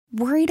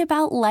Worried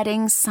about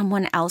letting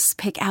someone else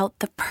pick out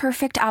the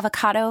perfect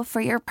avocado for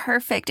your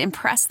perfect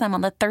impress them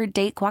on the third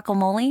date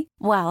guacamole?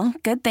 Well,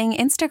 good thing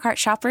Instacart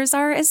shoppers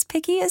are as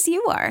picky as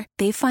you are.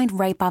 They find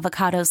ripe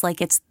avocados like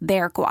it's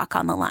their guac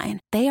on the line.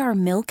 They are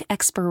milk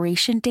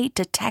expiration date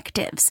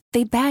detectives.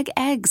 They bag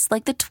eggs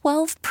like the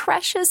 12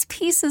 precious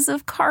pieces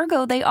of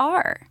cargo they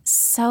are.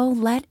 So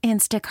let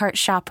Instacart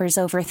shoppers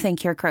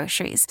overthink your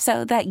groceries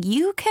so that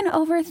you can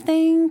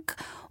overthink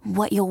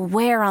what you'll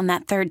wear on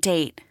that third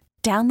date.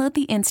 Download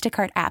the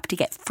Instacart app to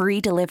get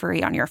free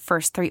delivery on your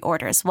first 3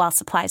 orders while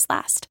supplies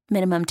last.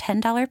 Minimum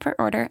 $10 per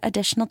order.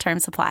 Additional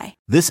terms apply.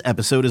 This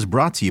episode is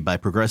brought to you by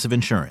Progressive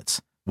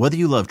Insurance. Whether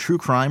you love true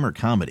crime or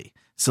comedy,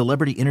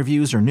 celebrity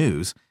interviews or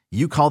news,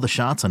 you call the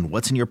shots on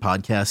what's in your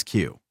podcast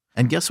queue.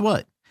 And guess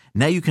what?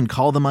 Now you can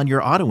call them on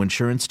your auto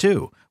insurance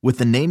too with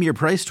the Name Your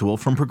Price tool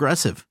from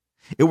Progressive.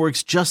 It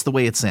works just the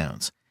way it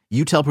sounds.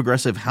 You tell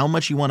Progressive how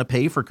much you want to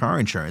pay for car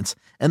insurance,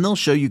 and they'll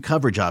show you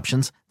coverage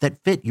options that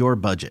fit your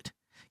budget.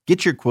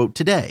 Get your quote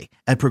today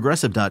at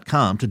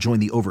Progressive.com to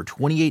join the over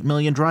 28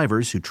 million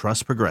drivers who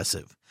trust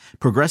Progressive.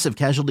 Progressive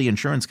Casualty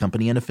Insurance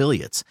Company and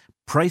Affiliates.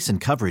 Price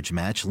and coverage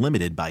match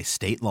limited by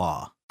state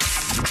law.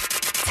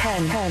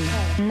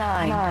 10,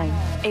 9,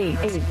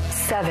 8,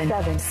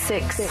 7,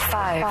 6,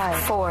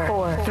 5,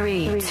 4,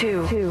 3,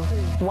 2,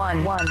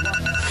 1.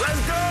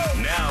 Let's go!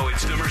 Now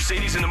it's the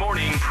Mercedes in the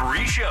Morning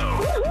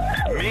pre-show.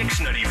 Mix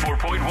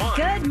 94.1.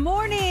 Good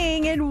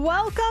morning and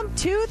welcome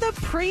to the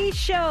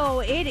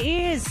pre-show. It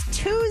is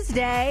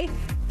Tuesday,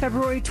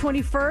 February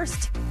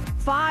 21st,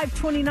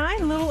 5:29,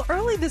 a little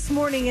early this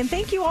morning. And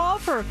thank you all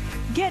for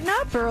getting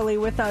up early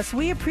with us.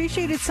 We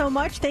appreciate it so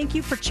much. Thank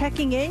you for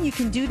checking in. You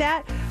can do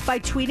that by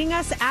tweeting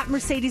us at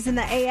Mercedes in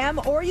the AM,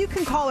 or you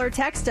can call or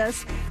text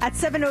us at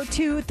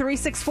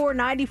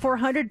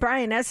 702-364-9400.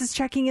 Brian S. is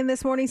checking in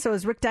this morning. So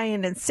is Rick,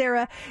 Diane, and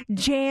Sarah.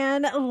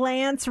 Jan,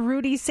 Lance,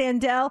 Rudy,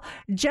 Sandell,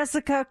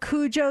 Jessica,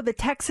 Cujo, the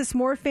Texas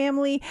Moore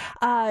family.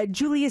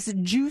 Julius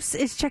Juice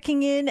is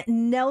checking in.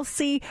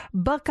 Nelsie,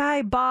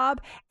 Buckeye,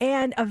 Bob,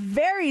 and a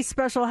very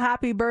special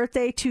happy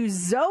birthday to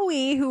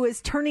Zoe, who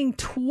is turning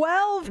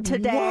 12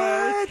 today.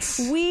 What?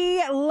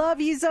 We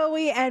love you,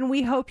 Zoe, and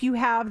we hope you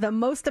have the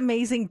most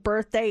amazing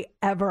birthday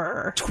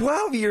ever.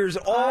 12 years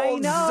old, I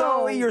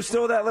know. Zoe. You're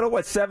still that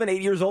little, 7,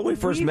 8 years old when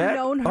we first We've met?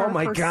 known her oh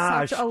my for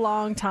gosh. such a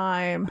long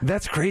time.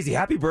 That's crazy.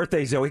 Happy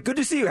birthday, Zoe. Good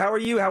to see you. How are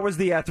you? How was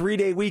the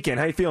 3-day weekend?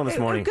 How you feeling this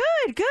morning? Good.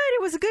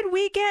 It was a good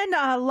weekend.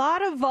 A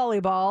lot of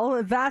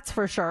volleyball, that's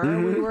for sure.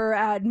 Mm-hmm. We were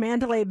at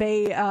Mandalay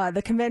Bay,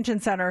 the convention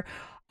center,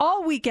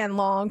 all weekend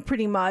long,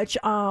 pretty much.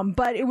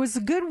 But it was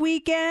a good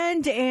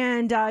weekend,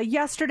 and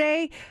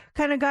yesterday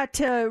kind of got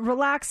to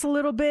relax a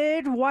little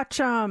bit, watch,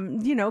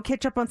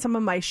 catch up on some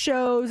of my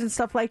shows and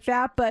stuff like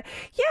that. But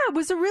yeah, it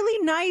was a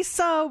really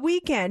nice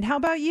weekend. How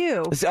about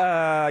you?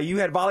 You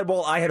had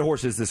volleyball. I had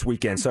horses this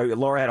weekend. So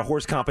Laura had a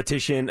horse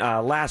competition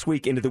last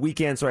week into the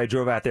weekend. So I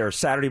drove out there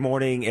Saturday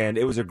morning, and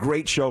it was a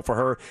great show for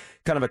her.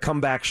 Kind of a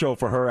comeback show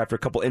for her after a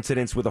couple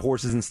incidents with the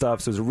horses and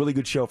stuff. So it was a really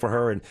good show for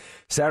her. And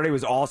Saturday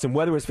was awesome.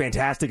 Weather was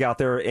fantastic out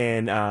there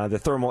in the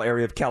thermal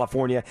area of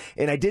California.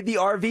 And I did the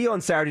RV on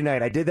Saturday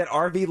night. I did that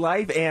RV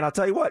life, and I'll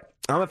tell you what,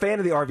 I'm a fan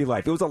of the RV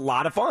life. It was a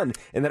lot of fun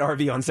in that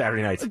RV on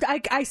Saturday nights.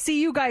 I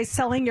see you guys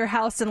selling your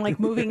house and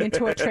moving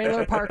into a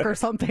trailer park or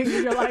something. And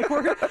you're like,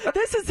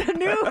 this is a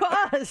new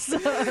us.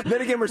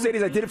 Then again,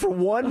 Mercedes, I did it for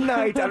one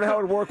night. I don't know how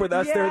it would work with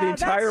us there the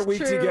entire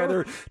week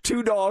together,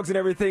 2 dogs and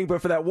everything.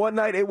 But for that one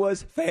night, it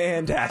was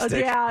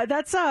fantastic. Yeah,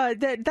 that's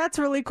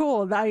really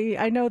cool.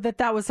 I know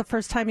that was the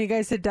first time you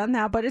guys had done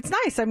that, but it's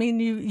nice. I mean,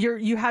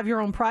 you have your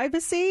own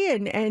privacy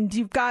and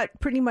you've got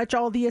pretty much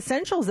all the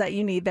essentials that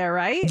you need there,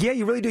 right? Yeah,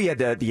 you really do. You have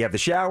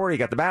the shower, you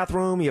got the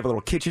bathroom, you have a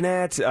little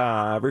kitchenette,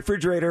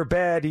 refrigerator,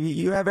 bed.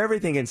 You have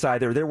everything inside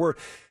there. There were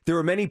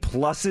many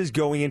pluses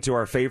going into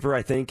our favor,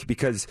 I think,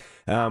 because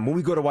when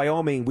we go to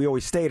Wyoming, we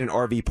always stay at an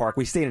RV park.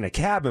 We stay in a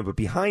cabin, but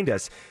behind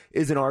us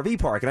is an RV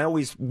park. And I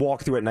always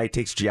walk through at night,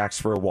 takes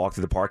Jax for a walk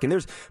through the park. And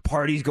there's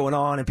parties going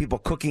on and people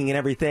cooking and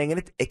everything.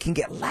 And it can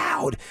get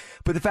loud.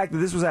 But the fact that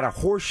this was at a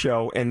horse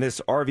show and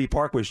this RV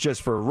park was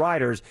just for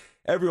riders,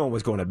 everyone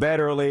was going to bed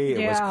early.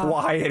 It was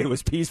quiet. It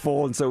was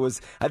peaceful. And so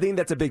I think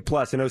that's a big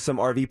plus. I know some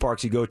RV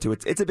parks you go to,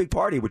 it's a big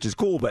party, which is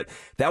cool. But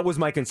that was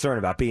my concern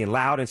about being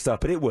loud and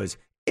stuff. But it was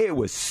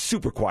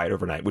super quiet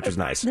overnight, which was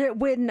nice.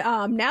 When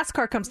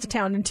NASCAR comes to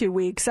town in 2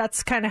 weeks,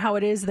 that's kind of how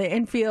it is, the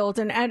infield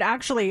and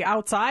actually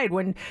outside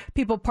when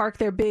people park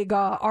their big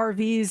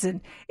RVs,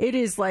 and it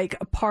is like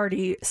a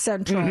party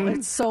central. Mm-hmm.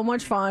 It's so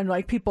much fun.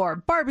 Like people are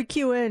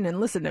barbecuing and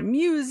listening to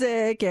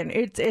music, and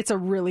it's a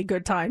really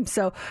good time.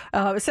 So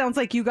it sounds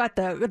like you got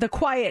the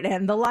quiet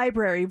end, the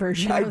library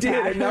version. I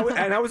did,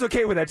 and I was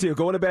okay with that too.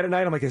 Going to bed at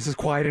night, I'm like, this is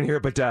quiet in here,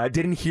 but I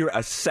didn't hear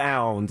a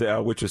sound,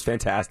 which was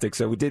fantastic.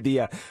 So we did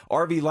the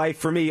RV life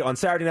for me on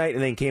Saturday night,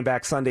 and then came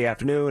back Sunday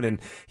afternoon,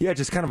 and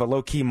just kind of a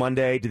low-key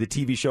Monday. Did the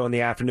TV show in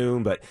the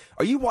afternoon. But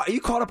are you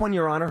caught up on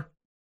Your Honor?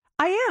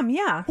 I am,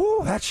 yeah.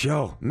 Ooh, that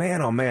show,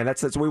 man! Oh man,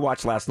 that's what we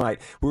watched last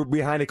night. We were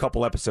behind a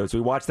couple episodes. We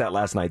watched that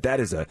last night.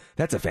 That's a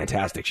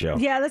fantastic show.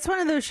 Yeah, that's one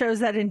of those shows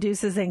that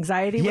induces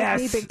anxiety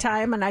with me big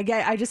time, and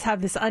I just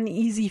have this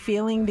uneasy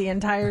feeling the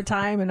entire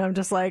time, and I'm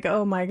just like,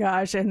 oh my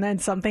gosh, and then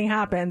something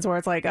happens where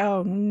it's like,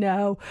 oh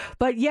no.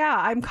 But yeah,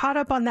 I'm caught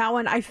up on that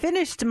one. I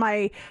finished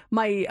my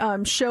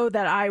show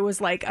that I was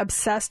like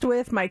obsessed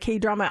with, my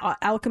K-drama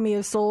Alchemy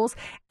of Souls,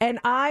 and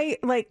I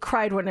like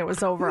cried when it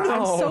was over. No.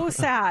 I'm so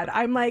sad.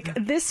 I'm like,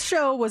 this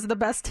show was the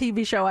best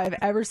TV show I've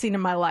ever seen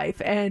in my life,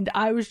 and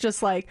I was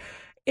just like,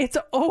 it's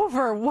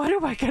over. What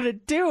am I going to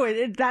do?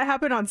 And that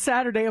happened on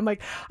Saturday. I'm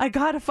like, I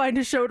got to find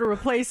a show to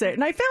replace it.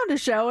 And I found a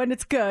show, and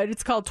it's good.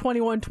 It's called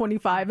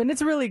 2125, and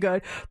it's really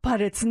good, but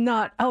it's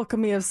not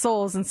Alchemy of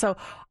Souls. And so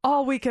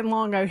all weekend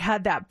long, I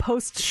had that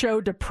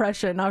post-show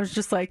depression. I was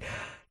just like,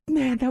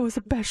 man, that was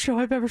the best show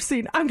I've ever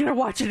seen. I'm going to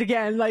watch it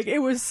again. Like, it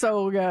was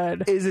so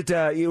good. Is it,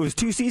 it was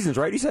 2 seasons,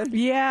 right, you said?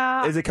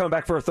 Yeah. Is it coming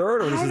back for a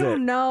third, or this is it? I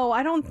don't know.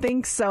 I don't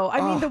think so.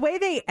 I mean, the way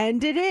they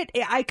ended it,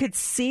 I could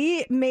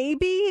see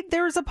maybe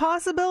there's a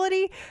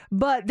possibility,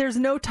 but there's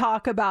no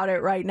talk about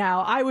it right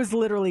now. I was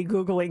literally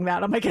Googling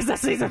that. I'm like, is that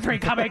season 3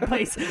 coming,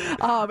 please?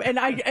 And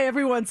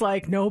everyone's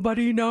like,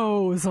 nobody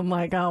knows. I'm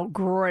like, oh,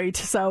 great.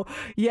 So,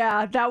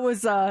 yeah, that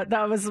was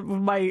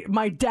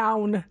my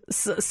down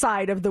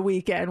side of the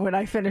weekend when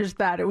I finished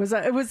that. It was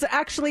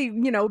actually,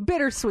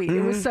 bittersweet.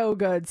 It was so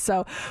good.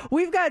 So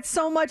we've got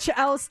so much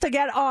else to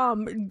get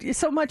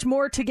so much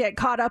more to get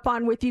caught up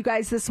on with you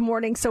guys this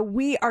morning. So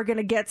we are going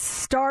to get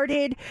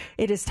started.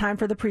 It is time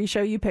for the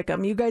pre-show. You pick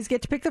them. You guys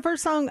get to pick the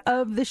first song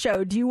of the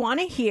show. Do you want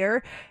to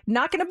hear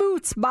Knockin' the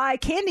Boots by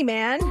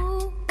Candyman?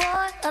 Ooh,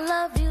 boy, I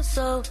love you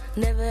so.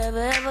 Never, ever,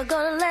 ever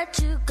gonna let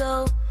you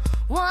go.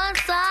 Once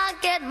I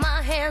get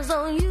my hands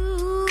on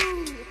you.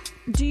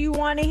 Do you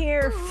want to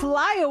hear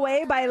Fly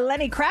Away by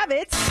Lenny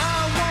Kravitz?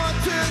 I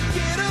want to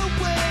get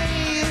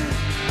away.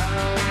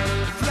 I want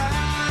to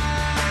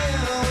fly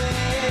away.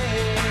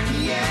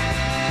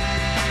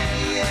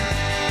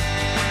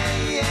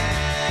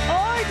 Yeah.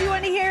 Or do you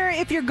want to hear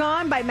If You're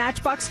Gone by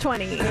Matchbox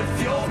 20?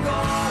 If you're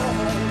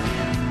gone,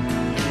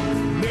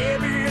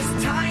 maybe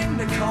it's time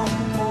to come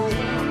home.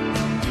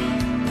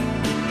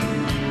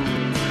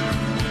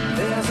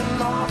 There's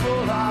an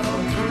awful lot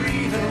of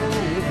breathing.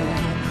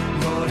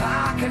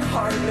 I can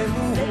hardly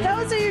move.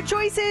 Those are your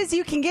choices.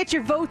 You can get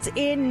your votes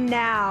in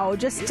now.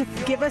 Just to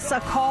give us a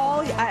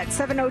call at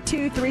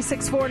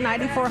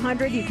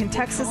 702-364-9400. You can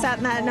text us at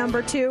that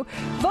number too.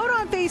 Vote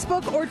on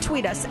Facebook or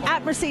tweet us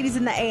at Mercedes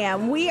in the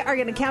AM. We are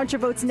going to count your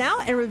votes now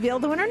and reveal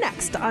the winner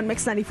next on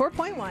Mix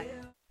 94.1.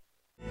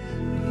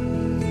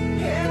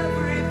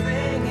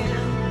 Everything in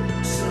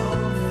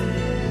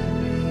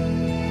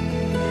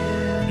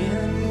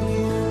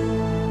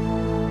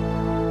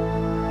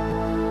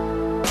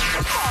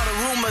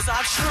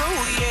are true,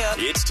 yeah.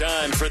 It's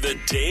time for the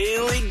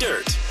Daily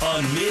Dirt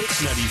on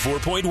Mix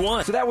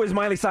 94.1. So that was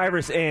Miley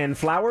Cyrus and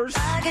Flowers.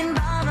 I can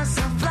buy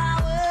myself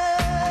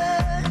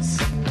flowers.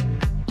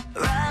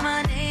 Write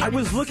my name. I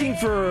was looking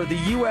for the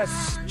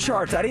U.S.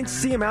 charts. I didn't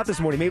see them out this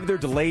morning. Maybe they're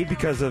delayed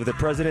because of the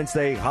President's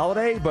Day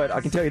holiday, but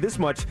I can tell you this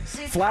much.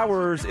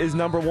 Flowers is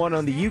number 1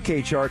 on the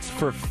U.K. charts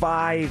for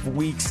 5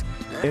 weeks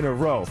in a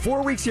row.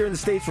 4 weeks here in the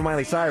States for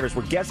Miley Cyrus.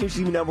 We're guessing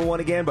she's number 1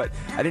 again, but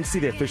I didn't see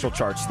the official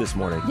charts this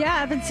morning. Yeah, I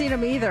haven't seen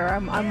them either.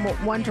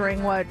 I'm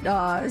wondering what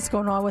is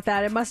going on with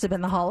that. It must have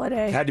been the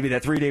holiday. Had to be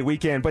that 3-day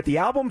weekend, but the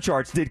album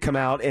charts did come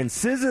out, and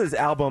SZA's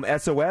album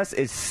SOS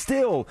is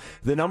still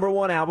the number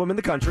 1 album in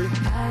the country.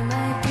 I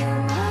like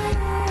your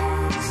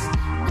eyes,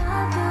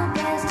 not the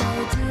best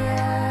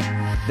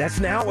idea. That's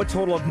now a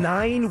total of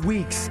 9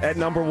 weeks at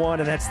number 1,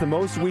 and that's the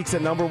most weeks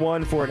at number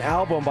 1 for an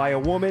album by a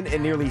woman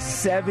in nearly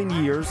 7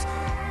 years.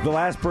 The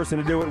last person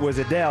to do it was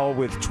Adele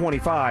with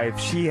 25.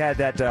 She had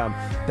that.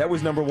 That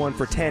was number 1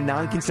 for 10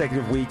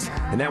 non-consecutive weeks,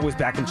 and that was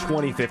back in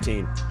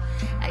 2015.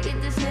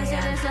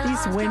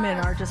 These women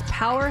are just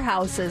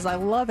powerhouses. I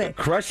love it.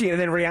 Crushing it.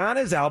 And then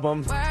Rihanna's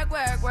album,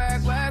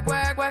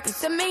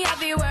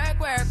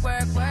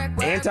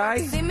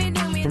 Anti,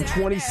 from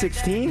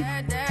 2016,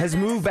 has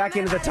moved back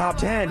into the top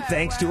 10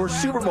 thanks to her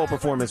Super Bowl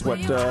performance,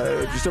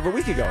 just over a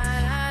week ago.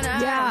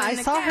 Yeah, I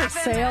saw her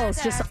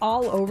sales just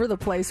all over the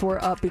place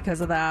were up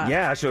because of that.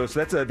 Yeah, so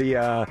that's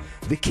the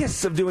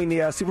kiss of doing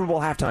the Super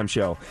Bowl halftime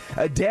show.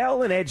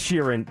 Adele and Ed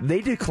Sheeran,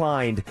 they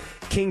declined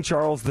King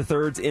Charles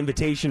III's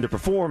invitation to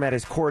perform at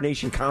his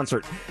coronation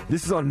concert.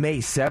 This is on May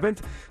 7th.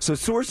 So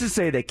sources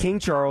say that King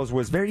Charles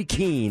was very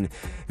keen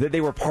that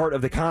they were part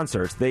of the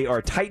concert. They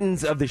are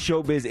titans of the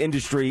showbiz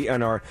industry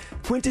and are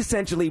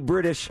quintessentially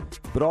British,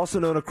 but also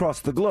known across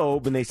the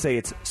globe, and they say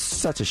it's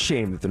such a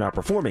shame that they're not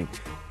performing.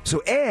 So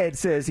Ed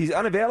says he's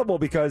unavailable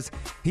because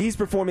he's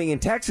performing in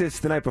Texas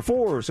the night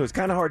before, so it's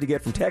kind of hard to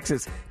get from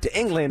Texas to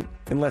England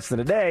in less than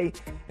a day.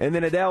 And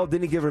then Adele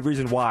didn't give a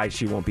reason why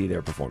she won't be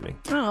there performing.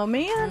 Oh,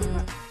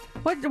 man.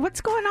 What's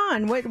going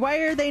on? Why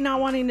are they not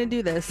wanting to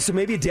do this? So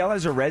maybe Adele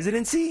has a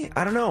residency?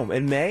 I don't know.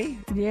 In May?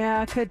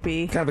 Yeah, could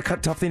be. Kind of a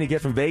tough thing to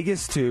get from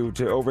Vegas to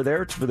over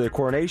there for the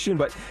coronation.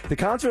 But the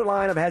concert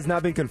lineup has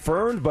not been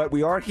confirmed, but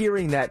we are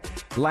hearing that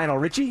Lionel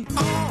Richie.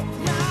 All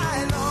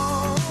night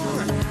long.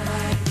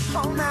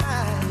 All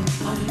night.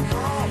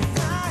 All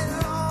night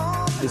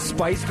long. The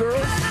Spice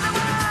Girls.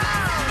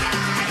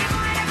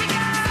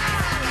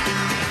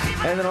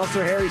 And then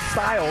also Harry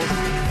Styles.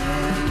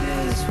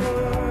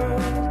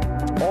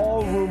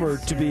 All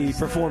rumored to be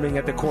performing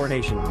at the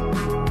coronation. It's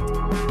going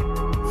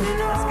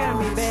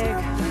to be big.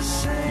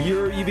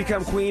 You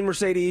become Queen,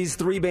 Mercedes.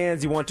 3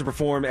 bands you want to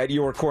perform at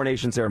your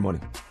coronation ceremony.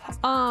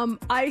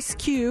 Ice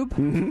Cube,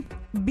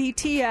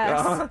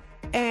 BTS,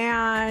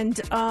 and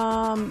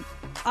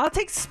I'll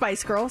take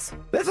Spice Girls.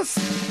 That's a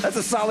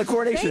solid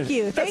coronation. Thank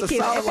you. That's a If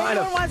solid lineup.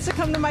 anyone wants to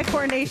come to my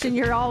coronation,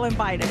 you're all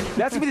invited.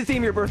 That's going to be the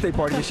theme of your birthday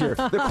party this year.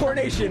 The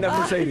coronation of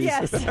Mercedes.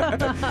 Yes.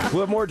 We'll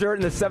have more dirt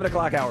in the 7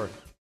 o'clock hour.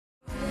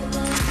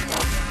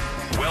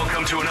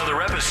 Welcome to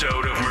another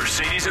episode of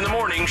Mercedes in the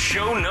Morning,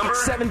 show number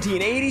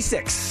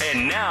 1786.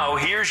 And now,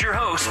 here's your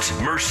hosts,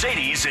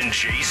 Mercedes and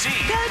JC.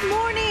 Good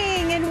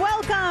morning and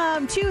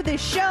welcome to the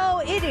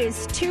show. It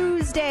is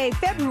Tuesday,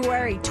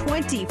 February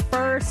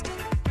 21st.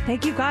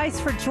 Thank you guys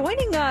for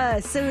joining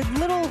us. A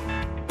little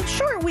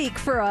short week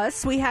for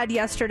us. We had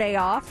yesterday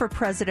off for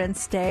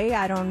President's Day.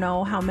 I don't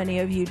know how many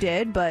of you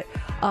did, but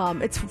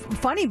it's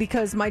funny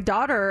because my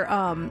daughter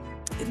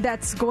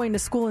that's going to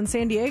school in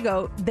San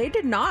Diego, they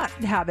did not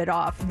have it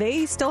off.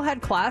 They still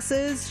had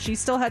classes. She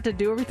still had to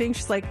do everything.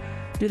 She's like,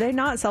 do they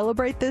not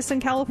celebrate this in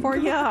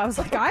California? I was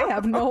like, I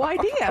have no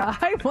idea.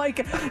 I'm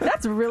like,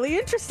 that's really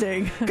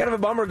interesting. Kind of a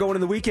bummer going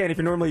in the weekend if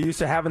you're normally used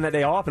to having that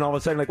day off, and all of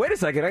a sudden, like, wait a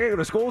second, I got to go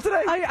to school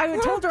today? I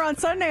told her on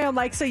Sunday, I'm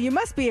like, so you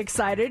must be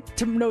excited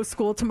to no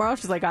school tomorrow.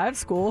 She's like, I have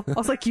school. I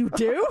was like, you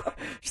do?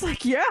 She's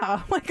like, yeah.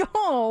 I'm like,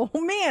 oh,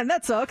 man,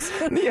 that sucks.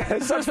 Yeah,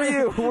 it sucks for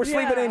you. We're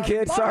sleeping in,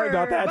 kids. Bummer, Sorry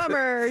about that.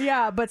 Bummer.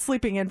 Yeah, but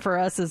sleeping in for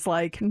us is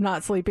like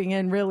not sleeping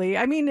in, really.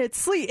 I mean, it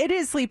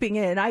is sleeping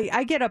in.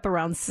 I get up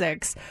around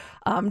 6.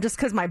 Just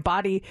because my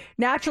body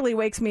naturally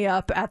wakes me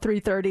up at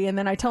 3:30, and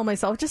then I tell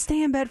myself, just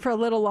stay in bed for a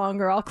little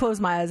longer. I'll close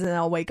my eyes and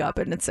I'll wake up,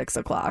 and it's 6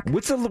 o'clock.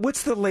 What's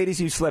the latest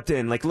you slept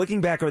in? Like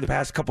looking back over the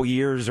past couple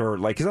years, or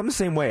like, because I'm the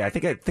same way. I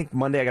think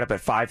Monday I got up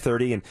at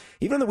 5:30, and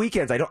even on the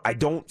weekends I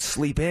don't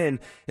sleep in.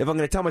 If I'm going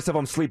to tell myself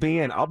I'm sleeping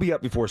in, I'll be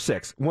up before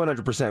 6,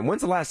 100%.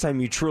 When's the last time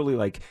you truly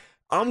like,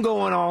 I'm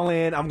going all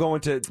in, I'm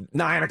going to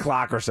 9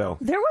 o'clock or so?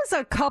 There was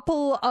a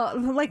couple,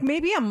 like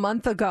maybe a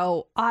month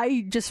ago,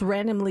 I just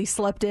randomly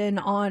slept in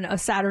on a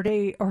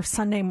Saturday or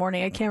Sunday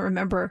morning. I can't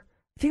remember.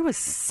 I think it was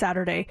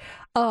Saturday,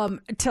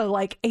 till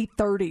like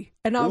 8:30.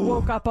 And I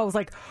woke up, I was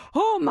like,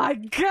 oh my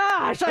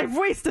gosh, I've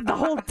wasted the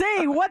whole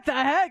day. What the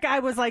heck? I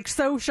was like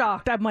so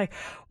shocked. I'm like,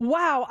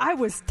 wow, I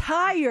was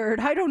tired.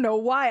 I don't know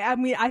why. I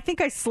mean, I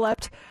think I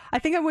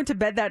went to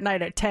bed that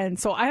night at 10.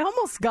 So I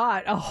almost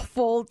got a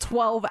full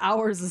 12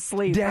 hours of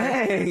sleep.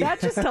 Dang. That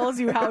just tells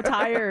you how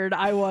tired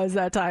I was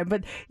that time.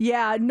 But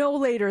yeah, no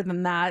later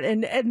than that.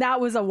 And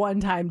that was a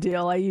one-time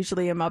deal. I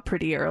usually am up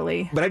pretty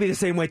early. But I'd be the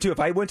same way too. If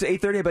I went to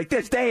 8:30, I'd be like,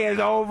 this day is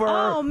over.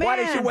 Oh, man. Why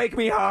did you wake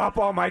me up?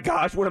 Oh my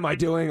gosh, what am I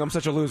doing? I'm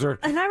such a loser.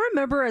 And I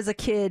remember as a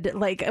kid,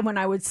 like when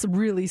I would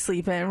really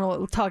sleep in,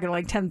 we're talking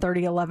like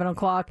 10:30, 11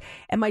 o'clock,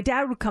 and my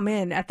dad would come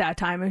in at that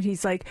time and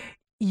he's like,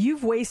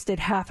 you've wasted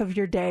half of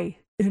your day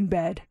in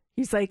bed.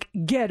 He's like,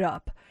 get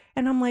up.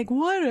 And I'm like,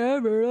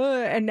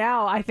 whatever. And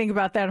now I think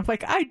about that. I'm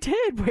like, I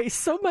did waste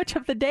so much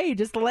of the day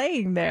just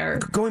laying there.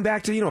 Going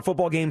back to,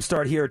 football games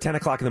start here at 10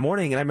 o'clock in the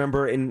morning. And I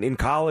remember in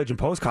college and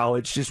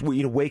post-college, just,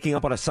 waking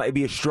up on it'd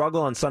be a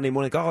struggle on Sunday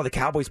morning. Like, oh, the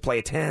Cowboys play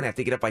at 10. I have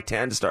to get up by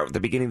 10 to start with the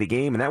beginning of the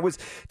game. And that was,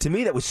 to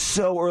me, that was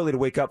so early to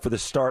wake up for the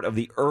start of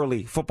the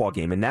early football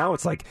game. And now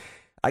it's like,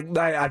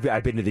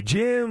 I've been to the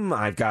gym.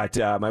 I've got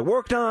my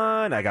work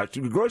done. I got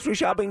grocery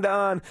shopping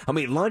done. I'm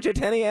eating lunch at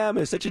 10 a.m.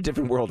 It's such a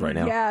different world right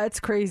now. Yeah, it's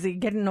crazy.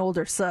 Getting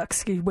older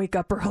sucks. You wake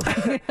up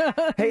early.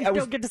 Hey,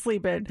 don't get to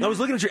sleep in. I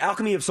was looking at your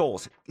Alchemy of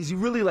Souls. Is you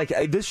really like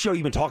this show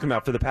you've been talking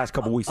about for the past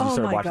couple weeks since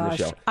you started watching the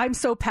show? I'm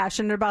so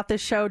passionate about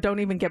this show. Don't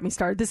even get me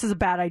started. This is a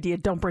bad idea.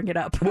 Don't bring it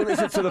up.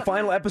 Well, so the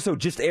final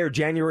episode just aired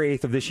January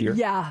 8th of this year.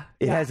 Yeah.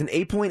 It has an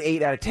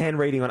 8.8 out of 10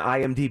 rating on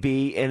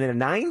IMDb and then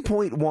a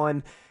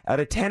 9.1 out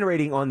of 10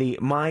 rating on the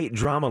My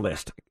Drama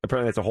list.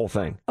 Apparently that's a whole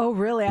thing. Oh,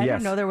 really? I Yes.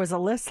 didn't know there was a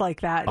list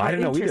like that. I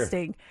didn't know either.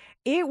 Interesting.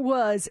 It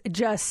was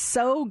just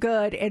so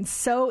good and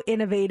so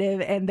innovative,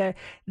 and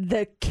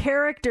the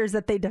characters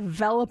that they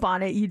develop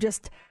on it,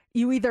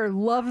 you either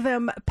love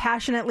them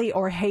passionately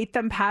or hate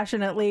them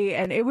passionately.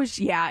 And it was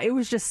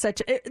just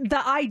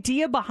the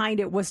idea behind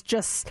it was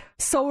just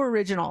so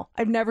original.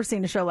 I've never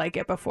seen a show like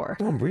it before.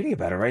 Oh, I'm reading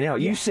about it right now.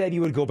 You said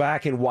you would go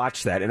back and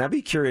watch that. And I'd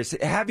be curious,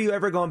 have you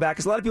ever gone back?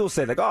 Because a lot of people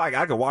say, like, oh,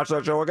 I could watch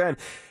that show again.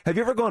 Have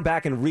you ever gone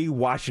back and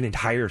rewatched an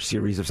entire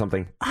series of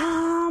something?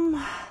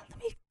 Let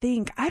me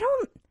think. I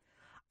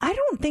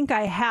don't think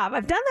I have.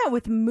 I've done that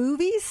with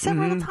movies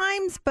several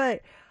times,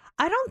 but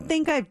I don't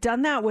think I've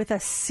done that with a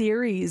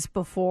series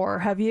before.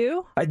 Have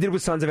you? I did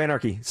with Sons of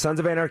Anarchy. Sons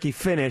of Anarchy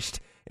finished.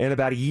 And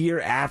about a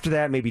year after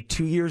that, maybe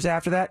 2 years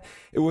after that,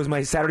 it was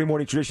my Saturday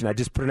morning tradition. I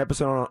just put an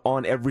episode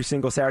on every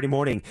single Saturday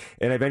morning.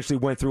 And I eventually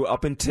went through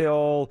up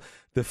until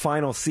the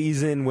final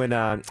season when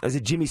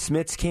Jimmy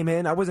Smits came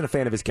in. I wasn't a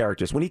fan of his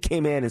characters. When he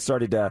came in and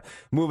started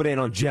moving in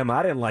on Gemma,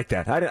 I didn't like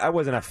that. I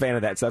wasn't a fan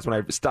of that, so that's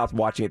when I stopped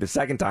watching it the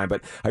second time.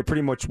 But I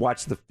pretty much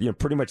watched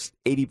rewatched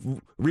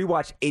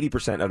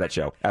 80% of that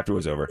show after it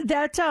was over.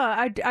 That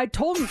I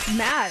told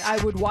Matt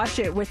I would watch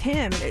it with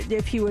him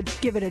if he would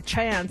give it a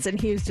chance, and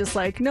he was just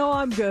like, "No,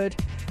 I'm good."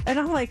 And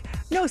I'm like,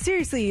 "No,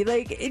 seriously,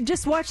 like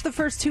just watch the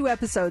first 2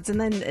 episodes, and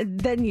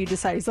then you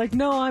decide." He's like,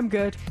 "No, I'm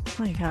good."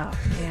 I'm like, oh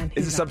man,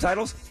 is it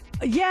subtitles?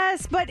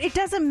 Yes, but it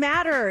doesn't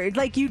matter.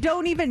 Like, you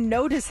don't even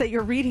notice that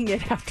you're reading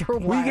it after a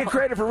while. Well, you get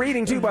credit for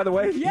reading, too, by the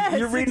way. Yes,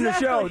 you're reading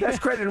exactly. the show. That's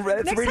credit.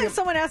 That's Next time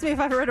someone asks me if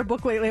I've read a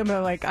book lately, I'm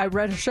like, I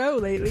read a show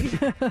lately.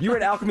 You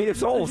read Alchemy of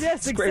Souls. Yes,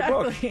 it's a great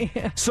book.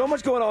 exactly. So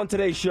much going on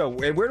today's show.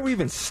 And where do we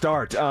even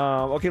start?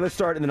 Okay, let's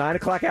start in the 9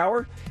 o'clock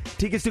hour.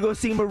 Tickets to go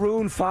see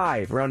Maroon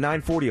 5, around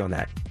 9:40 on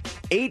that.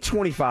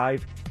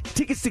 8:25,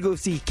 tickets to go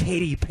see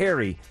Katy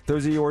Perry.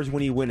 Those are yours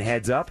when you win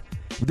Heads Up.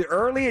 The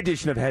early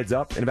edition of Heads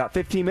Up in about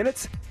 15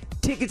 minutes.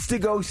 Tickets to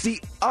go see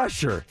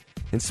Usher.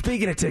 And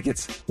speaking of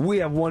tickets, we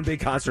have one big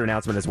concert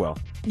announcement as well.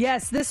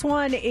 Yes, this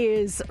one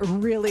is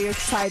really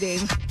exciting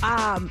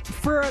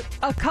for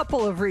a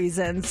couple of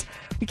reasons.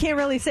 We can't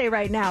really say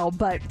right now,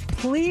 but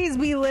please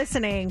be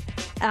listening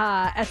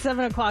at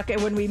 7 o'clock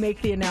when we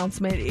make the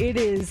announcement.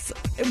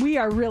 We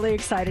are really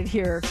excited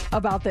here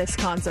about this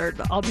concert.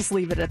 I'll just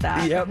leave it at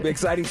that. Yep,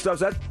 exciting stuff.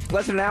 So that's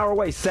less than an hour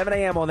away, 7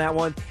 a.m. on that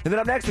one. And then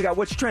up next, we got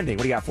What's Trending.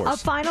 What do you got for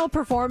us? A final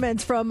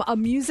performance from a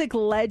music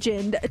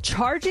legend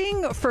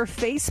charging for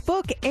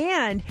Facebook,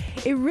 and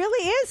it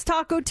really is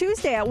Taco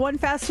Tuesday at one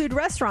fast food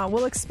restaurant.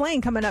 We'll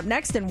explain coming up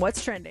next in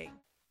What's Trending.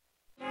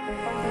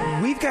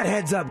 We've got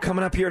Heads Up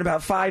coming up here in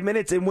about 5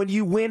 minutes, and when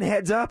you win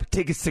Heads Up,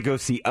 tickets to go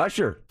see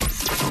Usher.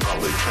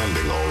 Probably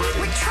trending already.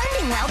 We're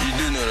trending well. You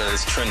do know that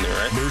it's trending,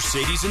 right?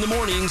 Mercedes in the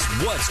mornings.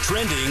 What's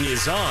Trending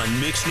is on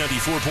Mix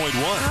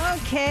 94.1.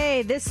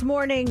 Okay, this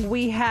morning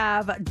we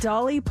have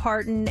Dolly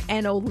Parton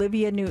and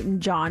Olivia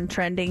Newton-John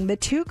trending. The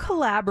two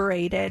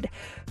collaborated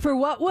for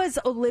what was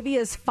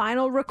Olivia's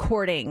final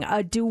recording,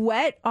 a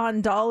duet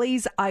on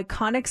Dolly's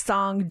iconic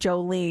song,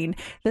 Jolene.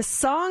 The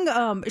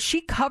song, she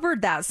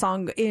covered that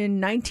song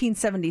in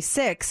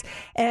 1976,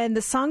 and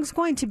the song's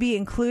going to be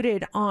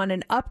included on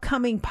an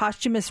upcoming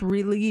posthumous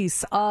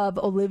release of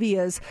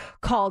Olivia's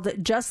called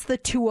Just the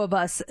Two of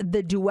Us,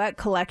 the Duet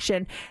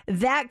Collection.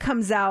 That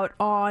comes out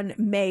on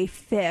May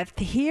 5th.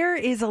 Here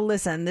is a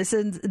listen. This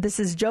is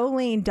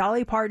Jolene,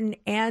 Dolly Parton,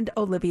 and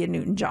Olivia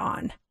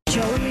Newton-John.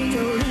 Jolene,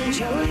 Jolene,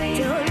 Jolene,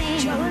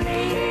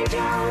 Jolene, Jolene,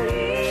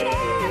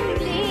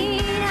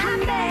 Jolene, I'm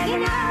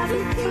begging of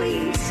you,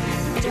 please,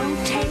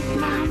 don't take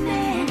my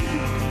man.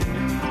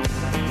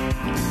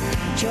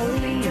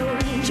 Jolene,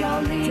 Jolene,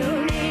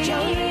 Jolene,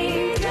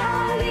 Jolene,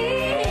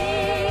 Jolene,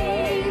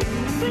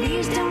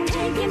 please don't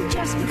take him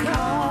just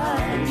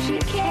because you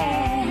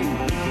can.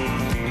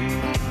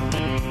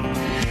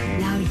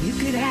 Now you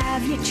could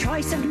have your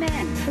choice of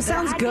men. It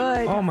sounds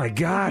good. Oh my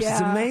gosh, it's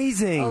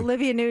amazing.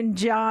 Olivia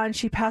Newton-John,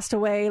 she passed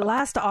away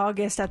last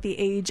August at the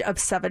age of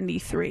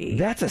 73.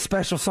 That's a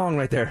special song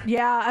right there.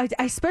 Yeah,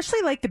 I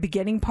especially like the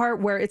beginning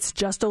part where it's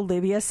just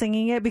Olivia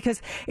singing it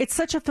because it's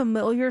such a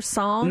familiar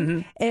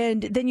song.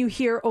 And then you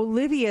hear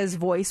Olivia's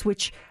voice,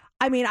 which,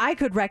 I mean, I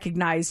could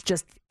recognize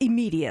just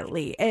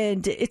immediately.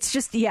 And it's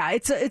just,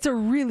 it's a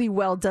really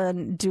well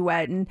done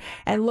duet,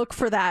 and look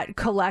for that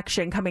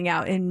collection coming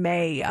out in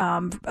May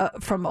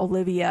from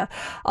Olivia.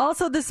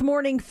 Also this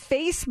morning,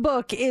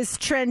 Facebook is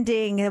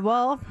trending.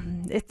 Well,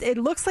 it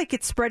looks like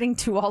it's spreading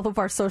to all of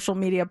our social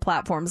media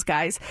platforms,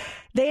 guys.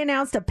 They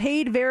announced a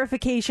paid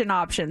verification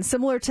option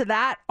similar to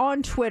that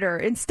on Twitter.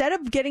 Instead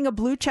of getting a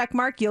blue check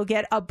mark, you'll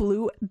get a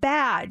blue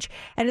badge,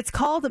 and it's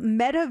called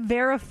Meta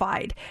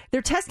Verified.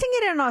 They're testing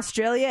it in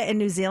Australia and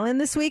New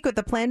Zealand this week with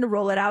the plan to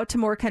roll it out to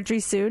more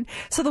countries soon.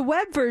 So the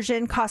web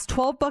version costs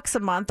 $12 a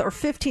month or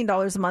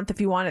 $15 a month if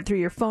you want it through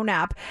your phone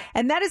app.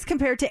 And that is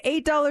compared to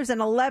 $8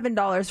 and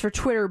 $11 for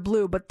Twitter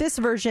Blue. But this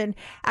version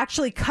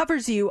actually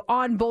covers you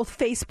on both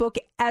Facebook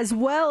as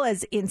well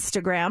as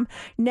Instagram.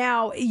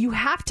 Now, you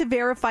have to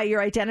verify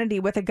your identity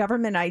with a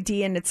government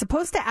ID, and it's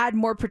supposed to add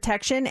more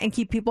protection and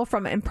keep people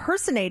from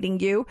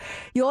impersonating you.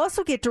 You'll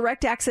also get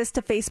direct access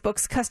to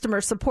Facebook's customer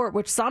support,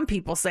 which some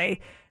people say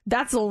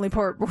that's the only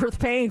part worth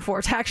paying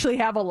for, to actually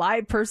have a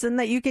live person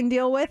that you can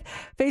deal with.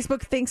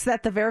 Facebook thinks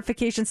that the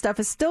verification stuff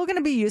is still going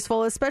to be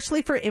useful,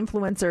 especially for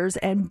influencers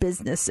and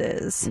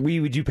businesses.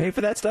 Would you pay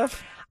for that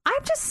stuff?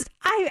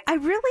 I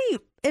really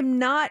am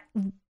not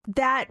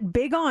that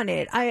big on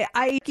it. I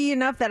lucky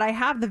enough that I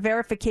have the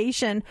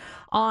verification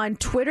on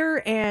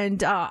Twitter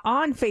and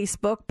on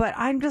Facebook, but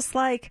I'm just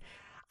like,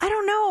 I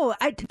don't know.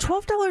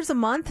 $12 a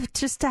month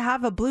just to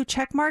have a blue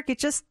check mark, it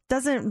just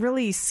doesn't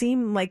really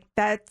seem like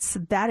that's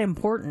that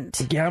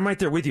important. Yeah, I'm right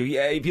there with you.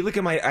 Yeah, if you look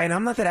at and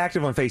I'm not that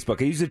active on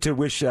Facebook. I use it to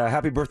wish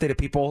happy birthday to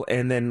people,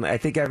 and then I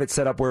think I have it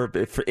set up where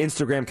for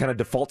Instagram kind of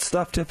defaults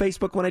stuff to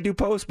Facebook when I do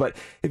post. But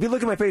if you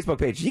look at my Facebook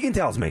page, you can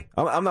tell it's me.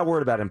 I'm not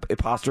worried about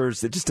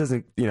imposters. It just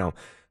doesn't,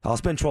 I'll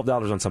spend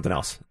 $12 on something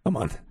else a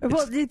month.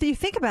 Well, if you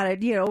think about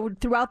it,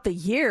 throughout the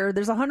year,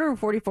 there's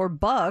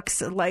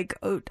 $144. Like,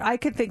 I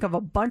could think of a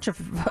bunch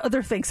of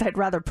other things I'd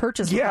rather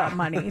purchase with that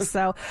money.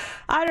 So,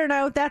 I don't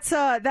know. That's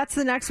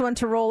the next one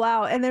to roll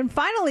out. And then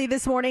finally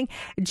this morning,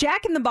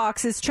 Jack in the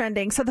Box is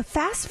trending. So the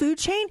fast food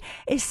chain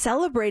is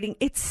celebrating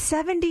its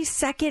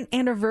 72nd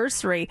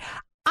anniversary.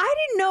 I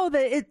didn't know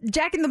that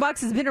Jack in the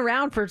Box has been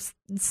around for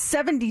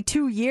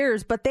 72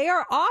 years, but they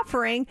are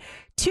offering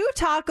 2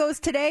 tacos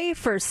today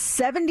for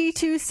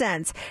 72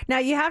 cents. Now,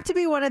 you have to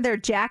be one of their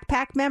Jack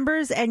Pack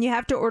members, and you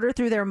have to order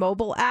through their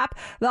mobile app.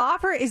 The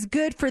offer is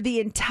good for the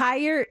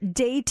entire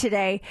day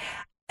today.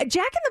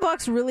 Jack in the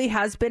Box really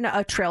has been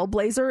a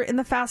trailblazer in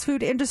the fast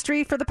food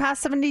industry for the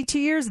past 72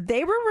 years.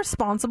 They were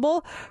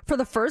responsible for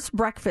the first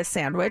breakfast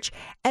sandwich,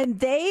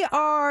 and they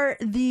are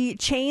the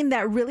chain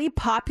that really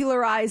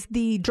popularized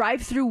the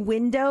drive-through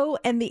window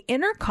and the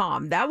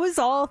intercom. That was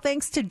all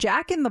thanks to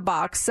Jack in the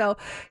Box. So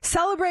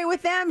celebrate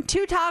with them.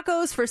 2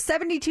 tacos for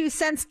 72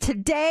 cents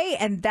today,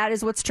 and that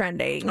is what's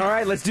trending. All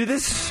right, let's do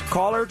this.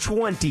 Caller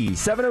 20,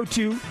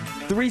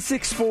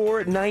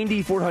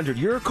 702-364-9400.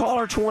 You're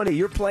caller 20.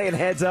 You're playing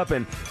heads up,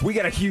 and we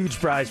got a huge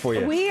prize for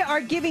you. We are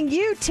giving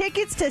you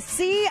tickets to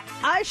see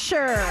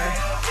Usher.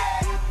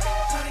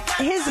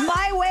 His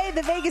My Way,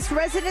 the Vegas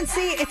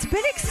residency, it's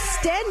been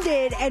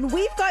extended, and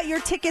we've got your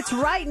tickets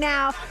right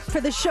now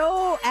for the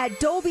show at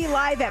Dolby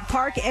Live at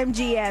Park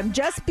MGM.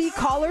 Just be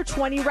caller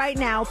 20 right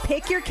now.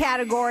 Pick your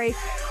category,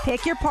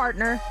 pick your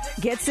partner,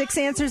 get 6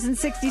 answers in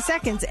 60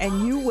 seconds,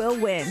 and you will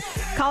win.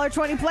 Caller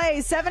 20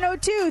 plays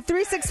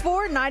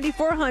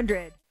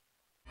 702-364-9400.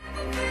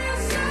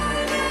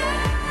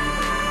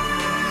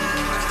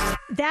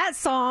 That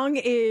song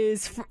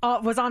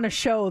was on a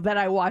show that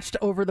I watched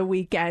over the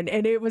weekend,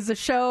 and it was a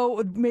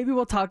show, maybe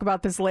we'll talk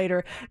about this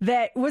later,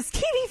 that was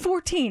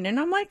TV-14, and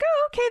I'm like,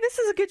 oh, okay, this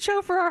is a good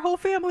show for our whole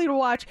family to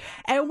watch,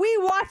 and we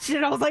watched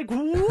it. I was like,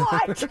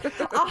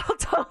 what? I'll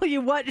tell you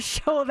what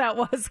show that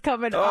was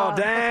coming up. Oh,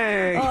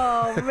 dang.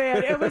 Oh,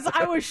 man,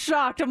 I was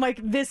shocked. I'm like,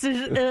 this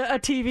is a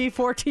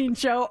TV-14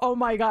 show. Oh,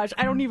 my gosh,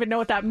 I don't even know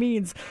what that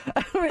means,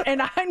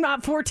 and I'm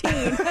not 14.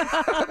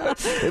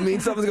 It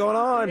means something's going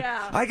on.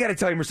 Yeah. I got to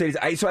tell you, Mercedes,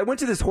 so I went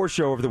to this horse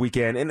show over the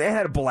weekend, and it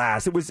had a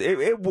blast.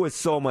 It was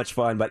so much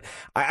fun. But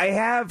I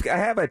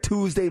have a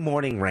Tuesday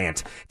morning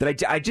rant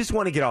that I just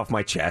want to get off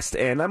my chest,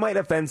 and I might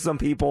offend some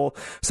people.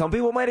 Some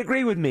people might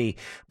agree with me,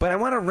 but I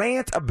want to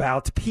rant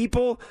about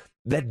people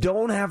that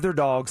don't have their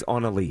dogs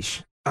on a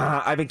leash.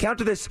 I've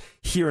encountered this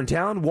here in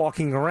town,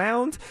 walking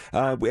around.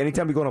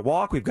 Anytime we go on a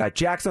walk, we've got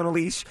Jax on a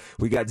leash,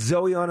 we got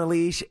Zoe on a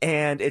leash,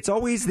 and it's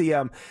always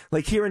the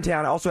like here in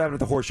town. Also happened at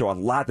the horse show a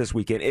lot this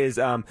weekend. Is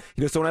someone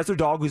has their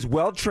dog who's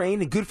well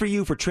trained, and good for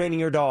you for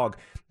training your dog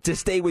to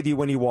stay with you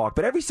when you walk.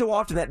 But every so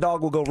often, that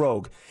dog will go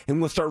rogue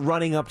and will start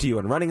running up to you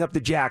and running up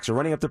to Jax or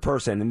running up the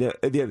person. And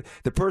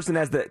the person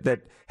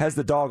that has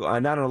the dog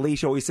not on a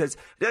leash always says,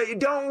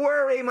 "Don't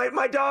worry,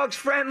 my dog's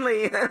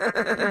friendly."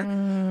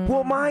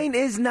 Well, mine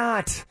is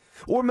not.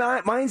 Or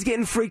mine's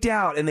getting freaked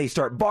out, and they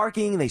start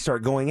barking, and they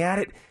start going at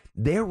it.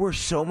 There were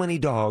so many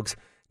dogs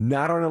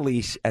not on a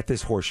leash at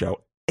this horse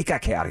show. It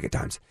got chaotic at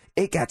times.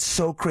 It got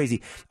so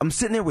crazy. I'm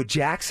sitting there with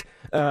Jax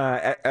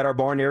at our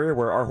barn area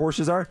where our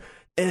horses are,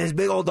 and this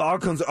big old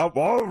dog comes up,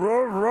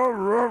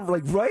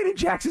 like right in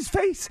Jax's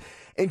face.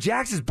 And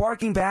Jax is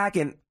barking back,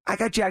 and I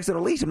got Jax on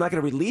a leash. I'm not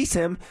going to release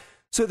him.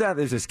 So now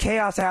there's this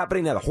chaos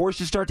happening. Now the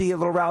horses start to get a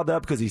little riled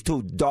up because these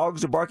 2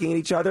 dogs are barking at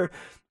each other.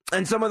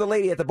 And some other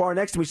lady at the bar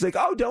next to me, she's like,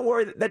 "Oh, don't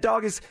worry, that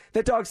dog's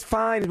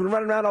fine. He's been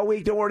running around all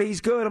week. Don't worry,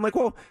 he's good." I'm like,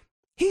 "Well,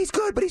 he's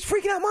good, but he's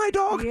freaking out my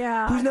dog,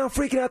 who's now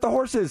freaking out the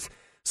horses."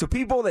 So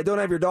people that don't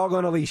have your dog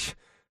on a leash,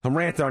 I'm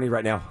ranting on you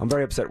right now. I'm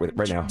very upset with it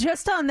right now.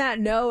 Just on that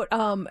note,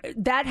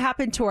 that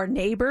happened to our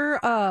neighbor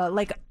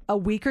like a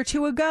week or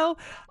 2 ago.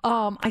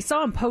 I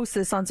saw him post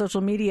this on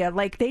social media.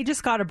 Like, they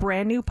just got a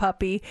brand new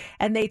puppy,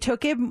 and they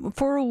took him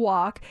for a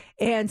walk,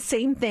 and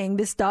same thing.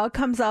 This dog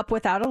comes up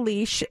without a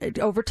leash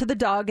over to the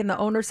dog, and the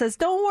owner says,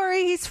 "Don't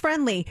worry, he's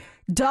friendly."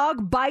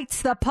 Dog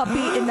bites the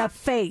puppy in the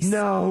face.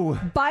 No.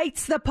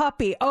 Bites the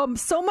puppy.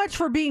 So much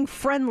for being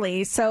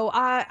friendly. So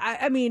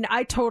I mean,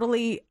 I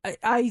totally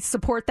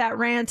support that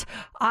rant.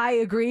 I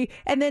agree.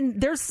 And then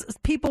there's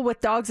people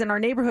with dogs in our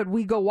neighborhood.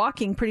 We go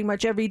walking pretty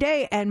much every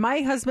day, and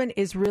my husband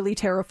is really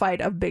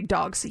terrified of big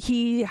dogs.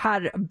 He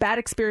had bad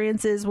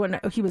experiences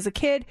when he was a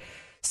kid.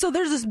 So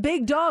there's this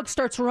big dog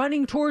starts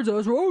running towards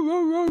us.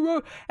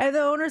 And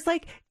the owner's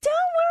like, don't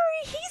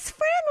worry, he's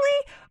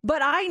friendly.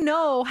 But I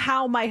know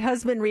how my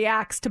husband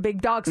reacts to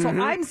big dogs. So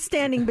I'm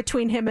standing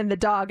between him and the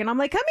dog. And I'm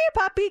like, come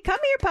here,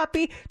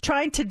 puppy,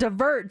 trying to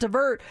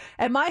divert.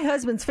 And my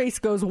husband's face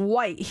goes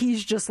white.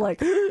 He's just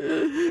like,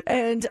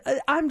 and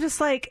I'm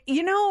just like,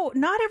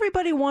 not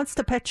everybody wants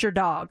to pet your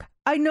dog.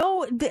 I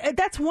know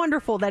that's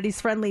wonderful that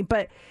he's friendly,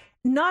 but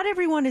not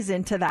everyone is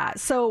into that.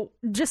 So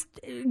just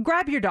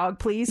grab your dog,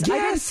 please. Yes. I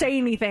didn't say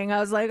anything. I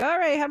was like, all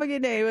right, have a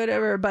good day,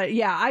 whatever. But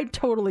yeah, I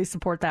totally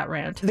support that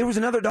rant. There was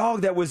another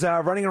dog that was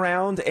running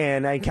around,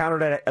 and I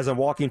encountered it as I'm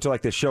walking to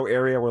like the show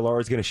area where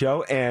Laura's going to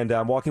show, and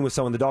I'm walking with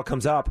someone. The dog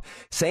comes up,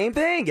 same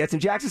thing, gets in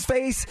Jackson's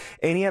face,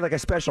 and he had like a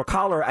special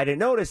collar I didn't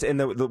notice. And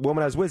the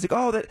woman I was with is like,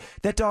 oh,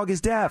 that dog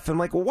is deaf. I'm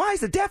like, well, why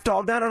is the deaf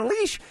dog not on a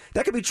leash?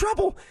 That could be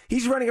trouble.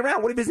 He's running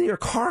around. What if isn't your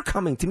car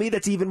coming? To me,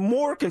 that's even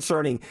more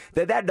concerning.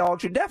 That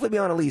dog should definitely be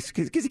on a leash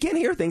because he can't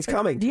hear things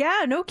coming.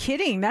 Yeah, no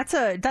kidding. That's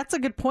a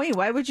good point.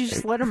 Why would you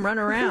just let him run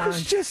around?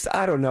 It's just,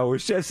 I don't know.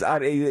 It's just,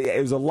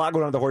 it was a lot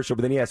going on at the horse show,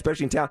 but then, yeah,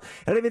 especially in town.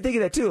 And I didn't even think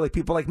of that, too. Like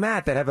people like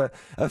Matt that have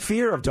a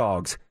fear of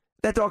dogs.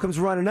 That dog comes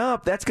running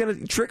up, that's going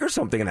to trigger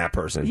something in that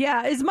person.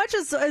 Yeah, as much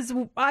as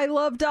I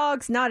love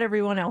dogs, not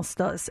everyone else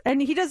does.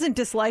 And he doesn't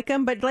dislike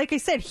them, but like I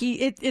said,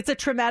 it's a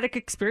traumatic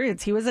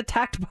experience. He was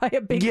attacked by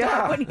a big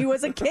dog when he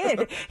was a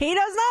kid. He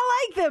does not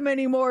like them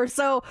anymore.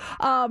 So,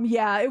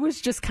 it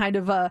was just kind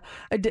of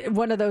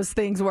one of those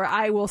things where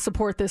I will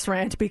support this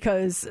rant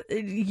because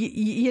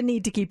you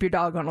need to keep your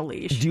dog on a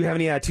leash. Do you have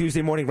any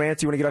Tuesday morning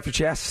rants you want to get off your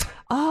chest?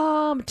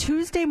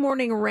 Tuesday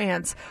morning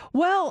rants.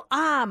 Well,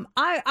 I'll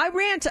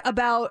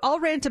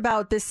rant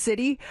about this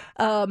city.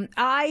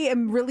 I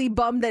am really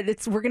bummed that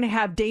we're going to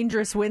have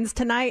dangerous winds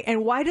tonight.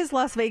 And why does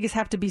Las Vegas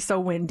have to be so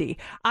windy?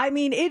 I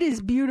mean, it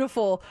is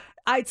beautiful.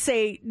 I'd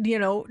say,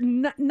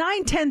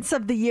 9/10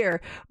 of the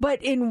year.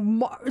 But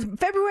in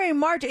February and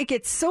March, it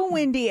gets so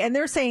windy, and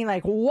they're saying,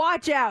 like,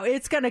 watch out.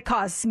 It's going to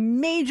cause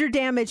major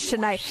damage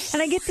tonight.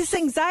 And I get this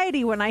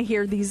anxiety when I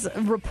hear these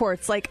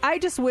reports. Like, I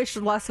just wish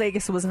Las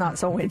Vegas was not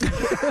so windy.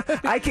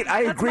 I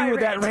agree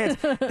with that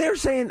rant. They're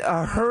saying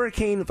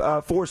hurricane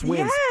force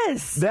winds.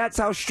 Yes. That's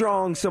how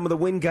strong some of the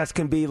wind gusts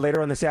can be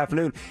later on this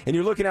afternoon. And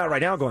you're looking out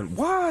right now going,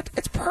 what?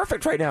 It's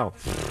perfect right now.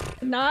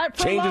 Not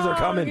for Changes long. are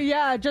coming.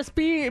 Yeah, just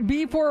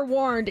be forewarned.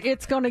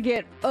 It's going to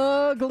get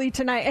ugly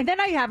tonight. And then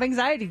I have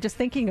anxiety just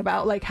thinking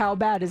about, like, how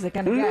bad is it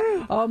going to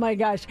get? Oh, my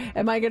gosh.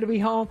 Am I going to be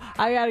home?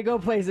 I got to go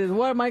places.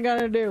 What am I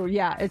going to do?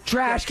 Yeah. It's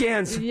trash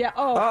cans. Yeah.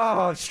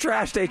 Oh, it's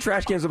trash day.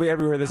 Trash cans will be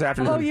everywhere this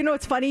afternoon. Oh,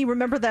 it's funny.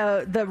 Remember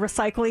the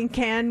recycling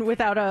can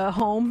without a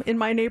home in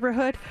my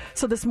neighborhood?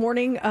 So this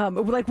morning,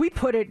 we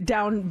put it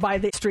down by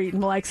the street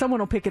and someone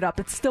will pick it up.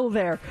 It's still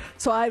there.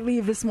 So I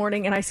leave this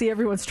morning and I see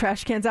everyone's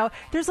trash cans out.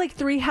 There's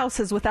 3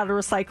 houses without a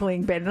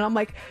recycling bin. And I'm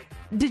like,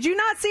 did you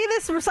not see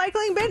this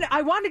recycling bin?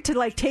 I wanted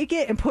to take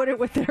it and put it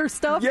with their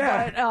stuff.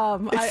 Yeah.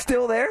 But it's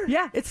still there?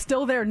 Yeah, it's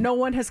still there. No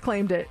one has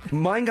claimed it.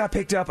 Mine got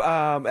picked up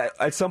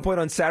at some point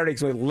on Saturday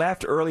because we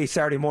left early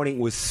Saturday morning.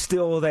 It was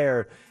still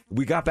there.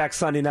 We got back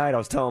Sunday night. I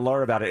was telling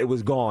Laura about it. It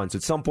was gone. So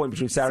at some point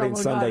between Saturday and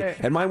Sunday.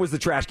 And mine was the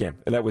trash can.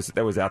 And that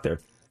was out there.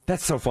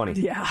 That's so funny.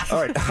 Yeah.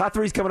 All right. Hot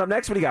Three's coming up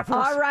next. What do you got for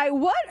us? All right.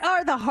 What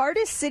are the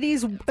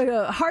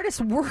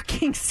hardest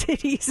working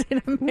cities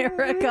in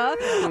America?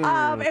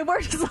 And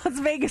where does Las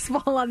Vegas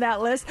fall on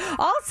that list?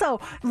 Also,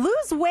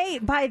 lose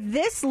weight by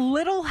this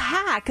little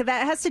hack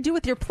that has to do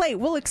with your plate.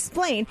 We'll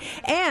explain.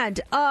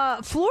 And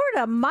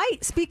Florida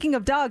speaking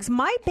of dogs,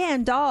 might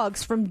ban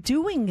dogs from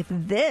doing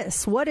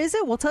this. What is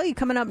it? We'll tell you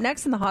coming up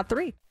next in the Hot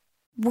Three.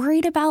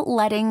 Worried about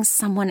letting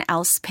someone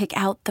else pick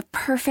out the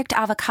perfect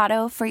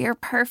avocado for your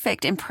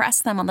perfect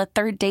impress them on the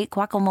third date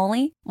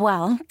guacamole?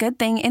 Well, good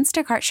thing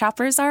Instacart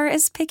shoppers are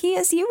as picky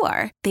as you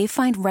are. They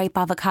find ripe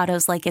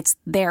avocados like it's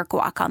their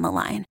guac on the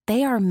line.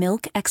 They are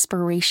milk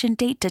expiration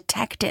date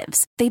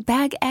detectives. They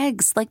bag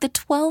eggs like the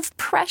 12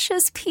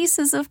 precious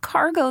pieces of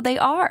cargo they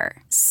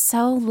are.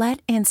 So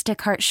let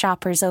Instacart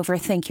shoppers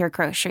overthink your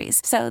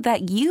groceries so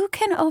that you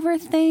can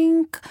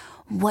overthink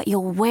what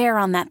you'll wear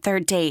on that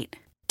third date.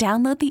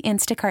 Download the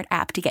Instacart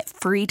app to get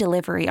free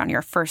delivery on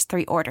your first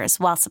 3 orders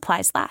while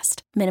supplies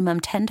last. Minimum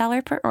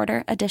 $10 per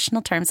order.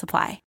 Additional terms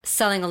apply.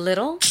 Selling a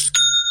little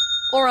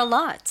or a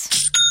lot?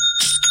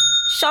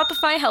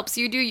 Shopify helps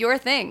you do your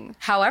thing,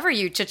 however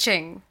you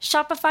cha-ching.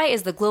 Shopify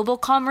is the global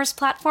commerce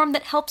platform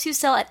that helps you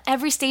sell at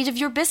every stage of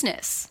your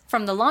business.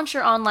 From the launch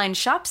your online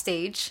shop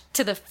stage,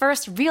 to the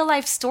first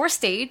real-life store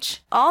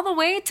stage, all the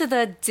way to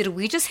the did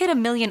we just hit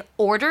 1 million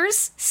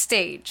orders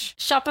stage.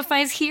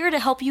 Shopify's here to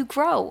help you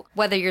grow.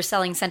 Whether you're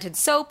selling scented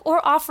soap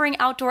or offering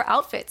outdoor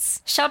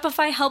outfits,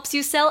 Shopify helps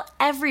you sell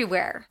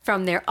everywhere.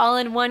 From their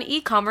all-in-one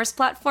e-commerce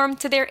platform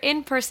to their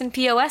in-person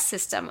POS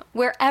system,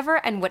 wherever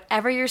and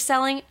whatever you're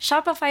selling,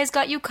 Shopify's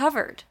got you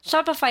covered.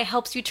 Shopify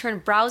helps you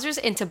turn browsers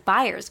into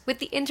buyers with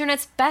the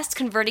internet's best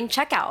converting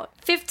checkout,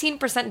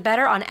 15%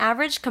 better on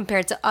average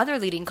compared to other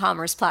leading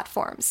commerce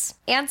platforms.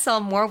 And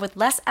sell more with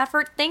less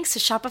effort thanks to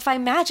Shopify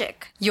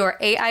Magic, your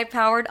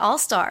AI-powered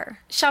all-star.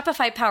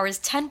 Shopify powers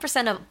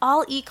 10% of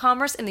all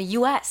e-commerce in the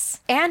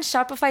U.S. And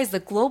Shopify is the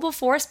global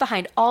force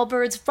behind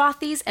Allbirds,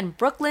 Rothy's, and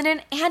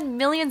Brooklinen, and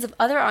millions of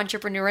other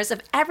entrepreneurs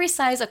of every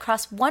size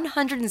across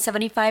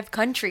 175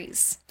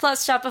 countries.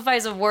 Plus,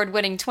 Shopify's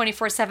award-winning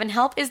 24/7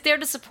 help is there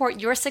to support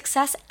your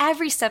success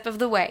every step of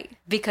the way.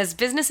 Because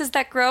businesses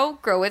that grow,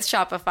 grow with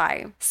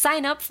Shopify.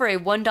 Sign up for a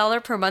 $1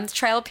 per month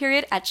trial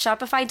period at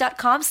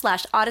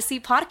shopify.com/Odyssey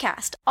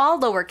Podcast, all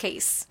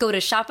lowercase. Go to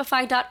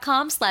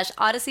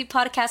shopify.com/Odyssey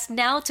Podcast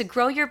now to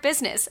grow your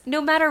business,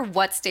 no matter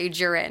what stage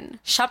you're in.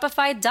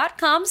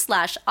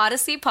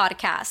 Shopify.com/Odyssey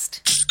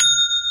Podcast.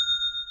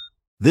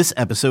 This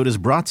episode is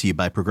brought to you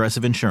by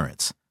Progressive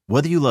Insurance.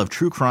 Whether you love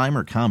true crime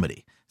or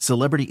comedy,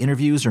 celebrity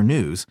interviews or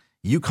news,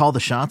 you call the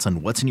shots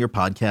on what's in your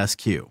podcast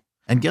queue.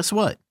 And guess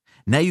what?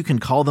 Now you can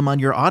call them on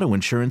your auto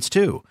insurance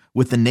too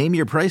with the Name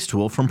Your Price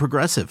tool from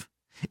Progressive.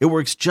 It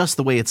works just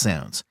the way it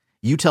sounds.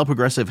 You tell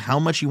Progressive how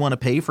much you want to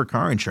pay for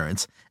car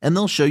insurance, and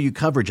they'll show you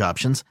coverage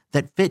options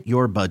that fit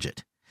your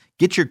budget.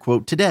 Get your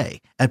quote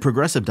today at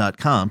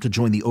Progressive.com to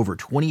join the over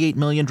 28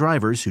 million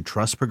drivers who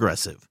trust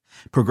Progressive.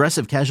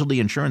 Progressive Casualty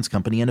Insurance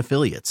Company and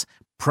Affiliates.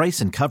 Price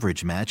and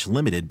coverage match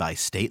limited by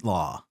state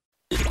law.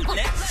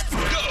 Let's go.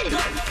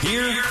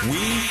 Here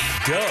we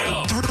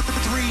go.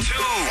 3,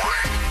 2.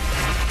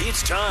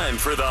 It's time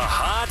for the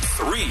Hot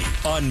 3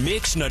 on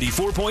Mix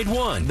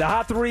 94.1. The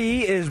Hot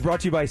 3 is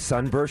brought to you by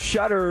Sunburst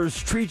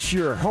Shutters. Treat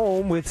your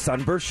home with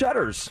Sunburst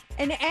Shutters.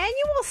 An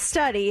annual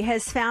study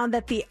has found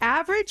that the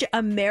average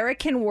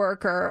American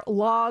worker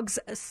logs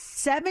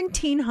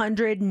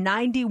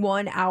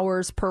 1,791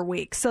 hours per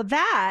week. So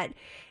that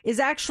is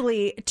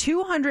actually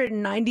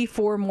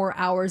 294 more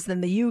hours than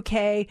the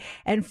UK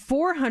and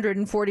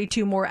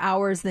 442 more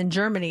hours than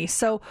Germany.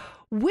 So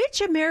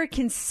which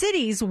American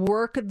cities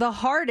work the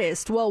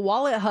hardest? Well,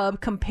 Wallet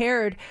Hub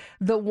compared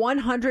the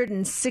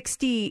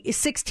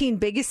 116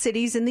 biggest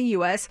cities in the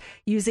U.S.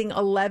 using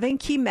 11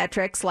 key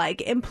metrics like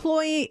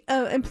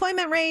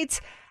employment rates,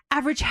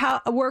 average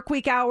work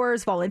week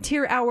hours,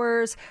 volunteer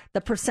hours,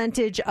 the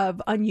percentage of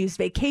unused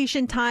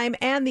vacation time,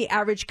 and the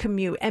average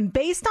commute. And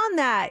based on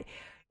that,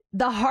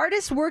 the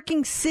hardest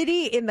working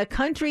city in the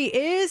country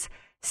is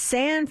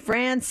San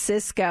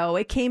Francisco.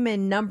 It came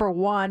in number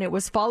 1. It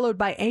was followed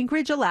by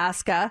Anchorage,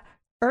 Alaska,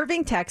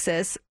 Irving,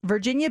 Texas,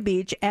 Virginia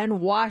Beach,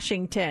 and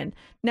Washington.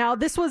 Now,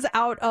 this was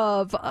out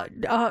of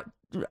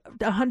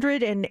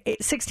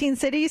 116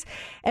 cities,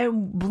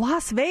 and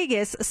Las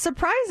Vegas,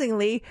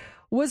 surprisingly,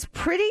 was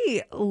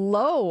pretty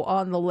low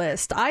on the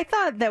list. I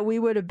thought that we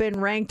would have been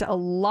ranked a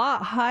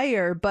lot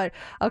higher, but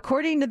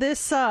according to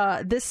this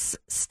this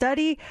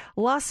study,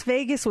 Las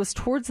Vegas was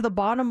towards the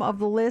bottom of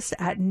the list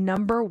at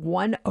number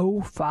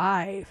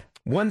 105.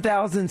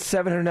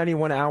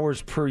 1,791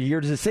 hours per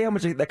year. Does it say how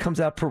much that comes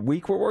out per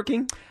week we're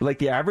working? Like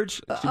the average?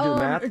 Should do the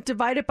math?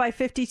 Divide it by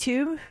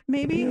 52,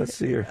 maybe? Let's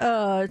see here.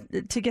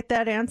 To get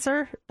that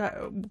answer.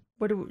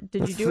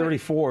 Did you do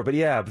 34, but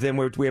yeah, but then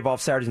we have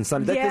off Saturdays and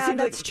Sundays.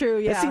 That's true,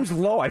 yeah. That seems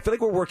low. I feel like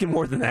we're working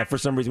more than that for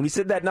some reason. When you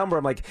said that number,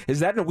 I'm like,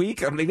 is that in a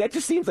week? I mean, that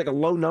just seems like a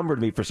low number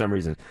to me for some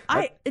reason.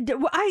 I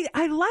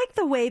like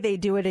the way they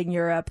do it in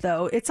Europe,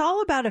 though. It's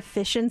all about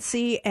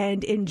efficiency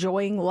and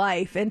enjoying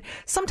life. And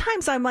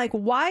sometimes I'm like,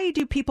 why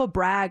do people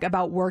brag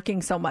about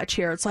working so much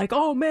here? It's like,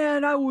 oh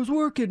man, I was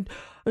working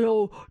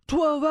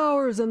 12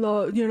 hours and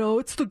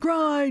it's the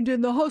grind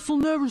and the hustle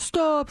never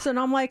stops. And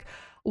I'm like,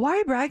 why are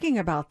you bragging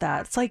about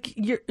that? It's like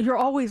you're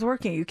always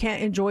working. You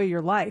can't enjoy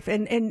your life.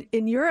 And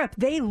in Europe,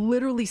 they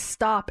literally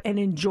stop and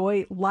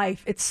enjoy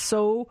life. It's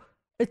so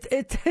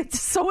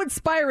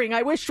inspiring.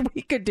 I wish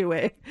we could do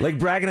it. Like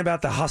bragging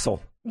about the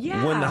hustle.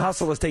 Yeah. When the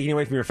hustle is taking you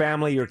away from your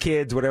family, your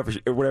kids, whatever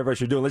else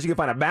you're doing, unless you can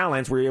find a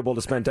balance where you're able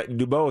to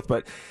do both.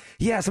 But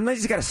yeah, sometimes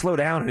you just got to slow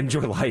down and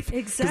enjoy life.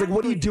 Exactly. Because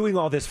what are you doing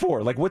all this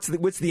for? Like, what's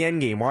the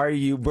end game? Why are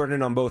you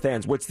burning on both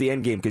ends? What's the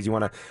end game? Because you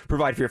want to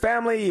provide for your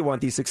family, you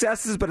want these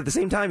successes, but at the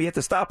same time, you have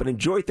to stop and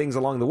enjoy things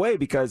along the way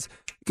because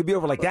it could be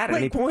over like that at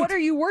any point. What are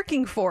you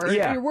working for?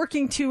 Yeah. You're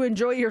working to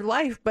enjoy your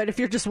life, but if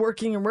you're just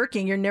working and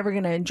working, you're never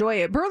going to enjoy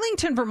it.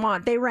 Burlington,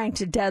 Vermont, they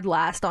ranked dead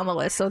last on the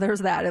list, so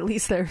there's that. At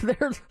least they're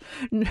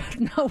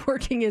not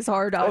working as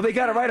hard. Oh, they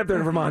got it right up there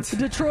in Vermont.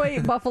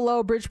 Detroit,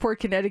 Buffalo,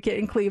 Bridgeport, Connecticut,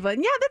 and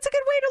Cleveland. Yeah, that's a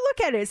good way to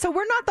look at it. So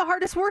we're not the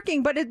hardest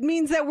working, but it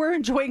means that we're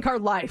enjoying our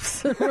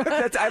lives.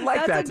 I like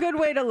that. That's a good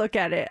way to look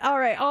at it. All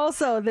right.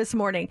 Also this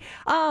morning,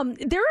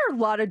 there are a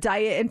lot of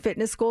diet and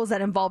fitness goals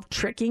that involve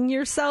tricking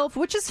yourself,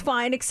 which is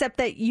fine, except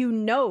that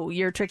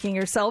you're tricking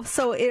yourself.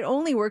 So it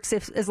only works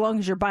as long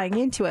as you're buying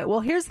into it. Well,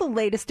 here's the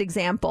latest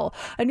example.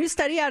 A new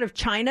study out of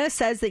China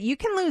says that you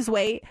can lose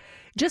weight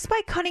just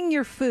by cutting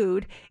your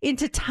food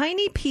into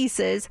tiny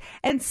pieces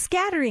and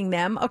scattering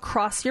them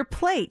across your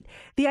plate.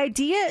 The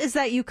idea is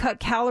that you cut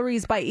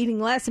calories by eating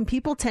less, and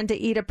people tend to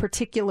eat a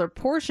particular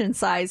portion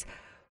size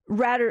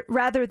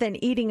rather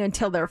than eating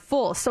until they're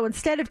full. So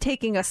instead of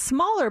taking a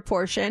smaller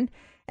portion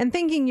and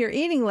thinking you're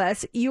eating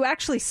less, you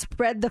actually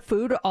spread the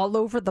food all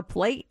over the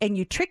plate and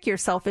you trick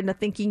yourself into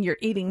thinking you're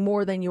eating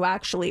more than you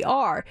actually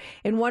are.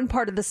 In one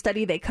part of the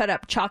study, they cut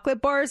up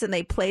chocolate bars and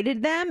they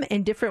plated them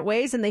in different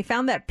ways, and they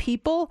found that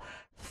people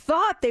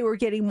thought they were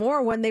getting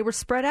more when they were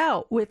spread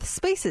out with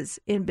spaces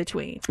in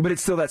between. But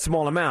it's still that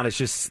small amount. It's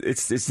just,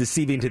 it's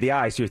deceiving to the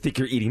eye. So you think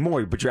you're eating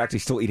more, but you're actually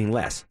still eating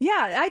less.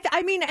 Yeah,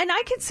 I mean, and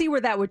I can see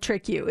where that would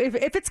trick you.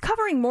 If it's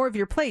covering more of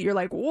your plate, you're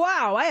like,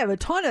 wow, I have a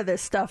ton of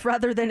this stuff,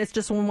 rather than it's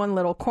just in one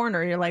little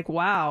corner. You're like,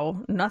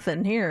 wow,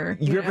 nothing here.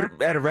 You ever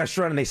at a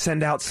restaurant and they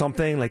send out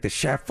something like the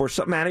chef or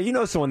something, man, you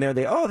know someone there,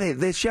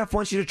 the chef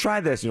wants you to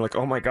try this. And you're like,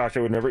 oh my gosh, I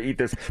would never eat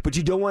this. But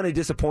you don't want to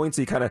disappoint,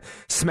 so you kind of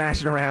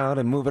smash it around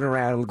and move it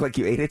around and look like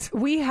you ate it.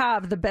 We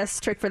have the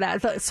best trick for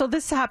that. So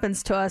this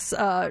happens to us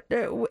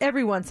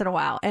every once in a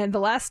while. And the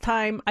last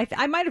time,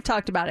 I might have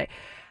talked about it,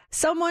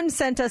 someone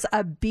sent us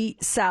a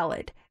beet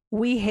salad.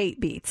 We hate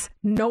beets.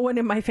 No one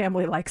in my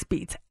family likes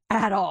beets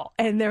at all.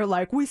 And they're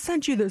like, we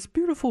sent you this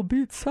beautiful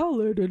beet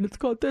salad and it's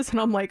got this. And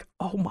I'm like,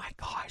 oh my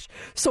gosh.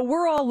 So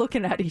we're all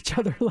looking at each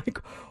other like,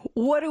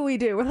 what do?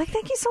 We're like,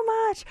 thank you so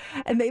much.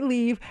 And they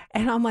leave.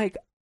 And I'm like,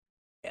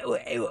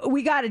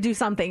 we got to do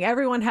something.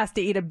 Everyone has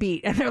to eat a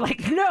beet. And they're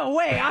like, no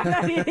way, I'm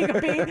not eating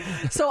a beet.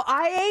 So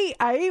I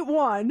ate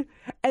one,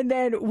 and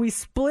then we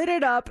split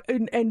it up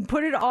and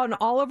put it on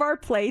all of our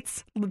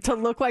plates to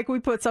look like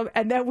we put some,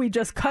 and then we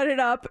just cut it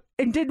up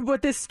and did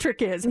what this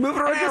trick is. Move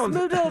it around. And just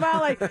moved it around.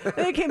 Like,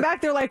 they came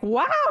back, they're like,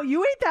 wow,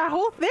 you ate that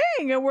whole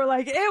thing. And we're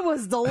like, it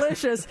was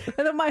delicious.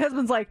 And then my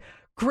husband's like,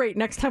 great,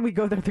 next time we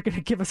go there, they're going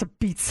to give us a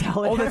beet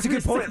salad. Oh, that's a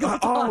good point.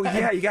 Oh,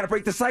 yeah, you got to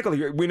break the cycle.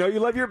 We know you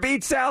love your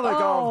beet salad.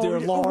 Oh, dear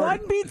Lord. One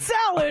beet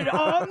salad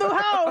on the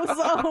house.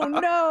 Oh,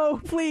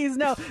 no, please,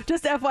 no.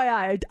 Just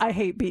FYI, I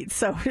hate beets,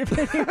 so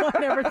if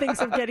anyone ever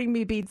thinks of getting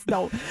me beets,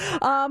 don't.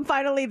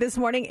 Finally, this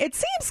morning, it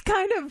seems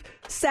kind of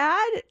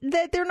sad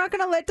that they're not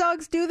going to let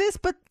dogs do this,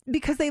 but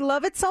because they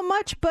love it so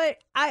much, but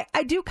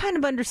I do kind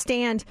of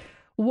understand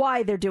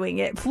why they're doing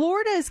it.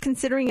 Florida is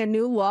considering a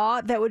new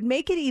law that would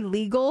make it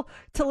illegal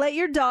to let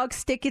your dog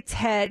stick its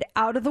head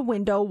out of the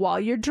window while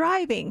you're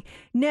driving.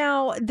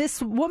 Now,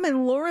 this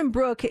woman, Lauren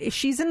Brooke,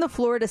 she's in the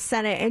Florida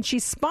Senate and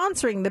she's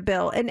sponsoring the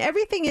bill, and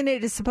everything in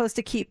it is supposed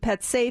to keep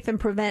pets safe and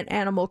prevent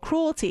animal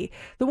cruelty.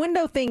 The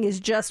window thing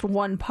is just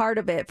one part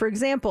of it. For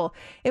example,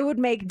 it would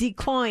make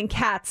declawing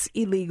cats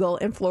illegal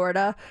in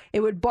Florida.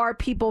 It would bar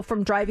people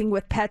from driving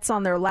with pets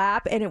on their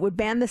lap, and it would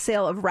ban the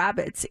sale of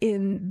rabbits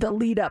in the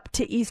lead up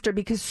to Easter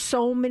because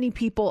so many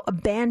people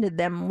abandoned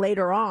them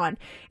later on.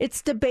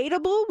 It's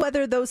debatable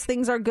whether those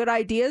things are good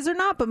ideas or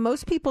not, but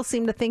most people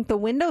seem to think the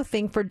window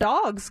thing for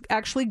dogs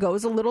actually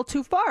goes a little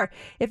too far.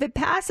 If it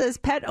passes,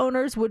 pet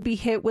owners would be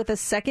hit with a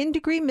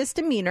second-degree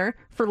misdemeanor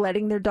for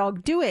letting their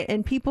dog do it,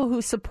 and people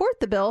who support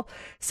the bill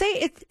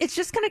say it's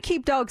just going to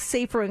keep dogs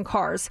safer in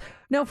cars.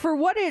 Now, for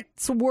what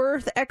it's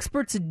worth,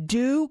 experts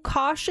do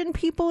caution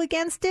people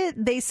against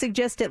it. They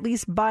suggest at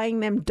least buying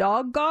them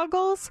dog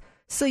goggles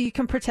so you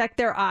can protect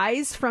their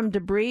eyes from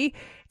debris.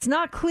 It's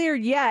not clear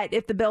yet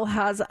if the bill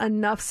has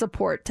enough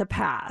support to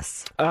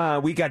pass.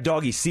 We got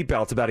doggy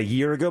seatbelts about a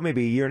year ago,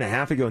 maybe a year and a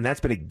half ago, and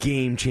that's been a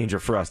game changer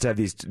for us to have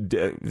these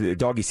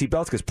doggy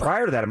seatbelts, because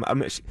prior to that,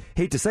 I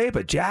hate to say it,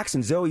 but Jax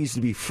and Zoe used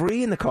to be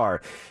free in the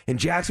car, and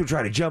Jax would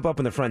try to jump up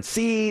in the front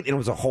seat, and it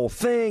was a whole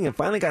thing, and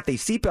finally got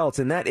these seatbelts,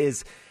 and that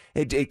is...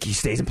 He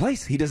stays in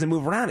place. He doesn't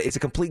move around. It's a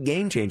complete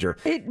game changer.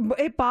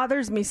 It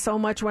bothers me so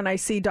much when I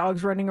see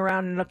dogs running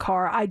around in a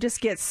car. I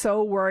just get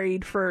so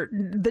worried for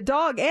the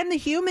dog and the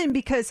human,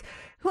 because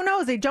who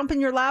knows, they jump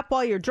in your lap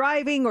while you're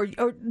driving, or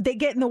they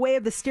get in the way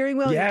of the steering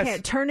wheel. Yes. You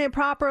can't turn it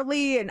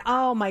properly. And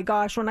oh my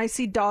gosh, when I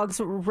see dogs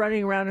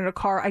running around in a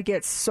car, I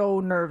get so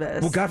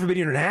nervous. Well, God forbid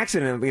you're in an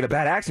accident, in a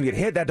bad accident, you get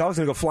hit, that dog's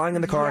going to go flying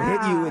in the car and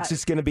hit you. It's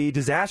just going to be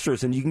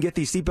disastrous. And you can get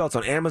these seatbelts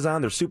on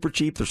Amazon. They're super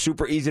cheap. They're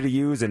super easy to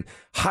use, and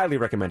highly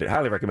recommend it.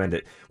 Highly recommend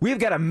it. We've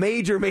got a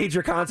major,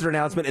 major concert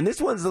announcement, and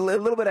this one's a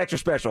little bit extra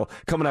special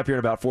coming up here in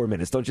about 4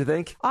 minutes, don't you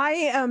think? I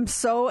am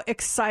so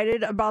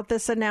excited about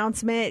this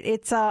announcement.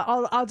 It's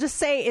I'll just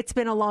say it's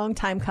been a long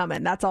time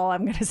coming. That's all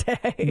I'm going to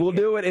say. We'll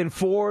do it in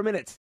 4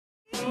 minutes.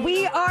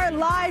 We are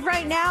live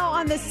right now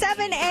on the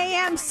 7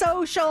 a.m.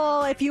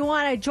 social. If you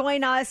want to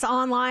join us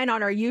online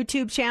on our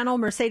YouTube channel,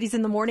 Mercedes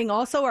in the Morning,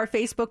 also our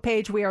Facebook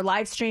page, we are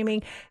live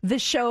streaming the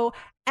show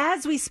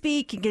as we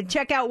speak. You can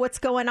check out what's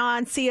going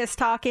on, see us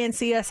talking,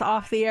 see us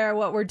off the air,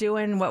 what we're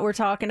doing, what we're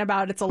talking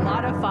about. It's a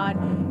lot of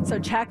fun, so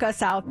check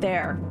us out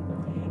there.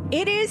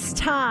 It is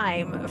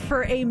time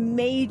for a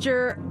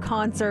major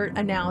concert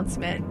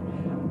announcement.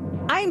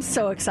 I'm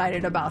so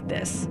excited about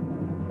this,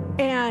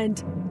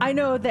 and I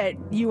know that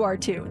you are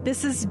too.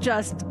 This is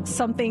just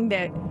something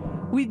that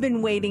we've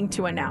been waiting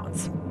to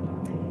announce.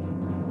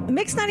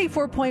 Mix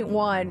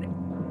 94.1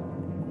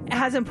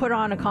 hasn't put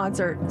on a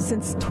concert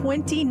since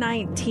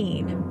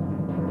 2019,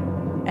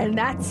 and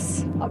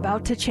that's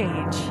about to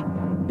change,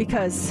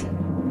 because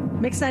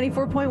Mix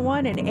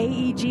 94.1 and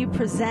AEG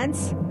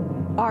presents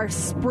our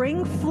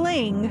Spring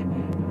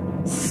Fling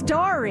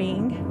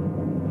starring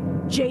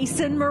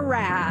Jason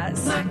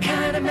Mraz. My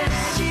kind of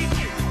magic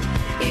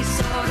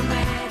is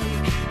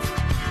automatic.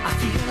 I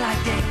feel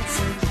like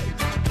dancing.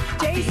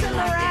 Jason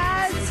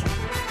Mraz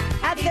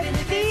at the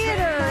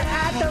theater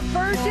at the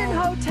Virgin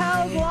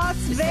Hotels Las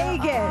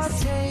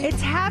Vegas.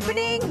 It's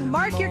happening.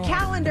 Mark your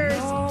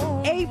calendars.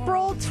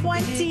 April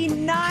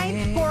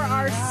 29th for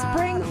our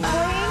Spring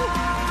Fling.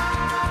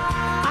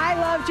 I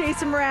love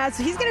Jason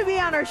Mraz. He's going to be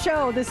on our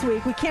show this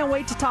week. We can't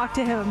wait to talk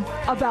to him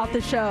about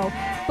the show.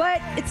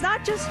 But it's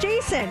not just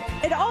Jason.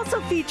 It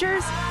also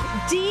features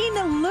Dean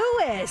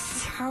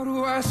Lewis. How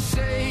do I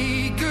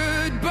say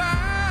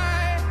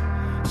goodbye?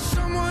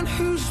 Someone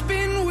who's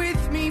been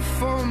with me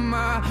for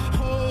my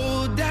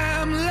whole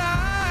damn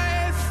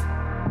life.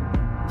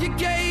 You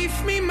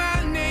gave me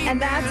my name.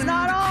 And that's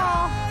not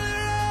all.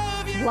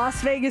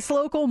 Las Vegas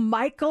local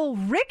Michael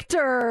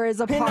Richter is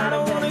a part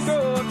of this.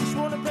 Just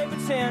wanna play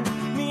pretend.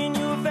 Me and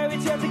you a fairy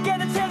tale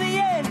together till the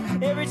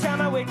end. Every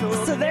time I wake up.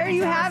 So there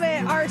you have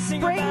it, our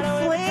Spring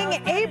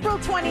Fling, April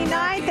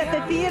 29th at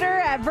the theater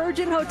at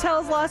Virgin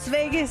Hotels Las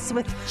Vegas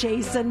with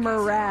Jason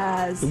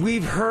Mraz.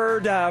 We've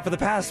heard for the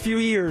past few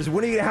years,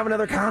 when are you going to have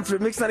another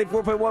concert? Mix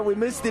 94.1, we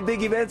missed the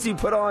big events you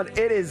put on.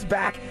 It is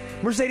back.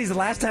 Mercedes, the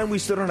last time we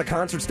stood on a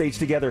concert stage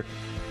together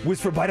was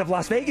for Bite of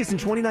Las Vegas in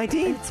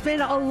 2019. It's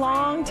been a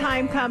long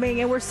time coming,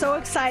 and we're so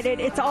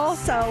excited. It's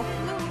also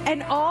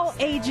an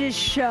all-ages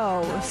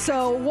show.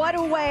 So what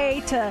a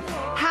way to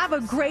have a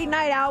great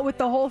night out with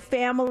the whole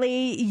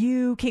family.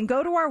 You can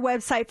go to our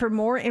website for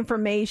more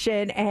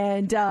information,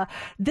 and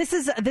this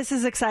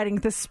is exciting.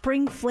 The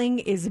Spring Fling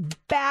is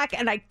back,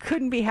 and I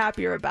couldn't be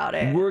happier about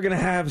it. We're going to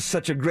have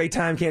such a great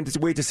time. Can't just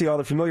wait to see all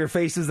the familiar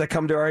faces that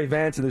come to our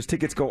events, and those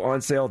tickets go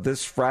on sale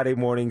this Friday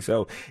morning,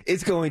 so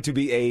it's going to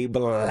be a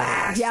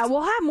blast. Yeah,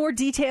 we'll have more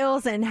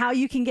details and how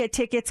you can get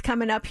tickets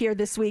coming up here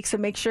this week, so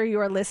make sure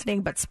you are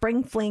listening. But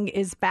Spring Fling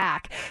is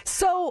back.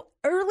 So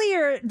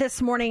earlier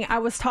this morning, I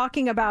was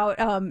talking about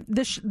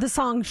the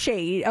song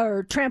Shade,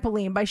 or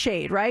Trampoline by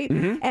Shade, right?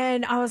 Mm-hmm.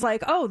 And I was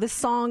like, oh, this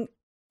song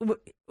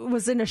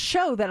was in a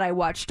show that I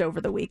watched over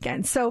the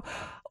weekend. So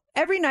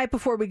every night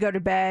before we go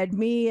to bed,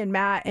 me and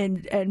Matt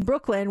and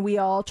Brooklyn, we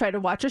all try to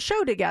watch a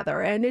show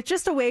together, and it's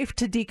just a way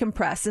to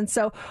decompress. And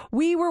so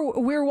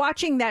we're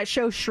watching that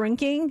show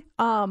Shrinking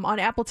on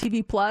Apple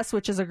TV Plus,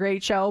 which is a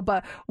great show,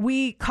 but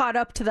we caught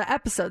up to the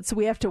episode, so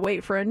we have to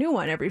wait for a new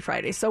one every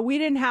Friday. So we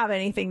didn't have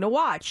anything to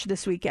watch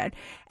this weekend.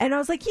 And I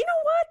was like, you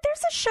know what?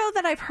 There's a show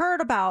that I've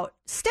heard about.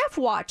 Steph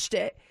watched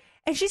it,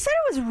 and she said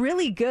it was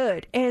really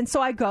good. And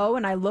so I go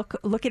and I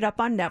look it up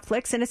on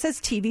Netflix, and it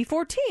says TV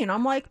 14.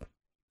 I'm like,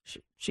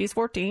 she's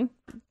 14,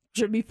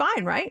 should be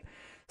fine, right?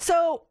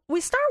 So we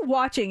start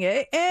watching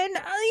it, and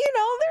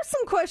there's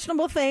some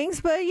questionable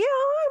things, but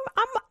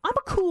I'm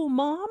a cool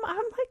mom. I'm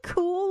like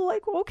cool,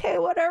 like okay,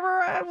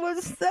 whatever.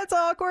 That's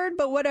awkward,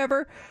 but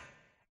whatever.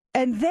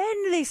 And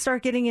then they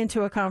start getting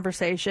into a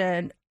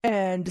conversation,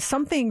 and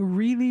something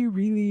really,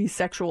 really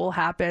sexual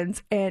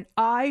happens, and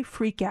I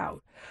freak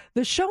out.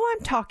 The show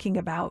I'm talking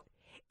about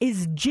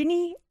is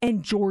Ginny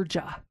and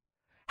Georgia.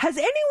 Has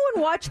anyone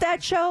watched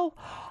that show?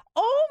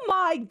 Oh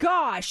my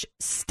gosh,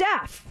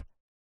 Steph,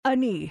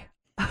 Ani.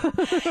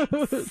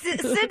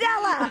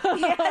 Sidella,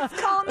 yes,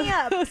 call me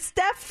up.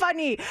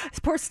 Stephanie.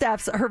 Poor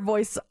Steph's, her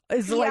voice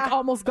is like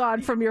almost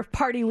gone from your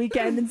party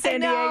weekend in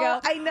San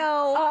Diego. I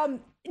know.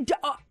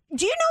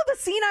 Do you know the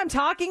scene I'm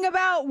talking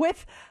about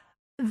with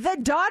the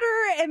daughter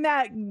and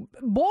that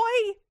boy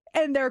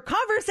and their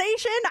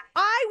conversation?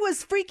 I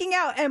was freaking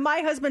out, and my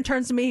husband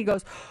turns to me, he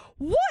goes,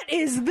 what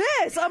is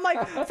this? I'm like,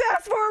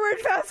 fast forward.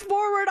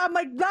 I'm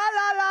like, la,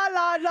 la, la,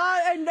 la, la.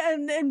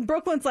 And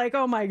Brooklyn's like,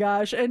 oh my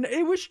gosh. And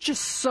it was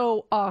just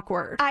so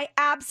awkward. I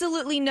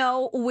absolutely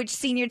know which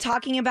scene you're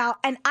talking about.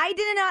 And I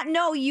did not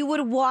know you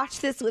would watch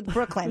this with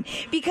Brooklyn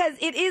because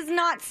it is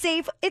not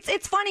safe.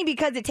 It's funny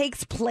because it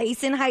takes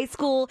place in high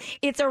school.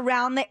 It's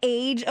around the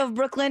age of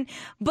Brooklyn,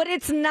 but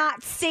it's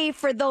not safe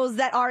for those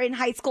that are in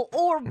high school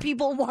or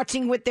people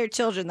watching with their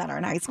children that are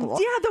in high school.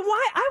 Yeah,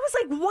 I was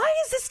like, why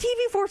is this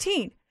TV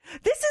 14?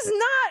 This is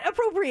not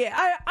appropriate.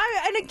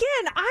 And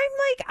again,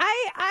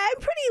 I'm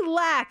pretty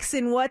lax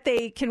in what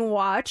they can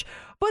watch,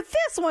 but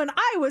this one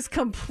I was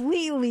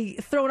completely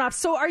thrown off.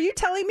 So are you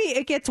telling me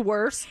it gets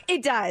worse?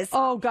 It does.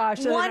 Oh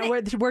gosh,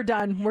 we're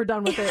done. We're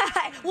done with it.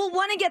 Well,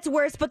 one, it gets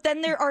worse, but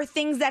then there are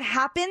things that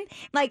happen,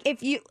 like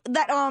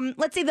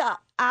let's say the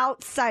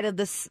outside of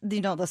this,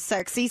 the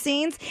sexy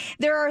scenes,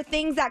 there are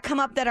things that come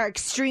up that are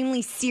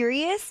extremely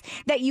serious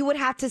that you would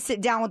have to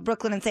sit down with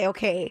Brooklyn and say,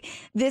 okay,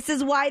 this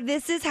is why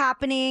this is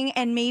happening,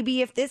 and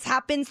maybe if this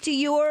happens to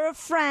you or a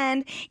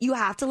friend, you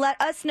have to let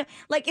us know.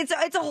 Like, it's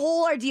a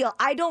whole ordeal.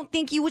 I don't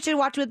think you should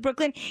watch with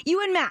Brooklyn.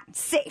 You and Matt,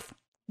 safe.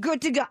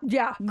 Good to go.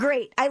 Yeah.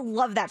 Great. I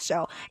love that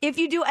show. If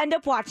you do end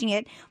up watching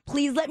it,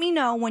 please let me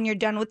know when you're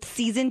done with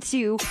season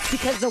 2,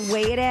 because the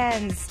way it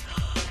ends...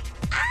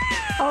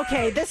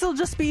 Okay, this will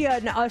just be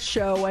an us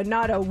show and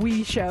not a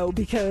we show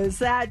because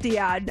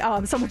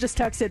someone just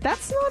texted,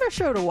 that's not a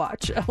show to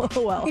watch.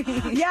 LOL.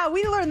 Yeah,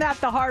 we learned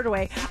that the hard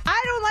way.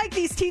 I don't like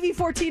these TV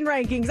 14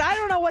 rankings. I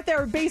don't know what they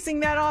were basing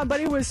that on, but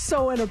it was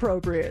so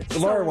inappropriate.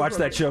 Laura watched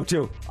that show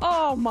too.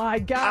 Oh my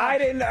God.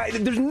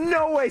 There's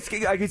no way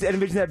I could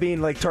envision that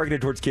being like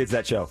targeted towards kids,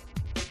 that show.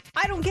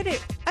 I don't get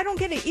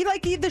it. You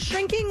like the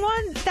shrinking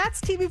one?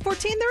 That's TV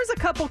 14. There's a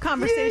couple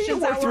conversations you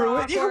can work through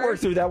it. You can work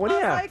through that one,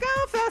 yeah. Like,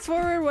 fast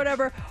forward,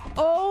 whatever.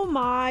 Oh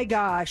my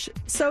gosh.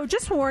 So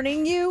just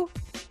warning you,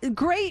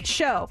 great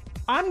show.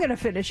 I'm going to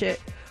finish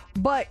it,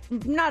 but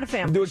not a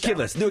family Do a show.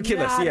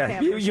 kidless.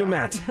 Yeah, you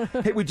Matt.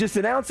 Hey, we just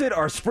announced it.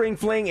 Our Spring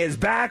Fling is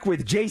back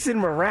with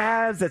Jason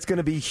Mraz. That's going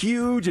to be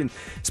huge. And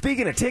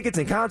speaking of tickets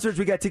and concerts,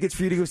 we got tickets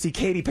for you to go see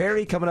Katy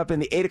Perry coming up in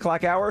the 8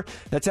 o'clock hour.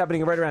 That's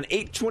happening right around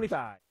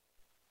 8:25.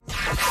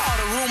 All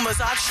the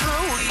rumors are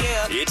true,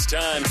 yeah. It's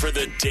time for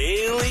the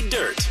Daily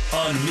Dirt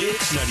on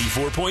Mix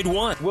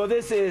 94.1. Well,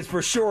 this is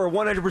for sure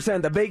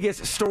 100% the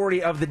biggest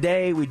story of the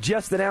day. We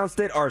just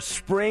announced it. Our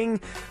Spring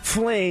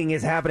Fling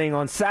is happening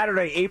on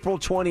Saturday, April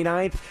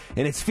 29th,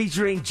 and it's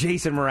featuring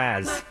Jason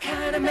Mraz.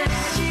 Kind of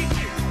magic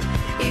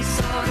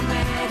is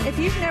automatic. If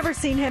you've never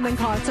seen him in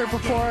concert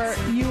before,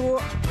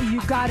 you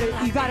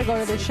gotta go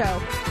to this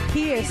show.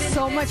 He is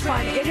so much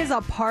fun. It is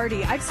a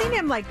party. I've seen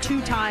him like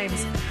 2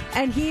 times,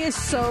 and he is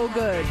so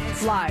good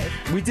live.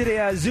 We did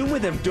a Zoom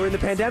with him during the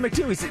pandemic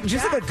too. He's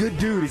just like a good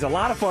dude. He's a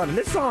lot of fun, and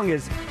this song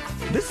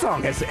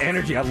has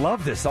energy. I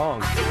love this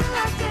song.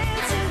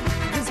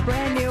 This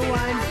brand new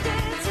one.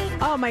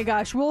 Oh my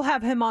gosh, we'll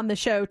have him on the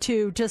show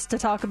too, just to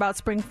talk about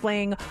Spring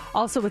Fling,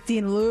 also with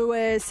Dean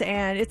Lewis,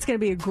 and it's going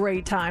to be a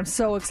great time.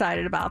 So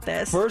excited about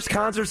this. First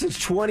concert since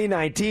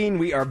 2019.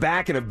 We are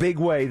back in a big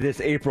way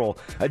this April.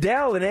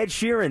 Adele and Ed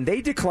Sheeran,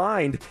 they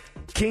declined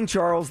King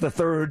Charles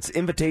III's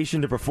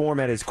invitation to perform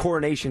at his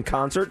coronation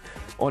concert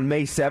on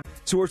May 7th.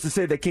 Sources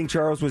say that King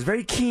Charles was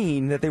very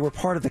keen that they were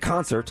part of the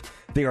concert.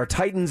 They are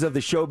titans of the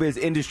showbiz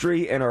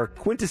industry and are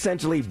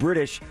quintessentially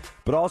British,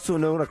 but also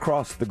known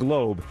across the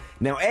globe.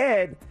 Now,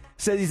 Ed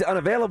says he's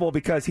unavailable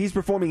because he's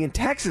performing in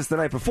Texas the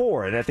night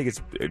before, and I think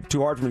it's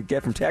too hard for him to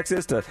get from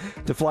Texas to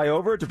fly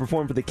over to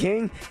perform for the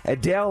King.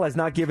 Adele has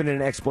not given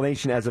an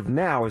explanation as of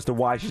now as to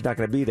why she's not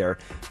going to be there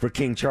for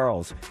King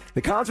Charles.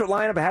 The concert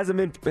lineup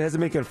hasn't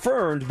been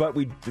confirmed, but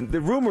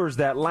the rumors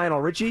that Lionel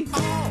Richie.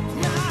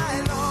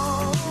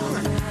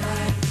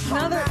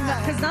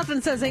 Because nothing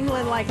says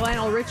England like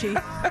Lionel Richie.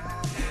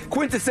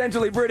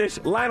 Quintessentially British,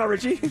 Lionel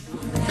Richie.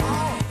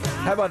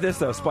 How about this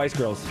though, Spice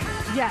Girls?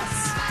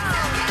 Yes.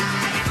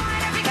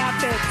 That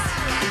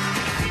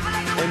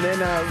fits. And then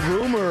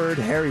rumored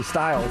Harry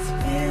Styles.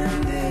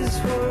 In this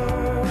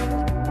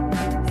world,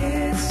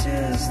 it's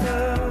just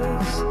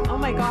us. Oh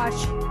my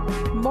gosh.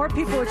 More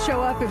people would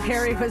show up if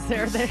Harry was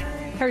there than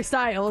Harry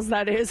Styles,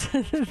 that is,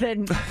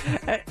 than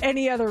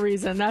any other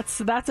reason.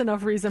 That's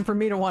enough reason for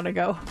me to want to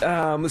go.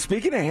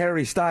 Speaking of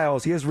Harry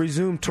Styles, he has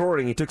resumed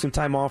touring. He took some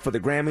time off for the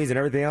Grammys and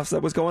everything else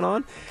that was going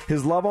on.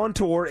 His Love on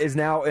Tour is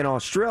now in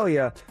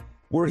Australia,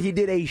 where he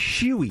did a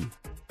shoey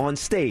on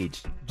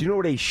stage. Do you know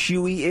what a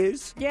shoey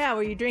is? Yeah,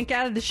 where you drink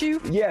out of the shoe?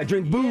 Yeah,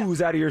 drink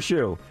booze out of your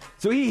shoe.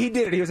 So he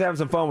did it. He was having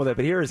some fun with it.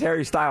 But here is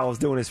Harry Styles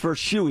doing his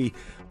first shoey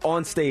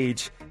on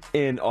stage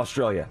in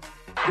Australia.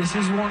 This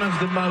is one of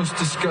the most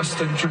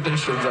disgusting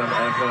traditions I've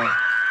ever witnessed.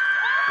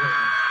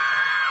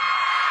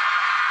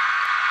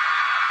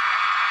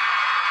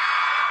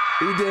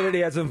 He did it. He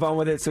had some fun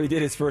with it, so he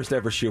did his first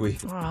ever shoey.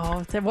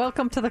 Oh,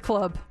 welcome to the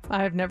club.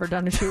 I have never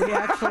done a shoey,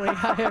 actually.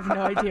 I have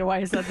no idea why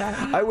I said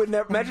that. I would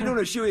never imagine doing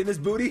a shoey in this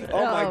booty.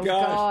 Oh my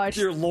gosh.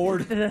 Dear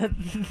Lord.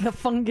 The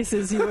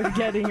funguses you would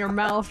get in your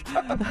mouth.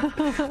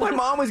 My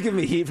mom was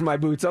giving me heat for my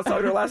boots. I was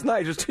talking to her last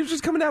night.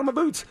 Just coming down my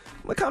boots.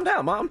 I'm like, calm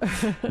down, Mom.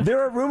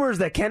 There are rumors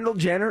that Kendall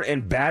Jenner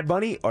and Bad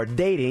Bunny are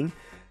dating.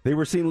 They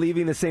were seen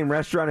leaving the same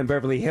restaurant in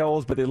Beverly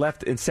Hills, but they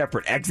left in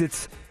separate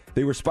exits.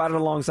 They were spotted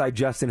alongside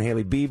Justin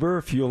Haley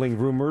Bieber, fueling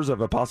rumors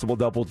of a possible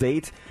double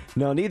date.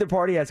 Now, neither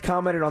party has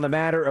commented on the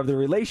matter of the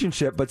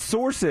relationship, but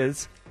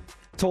sources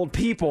told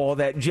People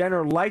that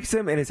Jenner likes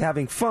him and is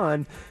having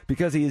fun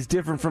because he is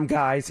different from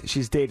guys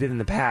she's dated in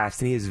the past,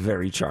 and he is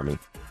very charming.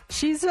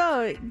 She's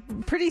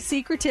pretty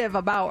secretive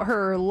about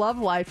her love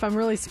life. I'm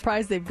really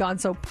surprised they've gone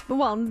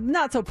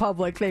not so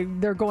public.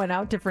 They're going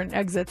out different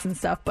exits and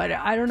stuff, but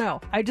I don't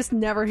know. I just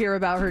never hear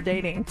about her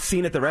dating.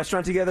 Seen at the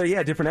restaurant together?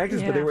 Yeah, different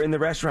exits, but they were in the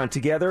restaurant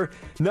together.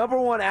 Number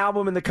one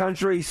album in the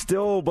country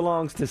still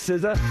belongs to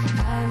SZA.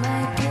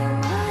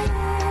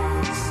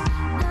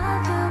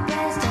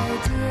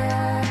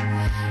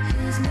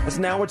 That's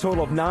now a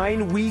total of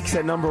 9 weeks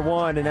at number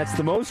one, and that's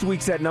the most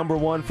weeks at number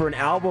one for an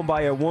album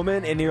by a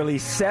woman in nearly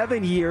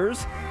 7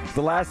 years.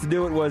 The last to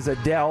do it was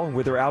Adele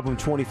with her album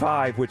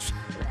 25, which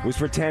was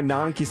for 10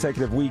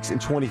 non-consecutive weeks in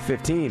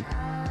 2015.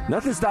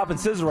 Nothing's stopping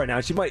SZA right now.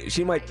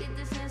 She might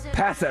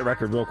pass that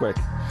record real quick.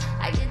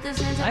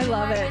 I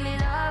love it.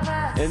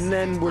 And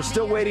then we're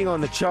still waiting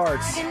on the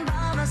charts.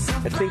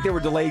 I think they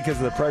were delayed because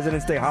of the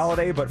President's Day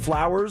holiday, but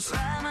Flowers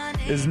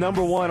is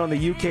number one on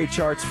the UK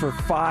charts for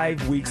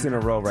 5 weeks in a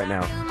row right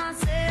now.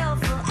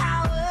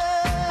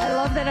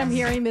 love that I'm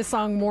hearing this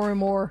song more and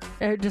more,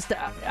 just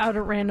out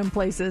at random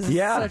places. It's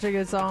Yeah. such a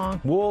good song.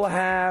 We'll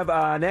have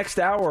next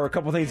hour a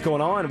couple things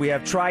going on. We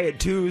have Try It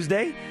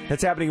Tuesday.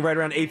 That's happening right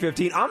around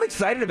 8:15. I'm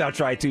excited about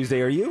Try It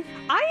Tuesday. Are you?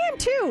 I am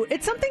too.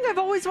 It's something I've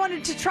always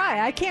wanted to try.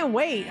 I can't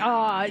wait.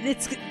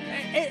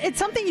 It's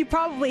something you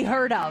probably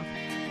heard of,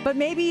 but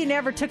maybe you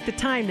never took the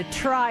time to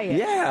try it.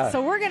 Yeah.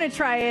 So we're going to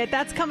try it.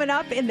 That's coming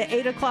up in the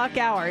 8 o'clock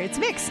hour. It's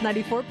Mix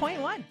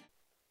 94.1.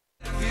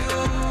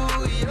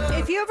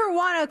 If you ever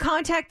want to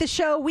contact the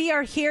show, we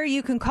are here.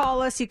 You can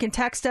call us. You can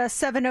text us,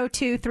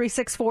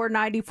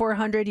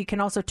 702-364-9400. You can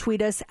also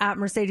tweet us at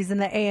Mercedes in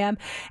the AM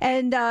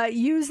and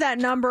use that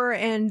number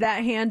and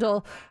that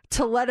handle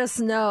to let us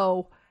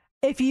know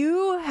if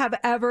you have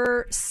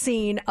ever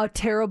seen a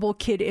terrible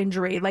kid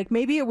injury. Like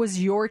maybe it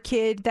was your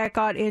kid that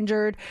got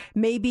injured.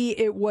 Maybe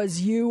it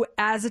was you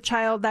as a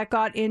child that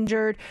got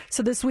injured.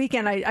 So this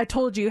weekend, I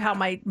told you how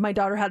my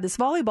daughter had this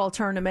volleyball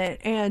tournament,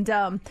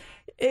 and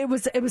it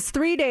was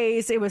 3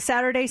 days. It was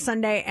Saturday,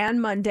 Sunday,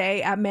 and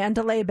Monday at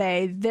Mandalay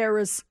Bay. There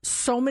was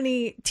so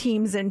many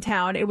teams in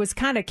town. It was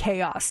kind of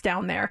chaos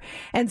down there.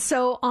 And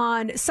so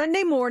on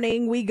Sunday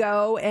morning, we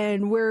go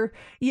and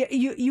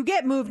you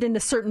get moved into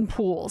certain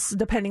pools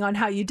depending on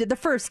how you did the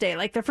first day.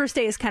 Like the first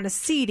day is kind of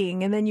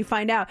seeding, and then you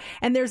find out.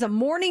 And there's a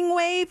morning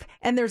wave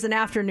and there's an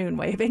afternoon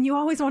wave. And you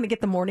always want to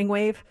get the morning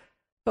wave,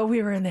 but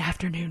we were in the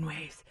afternoon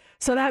waves.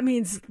 So that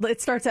means it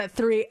starts at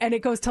 3 and it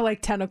goes to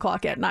like 10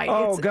 o'clock at night.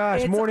 Oh,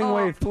 gosh. Morning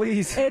wave,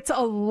 please. It's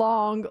a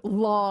long,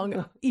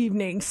 long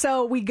evening.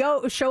 So we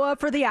show up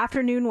for the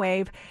afternoon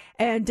wave,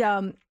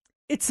 and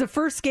it's the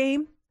first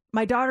game.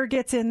 My daughter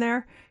gets in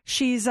there.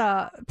 She's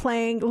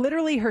playing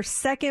literally her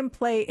second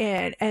play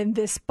in, and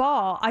this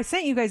ball, I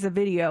sent you guys a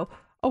video.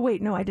 Oh,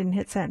 wait, no, I didn't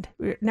hit send.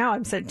 Now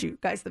I'm sending you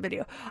guys the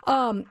video.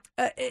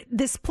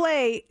 This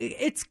play,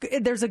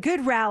 there's a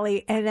good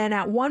rally, and then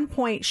at one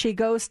point she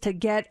goes to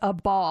get a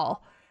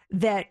ball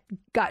that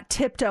got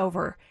tipped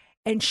over,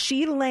 and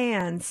she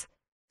lands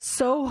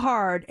so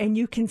hard, and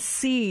you can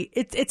see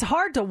it's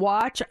hard to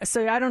watch.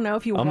 So I don't know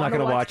if you want to watch it. I'm not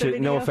going to watch it.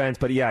 No offense,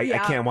 but yeah, I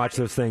can't watch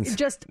those things.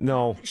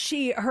 No.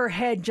 Her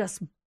head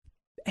just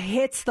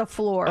hits the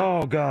floor.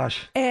 Oh,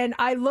 gosh. And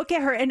I look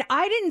at her, and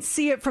I didn't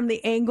see it from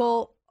the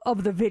angle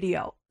of the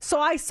video. So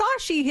I saw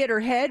she hit her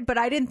head, but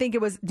I didn't think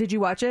it was. Did you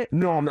watch it?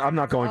 No, I'm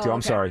not going to. Oh, I'm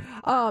okay. sorry.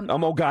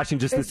 Oh gosh,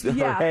 and just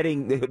her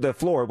heading the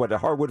floor. What, a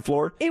hardwood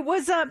floor? It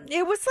was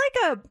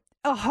like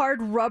a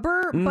hard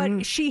rubber,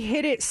 but she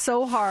hit it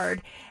so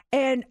hard,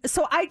 and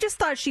so I just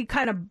thought she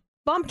kind of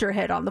bumped her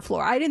head on the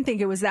floor. I didn't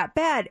think it was that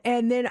bad,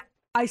 and then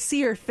I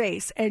see her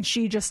face, and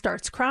she just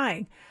starts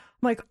crying.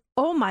 I'm like,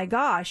 oh my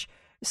gosh.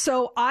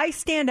 So I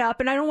stand up,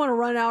 and I don't want to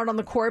run out on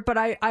the court, but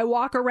I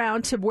walk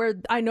around to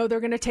where I know they're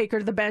going to take her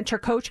to the bench. Her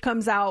coach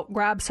comes out,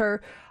 grabs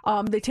her.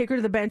 They take her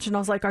to the bench, and I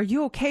was like, are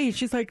you okay? And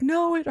she's like,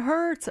 no, it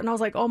hurts. And I was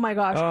like, oh my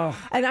gosh. Oh.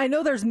 And I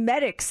know there's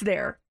medics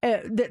there.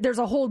 There's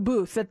a whole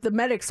booth at the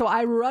medic. So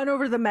I run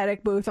over to the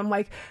medic booth. I'm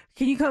like,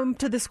 can you come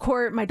to this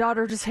court? My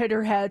daughter just hit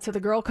her head. So the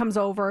girl comes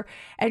over,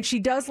 and she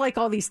does like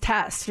all these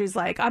tests. She's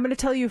like, I'm going to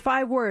tell you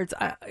 5 words.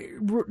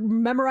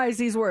 Memorize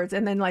these words.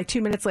 And then like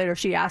 2 minutes later,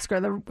 she asks her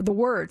the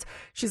words.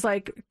 She's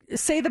like,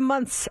 say the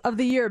months of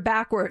the year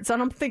backwards.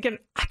 And I'm thinking,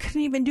 I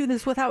couldn't even do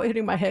this without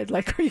hitting my head.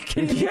 Like, are you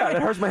kidding me? Yeah,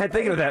 that hurts my head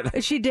thinking of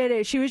that. She did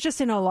it. She was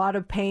just in a lot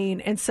of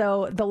pain. And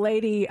so the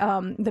lady,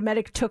 the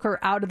medic took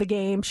her out of the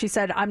game. She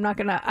said, I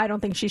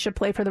don't think she should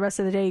play for the rest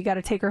of the day. You got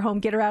to take her home,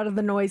 get her out of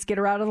the noise, get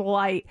her out of the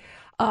light.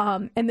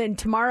 And then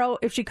tomorrow,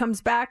 if she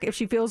comes back, if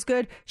she feels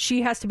good,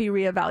 she has to be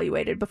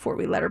reevaluated before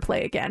we let her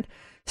play again.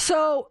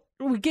 So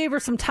we gave her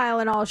some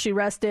Tylenol. She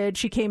rested.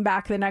 She came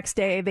back the next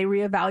day. They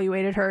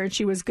reevaluated her, and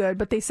she was good.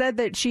 But they said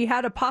that she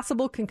had a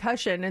possible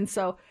concussion. And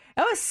so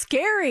it was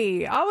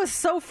scary. I was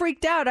so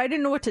freaked out. I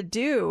didn't know what to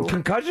do.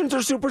 Concussions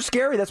are super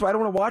scary. That's why I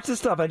don't want to watch this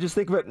stuff. I just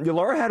think of it.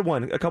 Laura had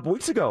one a couple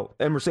weeks ago,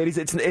 and Mercedes.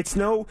 It's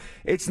no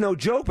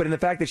joke. But in the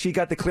fact that she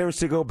got the clearance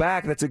to go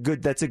back, that's a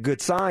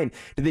good sign.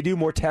 Did they do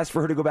more tests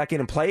for her to go back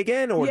in and play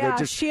again, or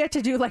she had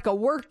to do like a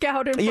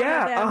workout in front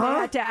of them. They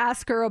had to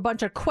ask her a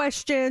bunch of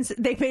questions.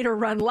 They made her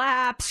run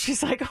laps.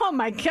 She's like, oh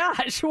my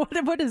gosh,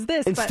 what is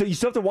this? And you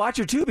still have to watch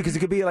her too, because it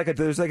could be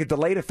there's a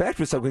delayed effect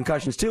with some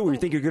concussions too, where you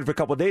think you're good for a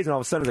couple of days, and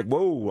all of a sudden it's like,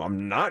 whoa,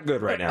 I'm not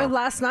good right now.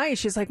 Last night,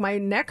 she's like, my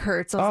neck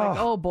hurts. I was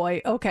like, oh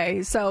boy,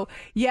 okay. So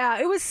yeah,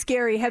 it was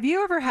scary. Have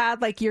you ever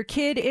had like your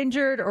kid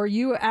injured, or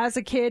you as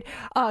a kid?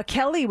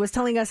 Kelly was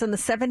telling us in the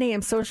 7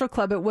 a.m. social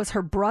club, it was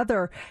her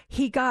brother.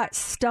 He got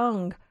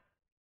stung.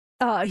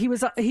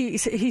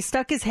 He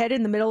stuck his head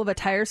in the middle of a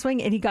tire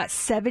swing, and he got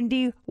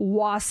 70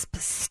 wasp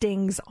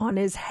stings on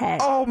his head.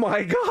 Oh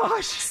my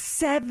gosh.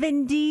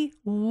 70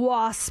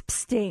 wasp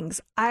stings.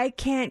 I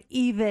can't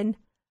even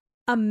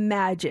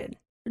imagine.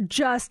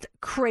 Just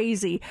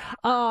crazy.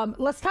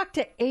 Let's talk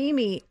to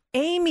Amy.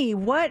 Amy,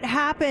 what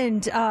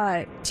happened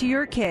to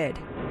your kid?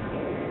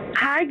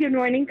 Hi, good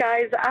morning,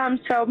 guys.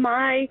 So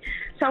my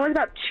son was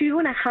about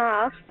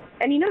 2.5,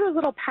 and you know those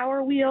little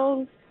Power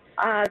Wheels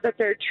that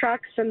they're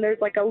trucks, and there's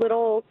like a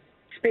little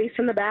space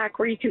in the back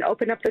where you can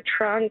open up the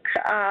trunk.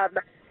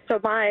 So So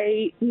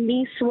my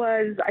niece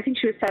was, I think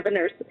she was 7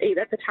 or 8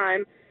 at the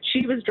time.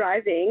 She was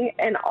driving,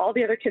 and all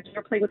the other kids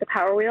were playing with the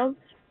Power Wheels.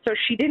 So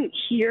she didn't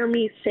hear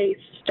me say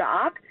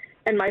stop,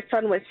 and my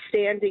son was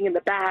standing in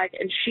the back,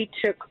 and she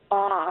took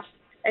off,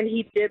 and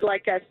he did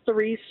like a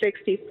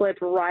 360 flip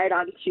right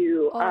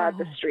onto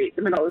the street,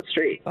 the middle of the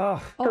street.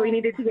 So he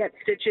needed to get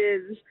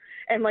stitches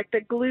and like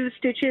the glue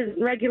stitches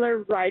regular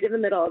right in the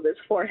middle of his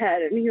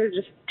forehead, and he was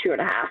just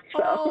 2.5.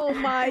 So. Oh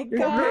my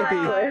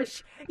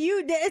gosh!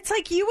 It's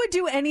like you would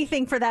do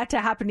anything for that to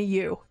happen to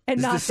you, and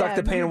just not to suck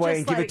the them. pain You're away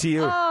just and give it to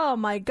you. Oh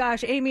my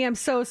gosh, Amy, I'm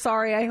so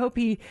sorry. I hope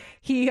he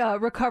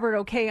recovered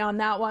okay on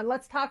that one.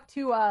 Let's talk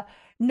to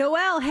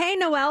Noelle. Hey,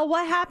 Noelle,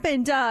 what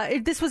happened?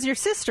 This was your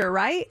sister,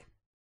 right?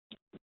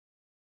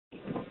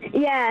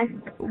 Yeah.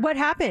 What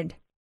happened?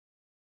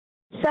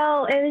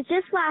 So it was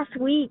just last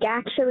week,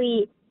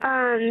 actually.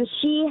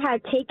 She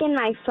had taken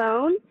my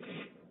phone,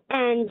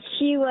 and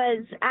she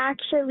was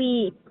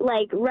actually,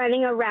 like,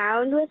 running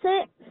around with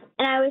it,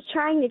 and I was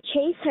trying to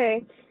chase her,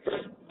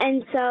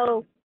 and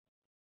so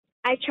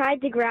I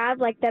tried to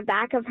grab, like, the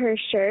back of her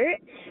shirt,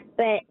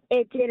 but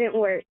it didn't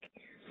work.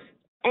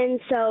 And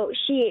so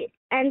she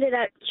ended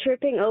up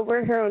tripping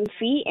over her own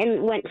feet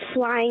and went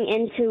flying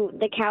into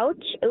the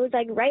couch. It was,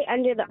 like, right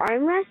under the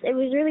armrest. It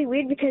was really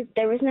weird because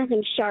there was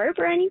nothing sharp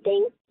or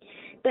anything.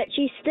 But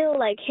she still,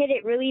 like, hit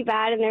it really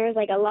bad, and there was,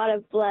 like, a lot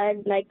of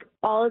blood, like,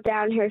 all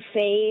down her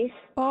face.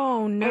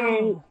 Oh, no.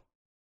 And,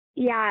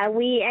 yeah,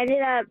 we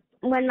ended up,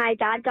 when my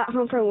dad got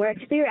home from work,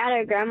 we were at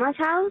our grandma's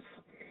house.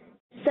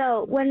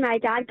 So when my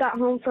dad got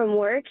home from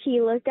work,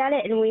 he looked at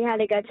it, and we had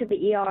to go to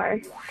the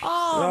ER.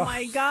 Oh,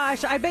 my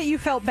gosh. I bet you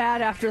felt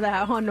bad after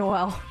that, huh,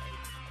 Noelle?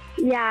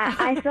 Yeah,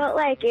 I felt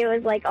like it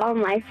was like all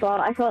my fault.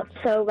 I felt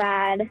so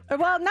bad.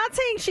 Well, not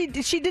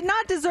saying she did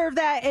not deserve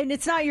that, and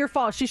it's not your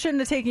fault. She shouldn't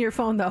have taken your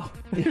phone, though.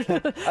 I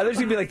thought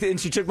she'd be like, and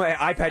she took my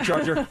iPad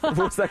charger.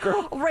 What's that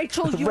girl?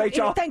 Rachel,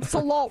 thanks a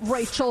lot,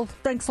 Rachel.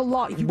 Thanks a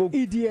lot, you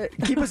idiot.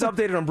 Keep us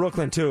updated on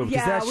Brooklyn, too.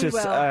 Because that's we just,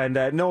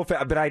 will. no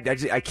offense, but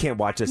I can't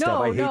watch this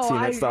stuff. I hate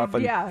seeing that stuff.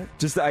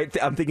 And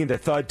I'm thinking the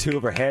thud, too,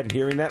 of her head and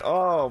hearing that.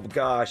 Oh,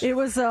 gosh. It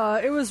was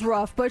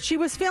rough, but she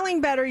was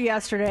feeling better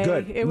yesterday.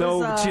 Good. She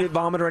didn't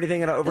vomit or anything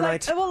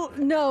overnight?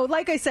 No,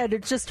 like I said,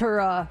 it's just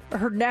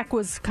her neck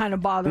was kind of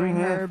bothering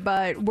her,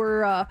 but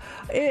we're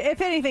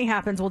if anything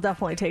happens, we'll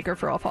definitely take her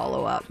for a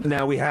follow-up.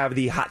 Now we have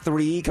the Hot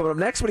 3 coming up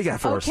next. What do you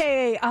got for us?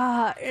 Okay,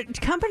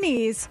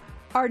 companies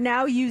are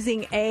now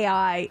using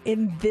AI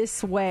in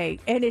this way,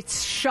 and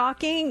it's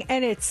shocking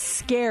and it's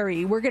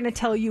scary. We're going to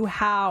tell you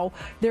how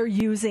they're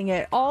using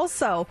it.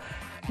 Also,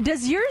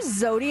 does your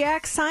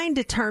zodiac sign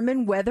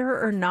determine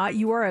whether or not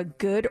you are a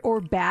good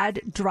or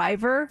bad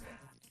driver?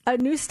 A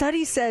new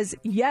study says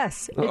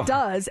yes, it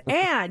does.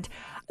 And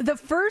the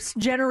first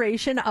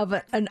generation of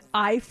an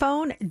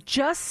iPhone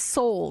just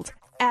sold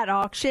at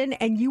auction,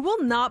 and you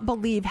will not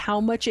believe how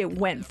much it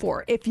went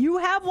for. If you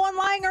have one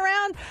lying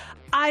around,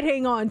 I'd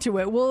hang on to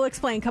it. We'll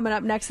explain coming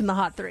up next in the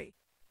Hot 3.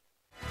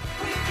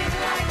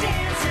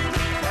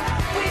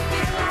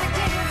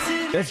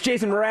 That's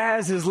Jason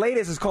Mraz. His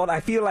latest is called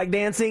I Feel Like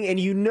Dancing, and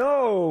you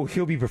know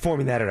he'll be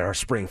performing that at our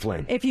Spring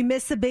Fling. If you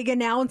missed the big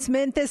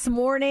announcement this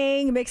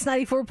morning, Mix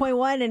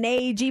 94.1 and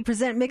AAG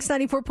present Mix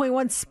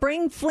 94.1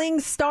 Spring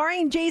Fling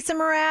starring Jason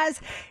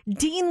Mraz,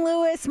 Dean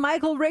Lewis,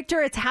 Michael Richter.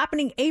 It's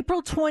happening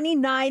April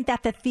 29th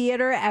at the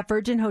theater at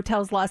Virgin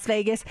Hotels Las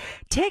Vegas.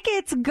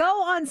 Tickets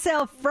go on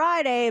sale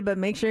Friday, but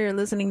make sure you're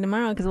listening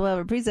tomorrow because we'll have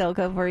a pre-sale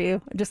code for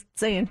you. Just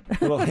saying.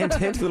 A little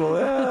hint,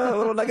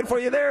 little nugget for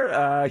you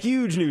there.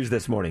 Huge news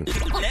this morning.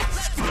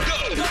 Let's go.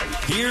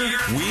 Here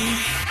we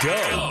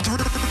go. 3,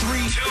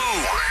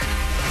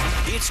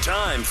 2. It's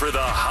time for the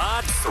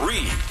Hot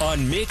 3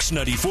 on Mix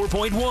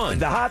 94.1.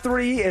 The Hot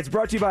 3, it's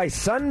brought to you by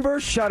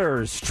Sunburst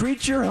Shutters.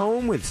 Treat your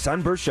home with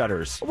Sunburst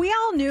Shutters. We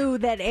all knew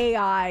that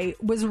AI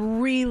was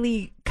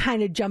really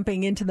kind of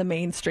jumping into the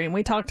mainstream.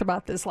 We talked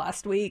about this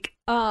last week.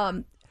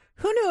 Who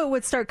knew it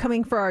would start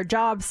coming for our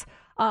jobs?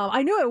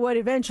 I knew it would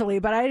eventually,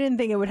 but I didn't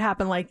think it would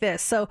happen like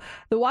this. So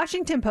the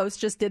Washington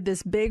Post just did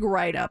this big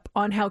write-up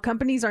on how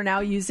companies are now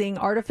using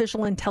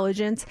artificial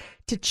intelligence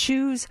to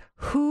choose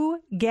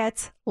who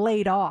gets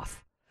laid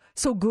off.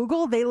 So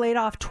Google, they laid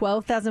off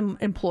 12,000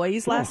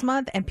 employees last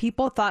month, and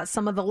people thought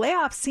some of the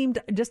layoffs seemed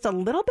just a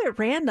little bit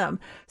random.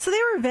 So they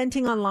were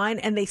venting online,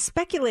 and they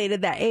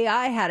speculated that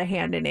AI had a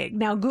hand in it.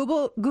 Now,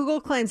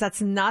 Google claims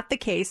that's not the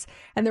case,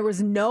 and there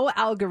was no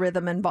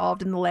algorithm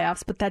involved in the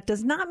layoffs, but that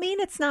does not mean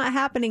it's not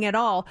happening at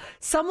all.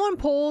 Someone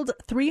polled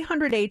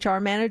 300 HR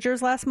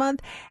managers last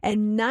month,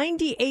 and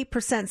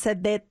 98%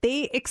 said that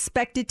they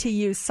expected to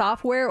use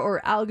software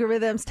or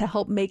algorithms to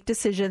help make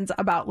decisions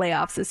about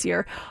layoffs this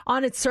year.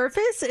 On its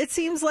surface, it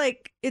seems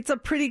like it's a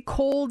pretty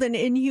cold and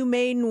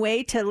inhumane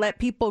way to let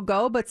people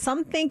go, but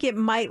some think it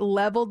might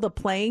level the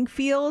playing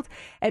field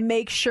and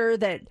make sure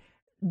that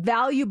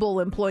valuable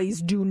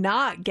employees do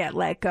not get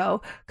let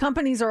go.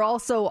 Companies are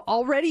also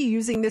already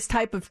using this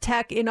type of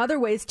tech in other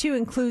ways too,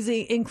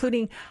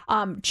 including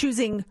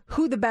choosing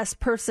who the best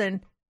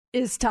person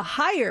is to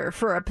hire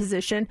for a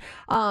position.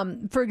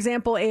 For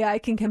example, AI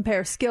can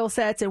compare skill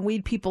sets and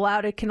weed people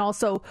out. It can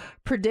also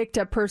predict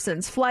a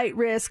person's flight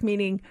risk,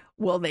 meaning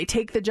will they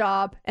take the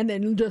job and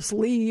then just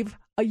leave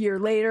a year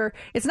later.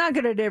 It's not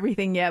good at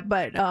everything yet,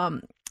 but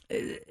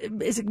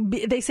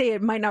they say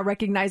it might not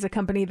recognize a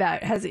company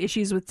that has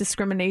issues with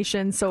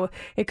discrimination, so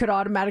it could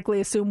automatically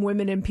assume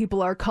women and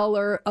people of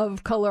color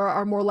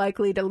are more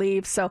likely to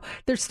leave. So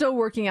they're still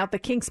working out the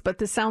kinks, but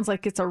this sounds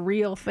like it's a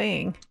real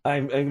thing.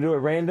 I'm going to do a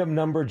random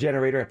number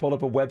generator. I pulled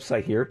up a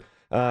website here.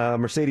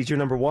 Mercedes, you're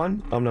number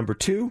 1. I'm number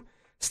 2.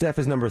 Steph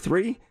is number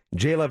 3.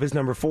 J-Love is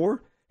number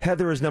 4.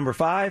 Heather is number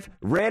 5.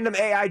 Random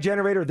AI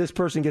generator. This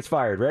person gets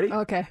fired. Ready?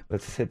 Okay.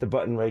 Let's hit the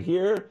button right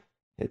here.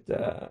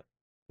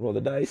 Roll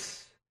the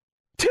dice.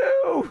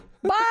 2!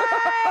 Bye!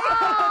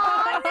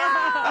 Oh,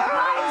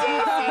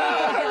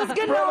 no! It was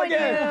good knowing you.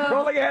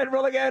 Roll again.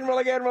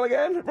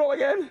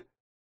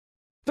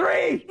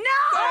 3! No!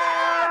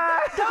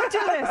 Don't do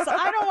this.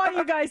 I don't want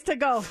you guys to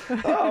go.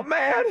 Oh,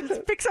 man.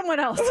 Just pick someone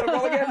else.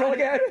 Roll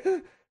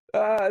again.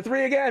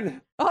 3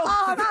 again.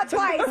 Oh, not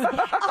twice.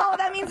 Oh,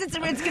 that means it's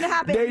going to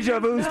happen. Deja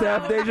vu,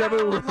 Steph. Deja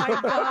vu. Oh,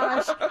 my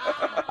gosh.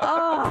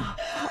 Oh,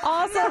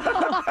 also,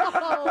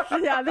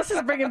 yeah, this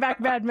is bringing back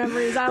bad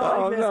memories. I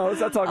don't like this. No, let's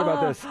not talk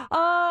about this.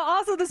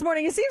 Also, this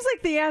morning, it seems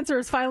like the answer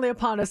is finally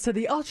upon us to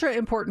the ultra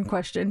important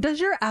question. Does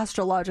your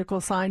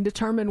astrological sign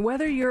determine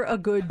whether you're a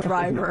good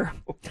driver?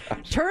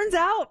 Turns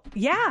out,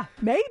 yeah,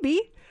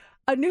 maybe.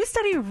 A new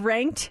study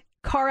ranked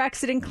car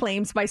accident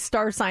claims by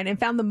star sign and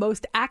found the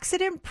most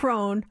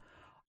accident-prone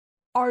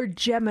are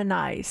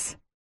Geminis.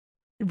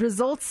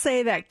 Results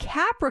say that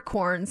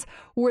Capricorns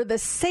were the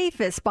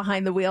safest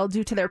behind the wheel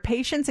due to their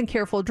patience and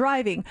careful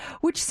driving,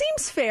 which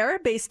seems fair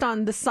based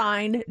on the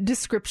sign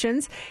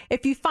descriptions.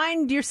 If you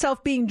find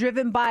yourself being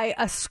driven by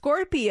a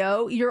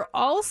Scorpio, you're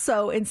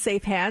also in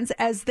safe hands,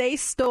 as they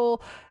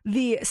stole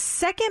the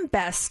second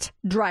best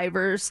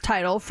driver's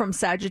title from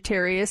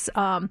Sagittarius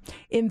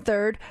in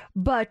third.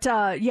 But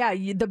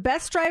the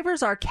best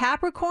drivers are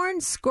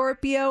Capricorn,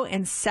 Scorpio,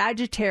 and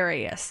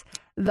Sagittarius.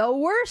 The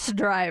worst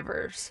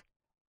drivers: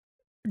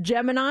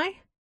 Gemini,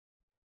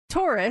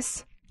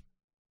 Taurus,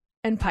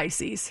 and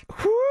Pisces.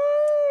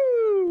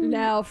 Woo!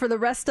 Now, for the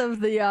rest of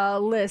the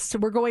list,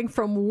 we're going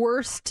from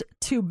worst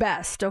to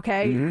best,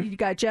 okay? Mm-hmm. You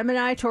got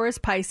Gemini, Taurus,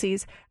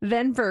 Pisces,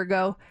 then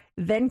Virgo,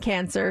 then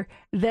Cancer,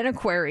 then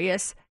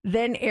Aquarius,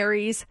 then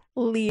Aries,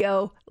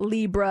 Leo,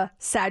 Libra,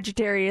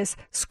 Sagittarius,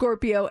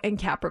 Scorpio, and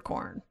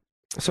Capricorn.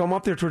 So I'm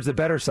up there towards the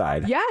better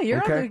side. Yeah,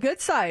 you're on the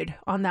good side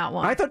on that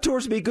one. I thought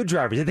Taurus would be good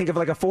drivers. I think of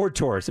like a Ford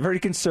Taurus, a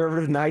very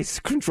conservative, nice,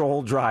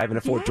 controlled drive in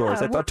a Ford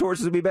Taurus. I thought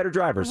Tauruses would be better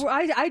drivers.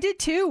 I did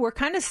too. We're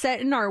kind of set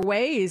in our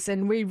ways,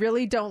 and we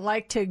really don't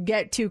like to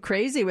get too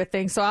crazy with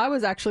things. So I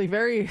was actually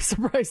very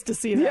surprised to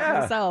see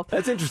that myself.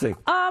 That's interesting.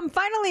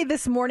 Finally,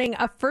 this morning,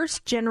 a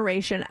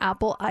first-generation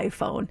Apple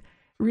iPhone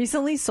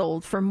recently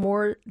sold for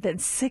more than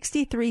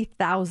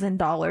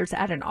 $63,000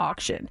 at an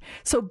auction.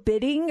 So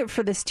bidding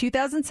for this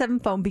 2007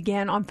 phone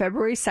began on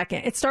February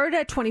 2nd. It started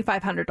at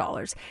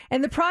 $2,500.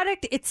 And the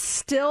product, it's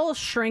still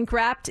shrink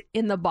wrapped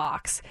in the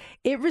box.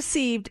 It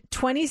received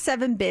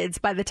 27 bids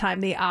by the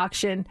time the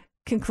auction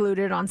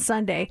concluded on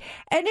Sunday,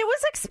 and it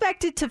was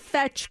expected to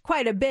fetch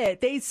quite a bit.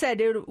 They said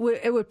it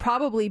would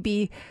probably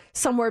be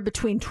somewhere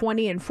between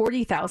 $20,000 and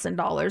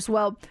 $40,000.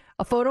 Well,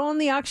 a photo on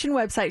the auction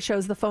website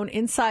shows the phone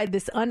inside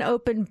this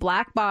unopened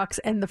black box,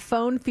 and the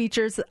phone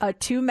features a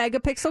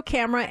 2-megapixel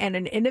camera and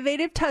an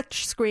innovative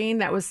touch screen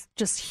that was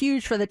just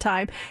huge for the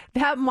time.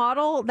 That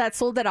model that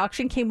sold at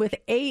auction came with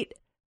 8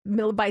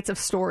 megabytes of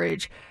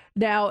storage.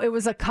 Now, it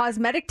was a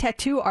cosmetic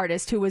tattoo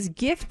artist who was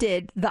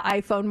gifted the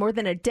iPhone more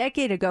than a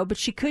decade ago, but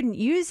she couldn't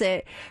use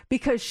it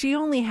because she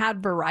only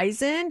had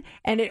Verizon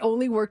and it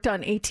only worked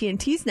on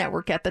AT&T's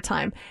network at the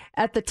time.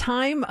 At the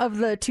time of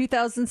the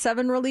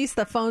 2007 release,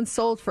 the phone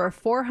sold for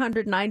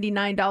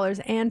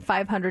 $499 and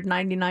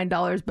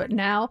 $599, but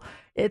now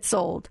it's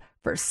sold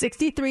for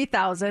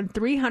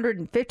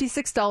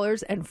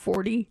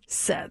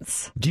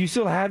 $63,356.40. Do you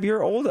still have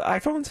your old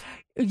iPhones?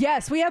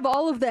 Yes, we have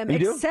all of them,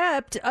 you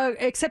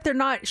except they're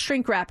not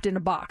shrink wrapped in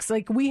a box.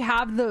 Like, we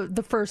have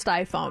the first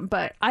iPhone,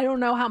 but I don't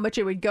know how much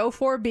it would go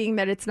for, being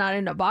that it's not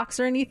in a box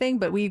or anything.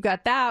 But we've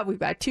got that, we've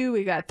got 2,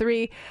 we've got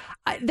 3.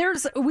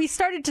 We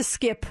started to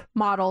skip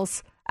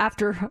models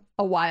after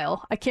a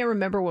while. I can't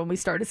remember when we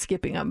started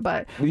skipping them,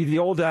 but the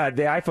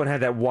iPhone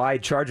had that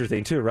wide charger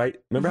thing too, right?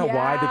 Remember how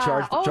wide the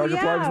charger plugs in the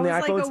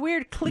iPhones? It was like a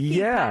weird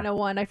clicky kind of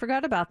one. I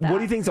forgot about that. What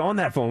do you think's on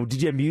that phone?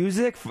 Did you have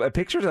music,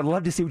 pictures? I'd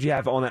love to see what you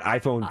have on that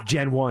iPhone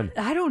Gen 1.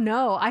 I don't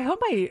know. I hope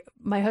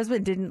my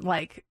husband didn't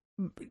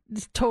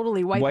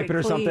totally wipe it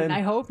or clean. something.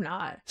 I hope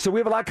not. So we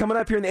have a lot coming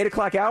up here in the 8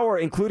 o'clock hour,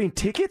 including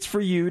tickets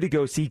for you to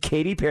go see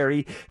Katy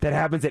Perry. That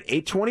happens at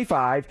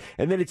 8:25,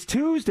 and then it's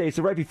Tuesday.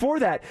 So right before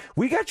that,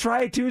 we got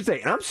Try It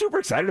Tuesday, and I'm super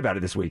excited about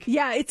it this week.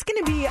 Yeah, it's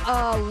going to be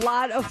a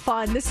lot of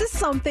fun. This is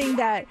something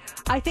that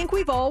I think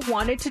we've all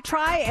wanted to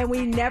try, and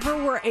we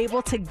never were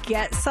able to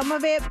get some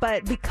of it,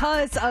 but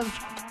because of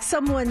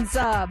someone's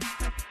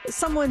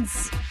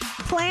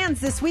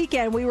plans this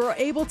weekend. We were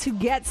able to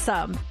get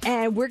some,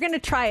 and we're going to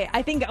try it.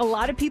 I think a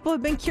lot of people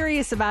have been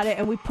curious about it,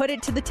 and we put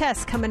it to the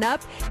test coming up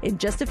in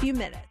just a few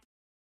minutes.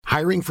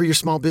 Hiring for your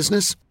small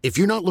business? If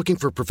you're not looking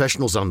for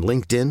professionals on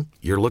LinkedIn,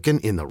 you're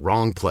looking in the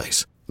wrong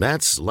place.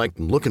 That's like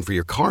looking for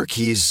your car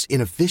keys in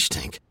a fish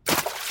tank.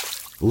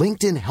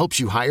 LinkedIn helps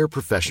you hire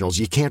professionals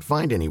you can't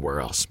find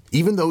anywhere else,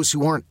 even those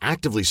who aren't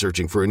actively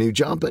searching for a new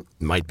job but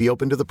might be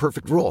open to the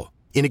perfect role.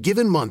 In a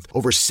given month,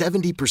 over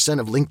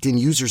 70% of LinkedIn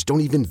users don't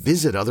even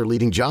visit other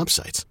leading job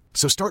sites.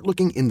 So start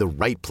looking in the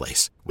right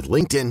place. With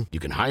LinkedIn, you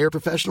can hire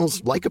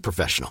professionals like a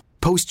professional.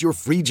 Post your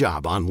free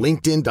job on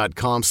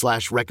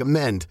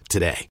linkedin.com/recommend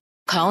today.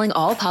 Calling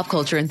all pop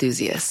culture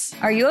enthusiasts.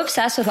 Are you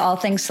obsessed with all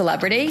things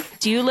celebrity?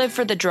 Do you live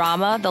for the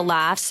drama, the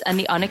laughs, and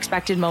the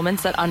unexpected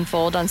moments that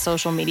unfold on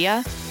social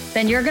media?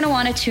 Then you're going to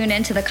want to tune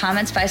in to the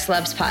Comments by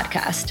Celebs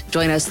podcast.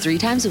 Join us 3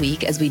 times a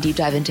week as we deep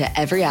dive into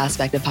every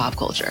aspect of pop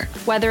culture.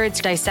 Whether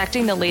it's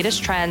dissecting the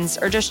latest trends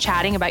or just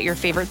chatting about your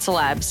favorite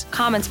celebs,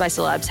 Comments by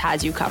Celebs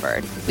has you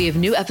covered. We have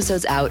new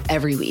episodes out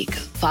every week.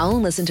 Follow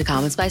and listen to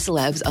Comments by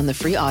Celebs on the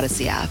free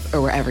Odyssey app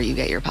or wherever you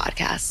get your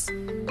podcasts.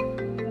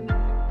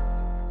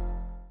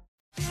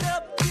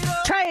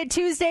 Try It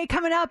Tuesday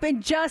coming up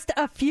in just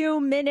a few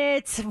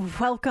minutes.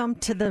 Welcome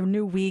to the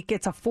new week.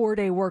 It's a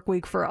 4-day work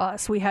week for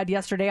us. We had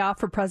yesterday off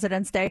for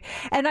President's Day,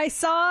 and I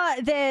saw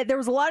that there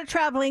was a lot of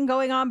traveling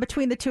going on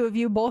between the two of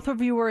you. Both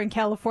of you were in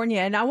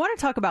California, and I want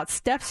to talk about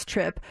Steph's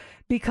trip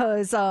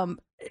because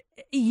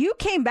you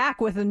came back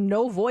with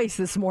no voice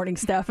this morning,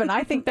 Steph, and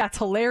I think that's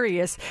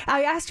hilarious.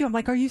 I asked you, I'm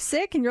like, are you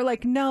sick? And you're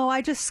like, no,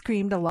 I just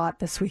screamed a lot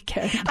this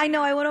weekend. I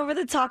know. I went over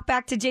the talk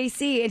back to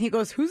JC, and he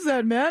goes, who's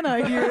that man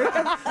I hear?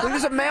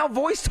 There's a male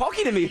voice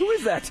talking to me. Who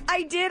is that?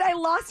 I did. I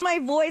lost my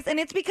voice, and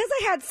it's because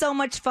I had so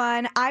much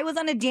fun. I was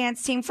on a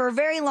dance team for a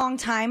very long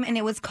time, and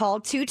it was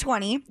called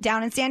 220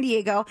 down in San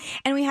Diego,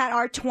 and we had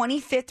our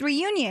 25th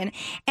reunion.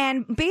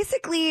 And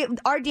basically,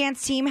 our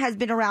dance team has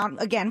been around,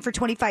 again, for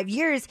 25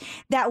 years,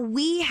 that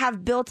we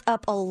have built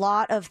up a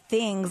lot of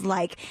things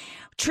like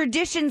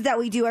traditions that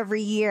we do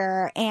every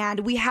year,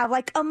 and we have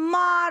like a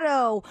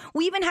motto.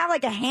 We even have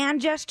like a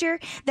hand gesture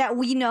that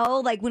we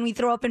know, like when we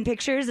throw up in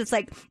pictures, it's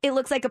like it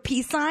looks like a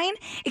peace sign.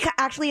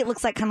 It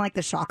looks like kind of like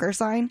the shocker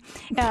sign.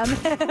 And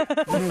hey,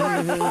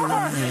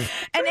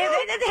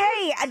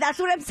 that's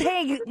what I'm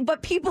saying.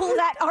 But people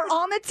that are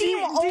on the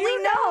team only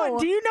know.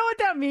 Do you know what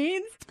that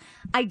means?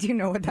 I do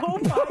know what that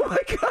means. Oh my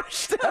gosh,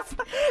 Steph!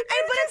 But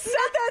it said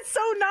that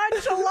so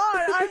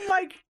nonchalant. I'm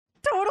like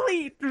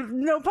totally,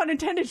 no pun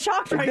intended,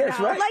 shocked right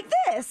now. Right? Like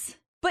this.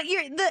 But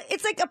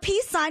it's like a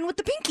peace sign with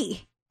the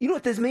pinky. You know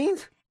what this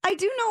means? I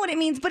do know what it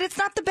means, but it's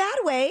not the bad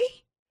way.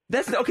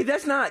 That's a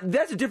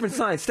different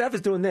sign. Steph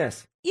is doing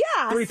this.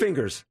 Yeah. 3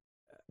 fingers.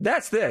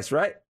 That's this,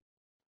 right?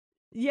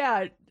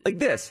 Yeah. Like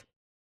this.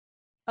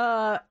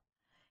 But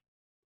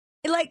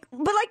like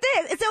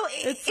this.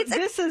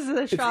 This is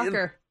the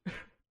shocker.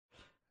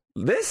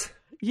 This?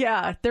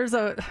 Yeah, there's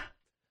a...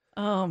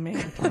 Oh,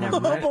 man.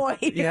 Oh, boy.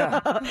 Yeah.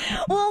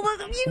 Well,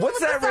 what's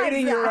that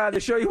rating? The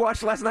show you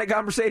watched last night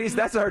got Mercedes?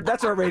 That's our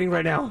rating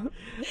right now.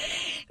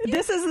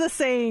 This is the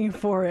saying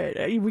for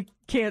it. We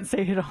can't say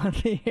it on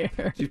the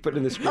air. She's put it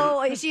in the screen.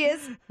 Oh, she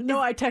is? No,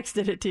 I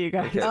texted it to you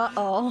guys. Okay.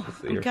 Uh-oh.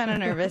 I'm kind of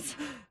nervous.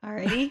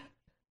 Alrighty.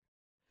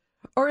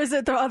 Or is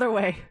it the other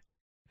way?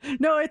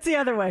 No, it's the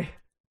other way.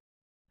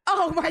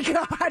 Oh, my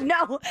God.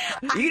 No.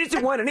 You just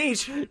do one in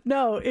each.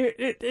 No,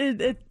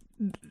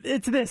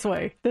 it's this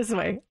way. This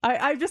way.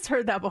 I've just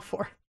heard that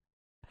before.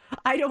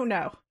 I don't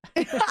know.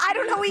 I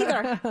don't know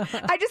either.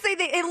 I just say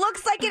that it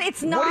looks like it.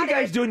 It's not. What are you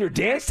guys doing your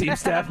dance team,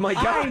 Steph? My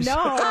gosh. I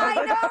know.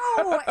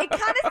 It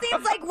kind of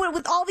seems like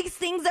with all these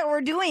things that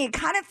we're doing, it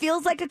kind of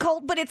feels like a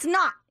cult, but it's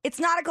not. It's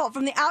not a cult.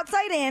 From the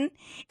outside in,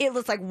 it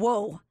looks like,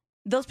 whoa,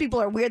 those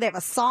people are weird. They have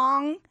a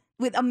song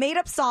with a made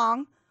up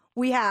song.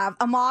 We have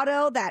a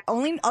motto that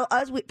only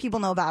us people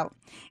know about.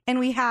 And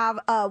we have,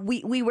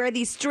 we wear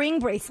these string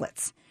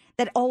bracelets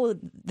that,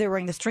 they're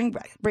wearing the string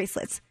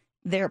bracelets.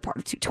 They're part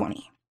of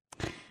 220.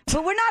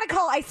 But we're not a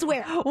cult, I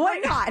swear. We're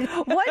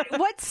not.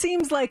 What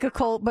seems like a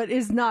cult but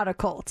is not a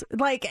cult?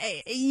 Like,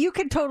 you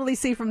can totally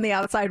see from the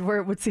outside where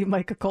it would seem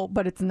like a cult,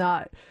 but it's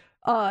not.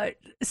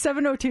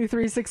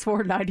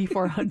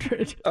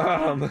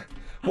 702-364-9400.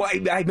 Well,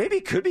 maybe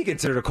it could be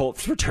considered a cult.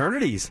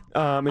 Fraternities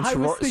and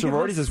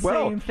sororities as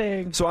well. Same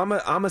thing. So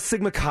I'm a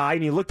Sigma Chi,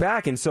 and you look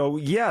back, and so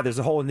there's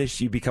a whole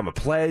you become a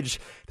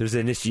pledge. There's an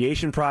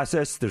initiation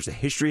process. There's a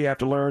history you have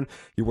to learn.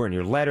 You're wearing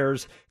your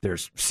letters.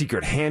 There's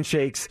secret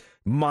handshakes.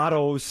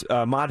 Mottos,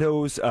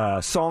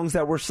 songs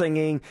that we're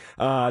singing.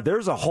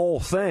 There's a whole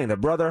thing. The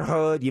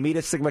brotherhood. You meet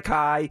a Sigma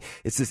Chi.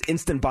 It's this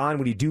instant bond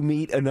when you do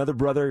meet another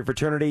brother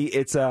fraternity.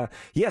 It's so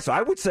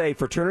I would say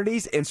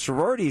fraternities and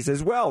sororities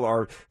as well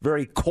are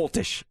very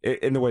cultish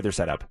in the way they're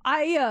set up.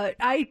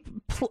 I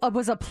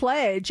was a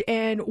pledge,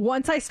 and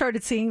once I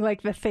started seeing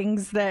like the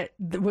things that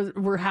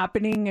were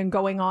happening and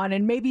going on,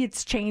 and maybe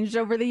it's changed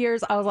over the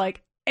years, I was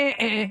like,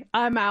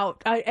 I'm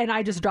out.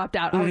 I just dropped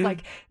out. I was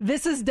like,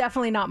 this is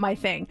definitely not my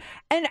thing.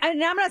 And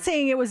I'm not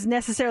saying it was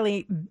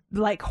necessarily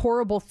like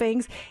horrible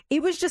things.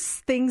 It was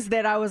just things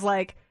that I was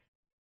like,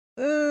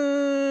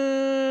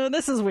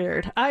 this is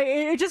weird.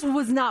 It just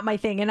was not my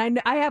thing. And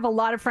I have a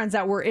lot of friends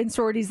that were in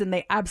sororities and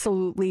they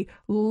absolutely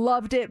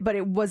loved it, but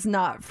it was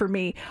not for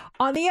me.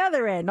 On the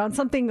other end, on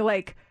something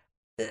like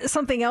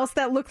something else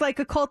that looked like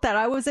a cult that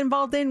I was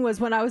involved in was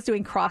when I was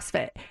doing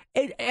CrossFit.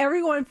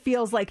 Everyone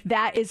feels like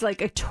that is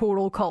like a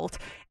total cult.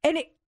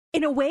 And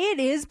in a way it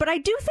is, but I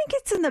do think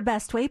it's in the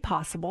best way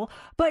possible.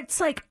 But it's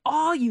like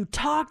all you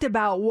talked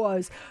about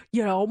was,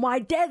 my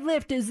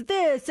deadlift is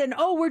this, and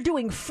we're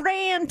doing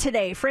Fran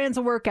today. Fran's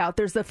a workout.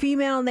 There's the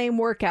female name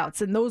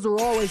workouts, and those are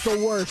always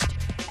the worst.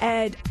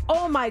 And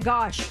oh my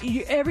gosh,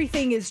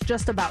 everything is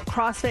just about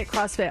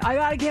CrossFit. I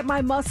gotta get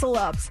my muscle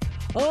ups.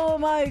 Oh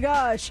my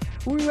gosh,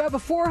 we have a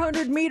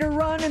 400-meter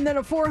run and then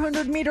a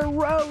 400-meter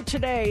row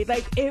today.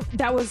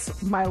 That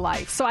was my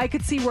life. So I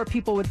could see where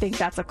people would think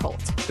that's a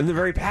cult. And they're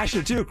very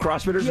passionate too.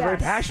 CrossFitters are very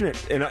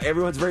passionate, and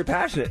everyone's very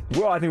passionate.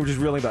 Well, I think we're just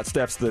reeling about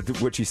Steph's,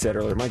 what she said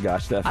earlier. My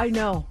gosh, Steph. I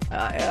know.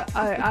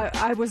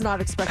 I was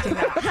not expecting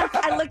that.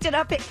 I looked it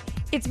up.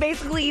 It's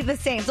basically the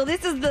same. So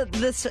this is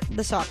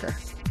the soccer.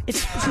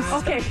 It's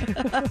okay.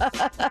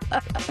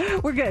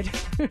 We're good.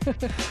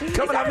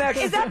 Coming up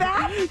next. Is that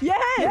bad?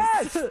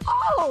 Yes.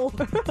 Oh.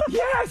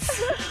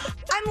 Yes.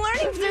 I'm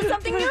learning there's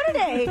something new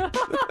today.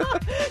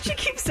 She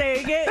keeps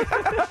saying it.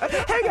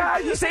 Hey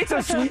guys, you say it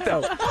so sweet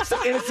though.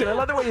 So innocent. I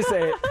love the way you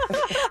say it.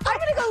 I'm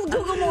gonna go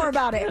Google more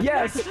about it.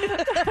 Yes.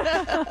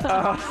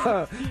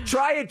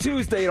 Try It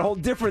Tuesday, a whole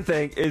different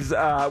thing, is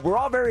we're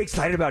all very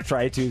excited about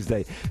Try It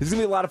Tuesday. This is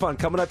gonna be a lot of fun.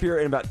 Coming up here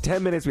in about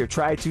 10 minutes, we have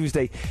Try It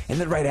Tuesday, and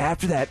then right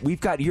after that, we've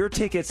got your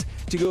tickets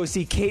to go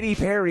see Katy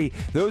Perry.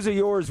 Those are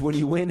yours when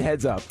you win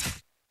Heads Up.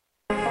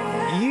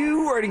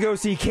 You are to go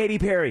see Katy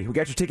Perry. We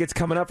got your tickets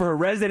coming up for her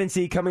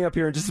residency coming up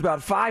here in just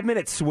about 5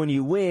 minutes when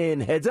you win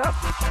Heads Up.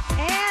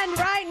 And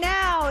right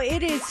now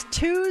it is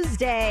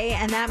Tuesday,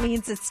 and that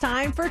means it's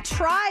time for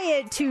Try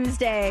It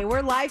Tuesday.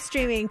 We're live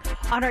streaming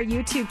on our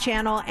YouTube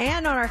channel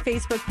and on our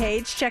Facebook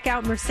page. Check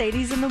out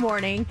Mercedes in the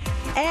Morning.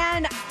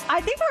 And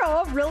I think we're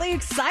all really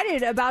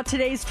excited about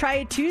today's Try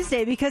It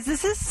Tuesday because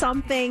this is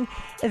something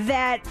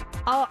that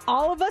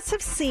all of us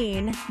have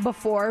seen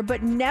before,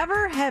 but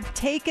never have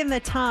taken the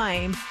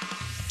time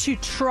to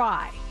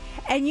try.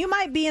 And you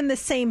might be in the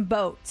same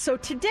boat. So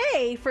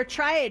today, for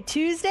Try It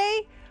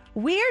Tuesday,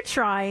 we're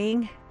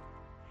trying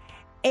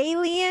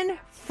Alien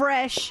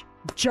Fresh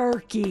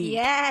Jerky.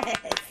 Yes.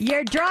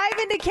 You're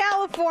driving to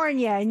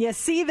California and you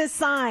see the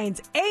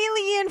signs,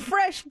 Alien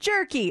Fresh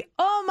Jerky.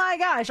 Oh my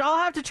gosh, I'll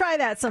have to try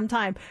that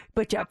sometime.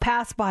 But you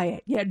pass by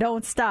it. You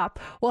don't stop.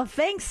 Well,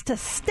 thanks to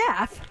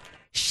Steph,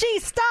 she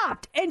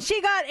stopped and she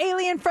got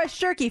Alien Fresh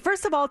Jerky.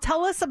 First of all,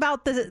 tell us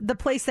about the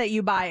place that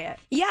you buy it.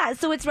 Yeah,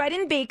 so it's right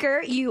in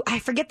Baker. I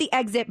forget the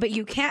exit, but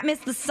you can't miss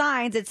the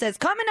signs. It says,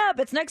 coming up,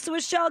 it's next to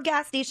a Shell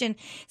gas station.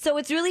 So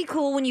it's really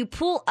cool when you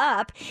pull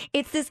up.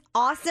 It's this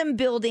awesome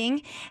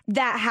building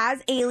that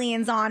has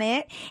aliens on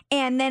it.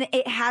 And then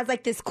it has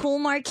like this cool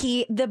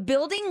marquee. The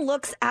building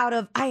looks out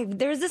of,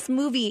 there's this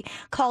movie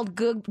called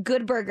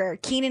Good Burger.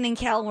 Keenan and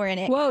Kel were in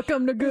it.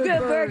 Welcome to Good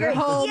Burger.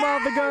 Home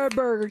of the Good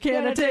Burger.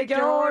 Can I take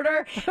your order?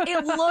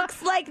 It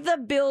looks like the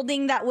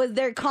building that was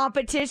their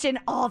competition,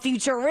 all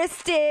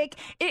futuristic.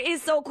 It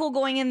is so cool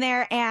going in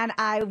there, and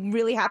I'm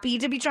really happy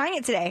to be trying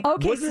it today.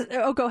 Okay,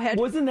 go ahead.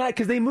 Wasn't that,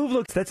 because they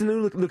moved, that's a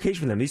new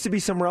location for them. It used to be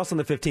somewhere else on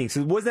the 15th.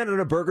 So wasn't that at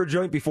a burger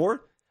joint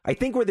before? I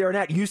think where they're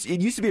at, it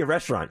used to be a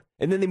restaurant,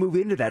 and then they moved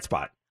into that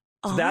spot.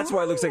 So that's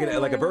why it looks like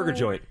a burger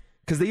joint.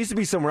 Because they used to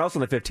be somewhere else on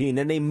the 15th,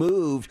 then they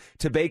moved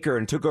to Baker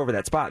and took over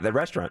that spot, that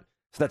restaurant.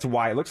 So that's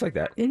why it looks like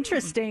that.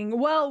 Interesting.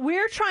 Well,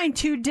 we're trying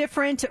two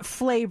different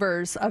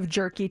flavors of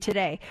jerky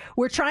today.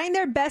 We're trying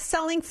their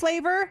best-selling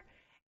flavor,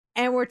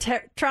 and we're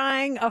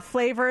trying a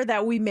flavor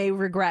that we may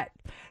regret.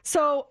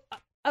 So,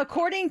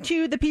 according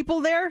to the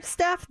people there,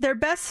 Steph, their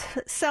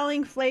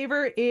best-selling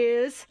flavor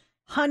is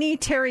honey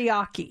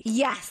teriyaki.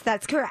 Yes,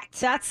 that's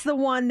correct. That's the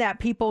one that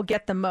people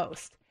get the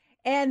most.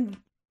 And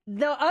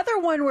the other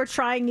one we're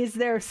trying is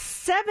their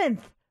 7th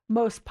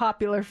most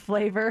popular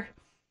flavor,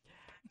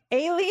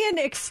 Alien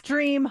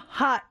Extreme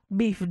Hot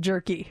Beef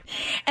Jerky.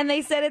 And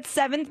they said it's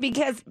 7th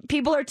because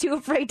people are too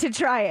afraid to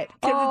try it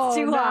because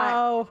it's too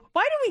hot.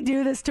 Why do we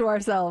do this to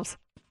ourselves?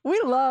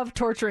 We love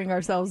torturing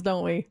ourselves,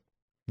 don't we?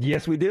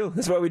 Yes, we do.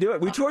 That's why we do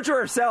it. We torture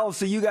ourselves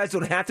so you guys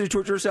don't have to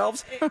torture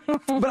yourselves.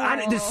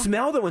 But the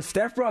smell, that when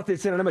Steph brought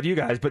this in, I don't know about you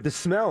guys, but the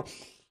smell...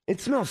 It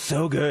smells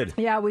so good.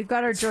 Yeah, we've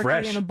got our jerky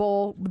fresh in a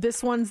bowl.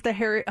 This one's the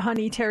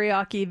honey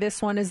teriyaki.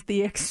 This one is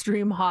the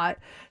extreme hot.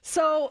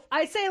 So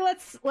I say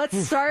let's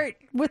start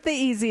with the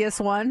easiest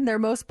one, their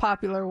most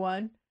popular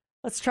one.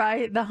 Let's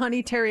try the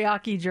honey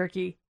teriyaki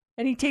jerky.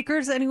 Any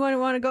takers? Anyone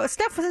want to go?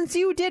 Steph, since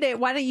you did it,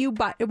 why don't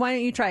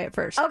you try it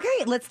first?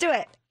 Okay, let's do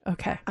it.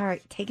 Okay. All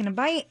right, taking a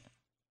bite.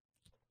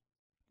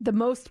 The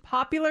most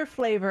popular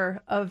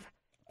flavor of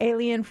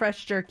Alien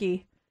Fresh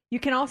Jerky. You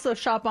can also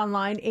shop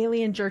online,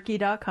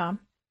 alienjerky.com.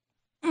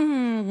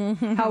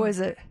 Mm-hmm. How is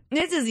it?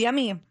 This is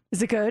yummy.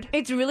 Is it good?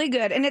 It's really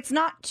good. And it's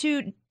not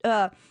too,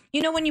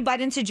 when you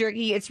bite into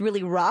jerky, it's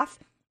really rough.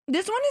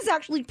 This one is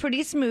actually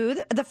pretty smooth.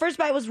 The first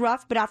bite was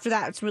rough, but after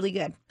that, it's really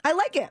good. I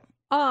like it.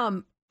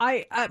 I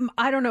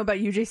don't know about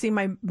you, JC.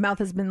 My mouth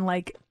has been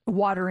like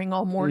watering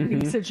all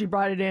morning since you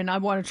brought it in. I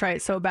want to try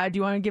it so bad. Do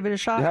you want to give it a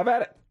shot? How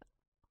about it?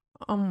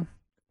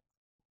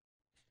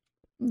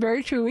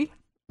 Very chewy.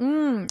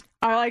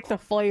 I like the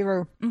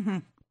flavor.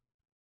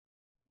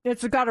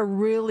 It's got a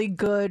really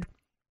good.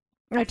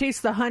 I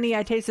taste the honey.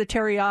 I taste the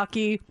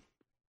teriyaki.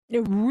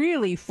 It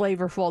really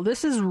flavorful.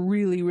 This is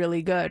really,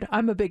 really good.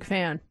 I'm a big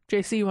fan.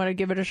 JC, you want to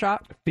give it a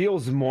shot? It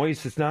feels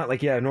moist. It's not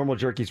like, normal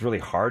jerky is really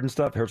hard and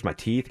stuff. It hurts my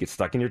teeth. Gets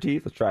stuck in your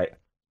teeth. Let's try it.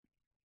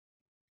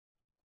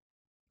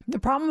 The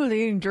problem with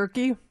eating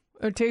jerky,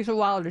 it takes a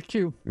while to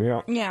chew.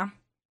 Yeah. Yeah.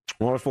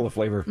 Well, it's full of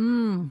flavor.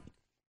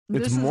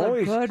 This It's is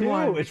moist, a good too.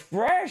 one. It's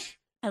fresh.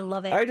 I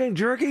love it. I think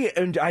jerky,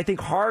 and I think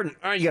hard.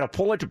 You got to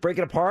pull it to break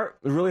it apart.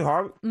 It's really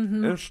hard.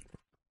 It's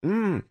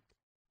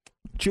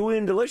chewy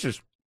and delicious.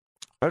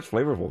 That's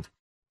flavorful.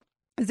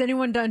 Is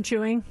anyone done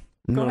chewing?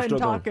 No, Go ahead still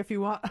and talk going. if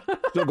you want.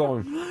 Still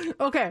going.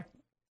 Okay.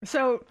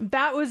 So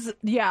that was,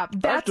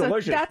 That's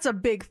delicious. that's a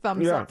big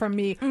thumbs up from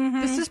me.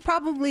 This is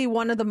probably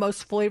one of the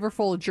most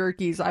flavorful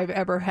jerkies I've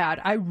ever had.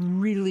 I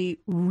really,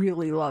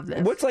 really love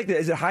this. What's like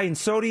is it high in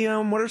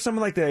sodium? What are some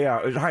of like the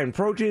is it high in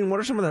protein? What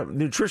are some of the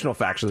nutritional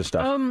facts of this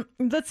stuff?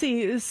 Let's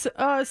see.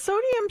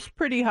 Sodium's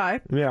pretty high.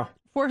 Yeah.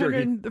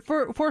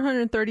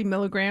 430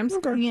 milligrams.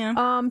 Okay.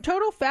 Yeah.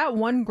 Total fat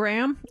 1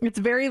 gram. It's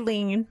very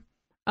lean.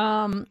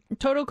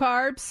 Total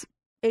carbs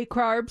 8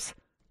 carbs.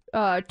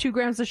 2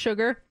 grams of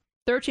sugar.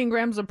 13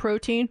 grams of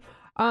protein.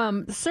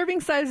 Serving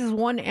size is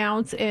 1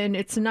 ounce, and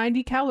it's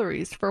 90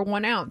 calories for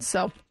 1 ounce.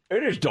 So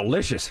it is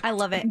delicious. I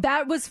love it.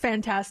 That was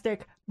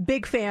fantastic.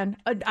 Big fan.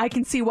 I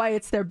can see why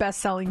it's their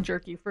best-selling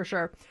jerky for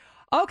sure.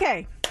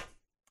 Okay.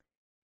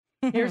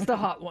 Here's the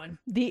hot one.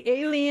 The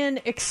Alien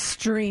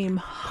Extreme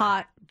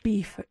Hot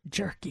Beef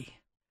Jerky.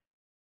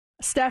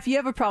 Steph, you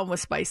have a problem with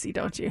spicy,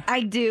 don't you?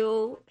 I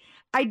do.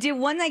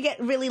 When I get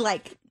really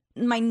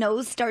my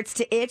nose starts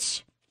to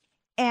itch.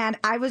 And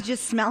I was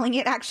just smelling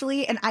it,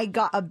 actually, and I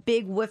got a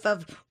big whiff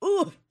of,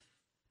 ooh.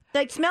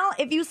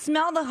 If you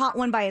smell the hot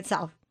one by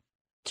itself,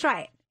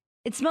 try it.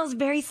 It smells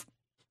very,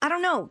 I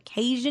don't know,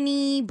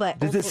 Cajun-y, but...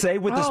 Does it say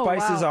what the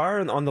spices are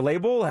on the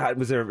label?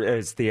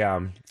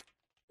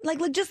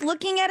 Just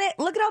looking at it,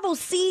 look at all those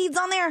seeds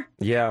on there.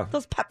 Yeah.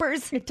 Those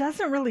peppers. It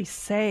doesn't really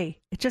say.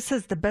 It just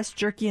says the best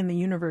jerky in the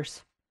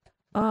universe.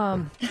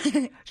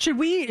 Should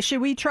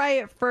we try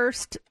it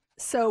first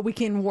so we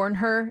can warn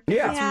her if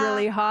it's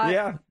really hot?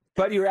 Yeah.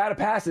 But you're out of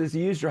passes.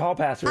 You used your hall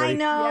pass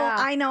already.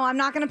 I know. I'm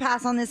not going to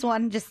pass on this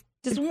one. Just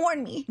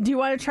warn me. Do you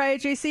want to try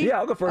it, JC? Yeah,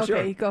 I'll go first.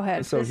 Okay, sure. Go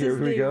ahead. So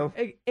here we go.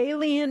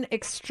 Alien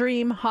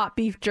Extreme Hot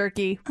Beef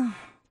Jerky.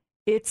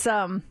 It's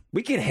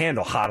We can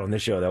handle hot on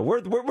this show, though.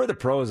 We're the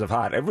pros of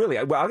hot. I'm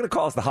going to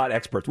call us the hot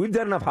experts. We've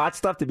done enough hot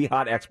stuff to be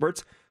hot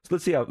experts. So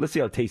let's see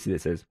how tasty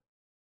this is.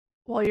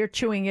 While you're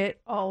chewing it,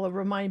 I'll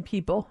remind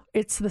people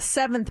it's the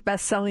 7th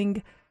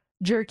best-selling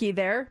jerky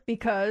there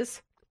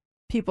because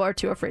people are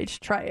too afraid to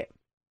try it.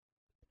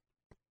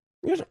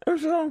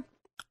 There's a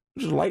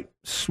light,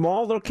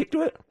 small little kick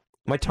to it.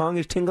 My tongue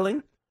is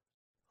tingling.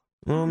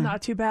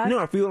 Not too bad. No,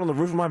 I feel it on the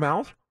roof of my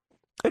mouth.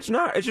 It's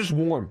not. It's just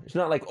warm. It's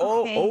not like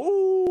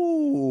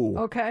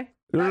Okay.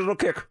 There's a little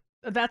kick.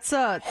 That's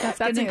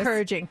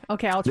encouraging.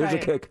 Okay, I'll try it.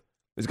 There's a kick.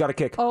 It's got a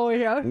kick. Oh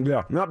yeah.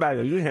 Yeah, not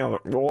bad. You can handle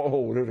it.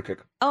 Oh, there's a kick.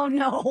 Oh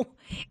no,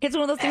 it's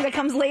one of those things that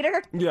comes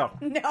later. Yeah.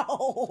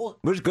 No.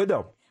 But it's good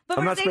though. But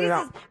I'm not spitting it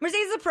out.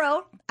 Mercedes is a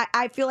pro.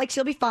 I feel like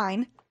she'll be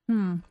fine.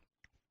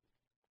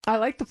 I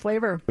like the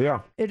flavor. Yeah.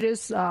 It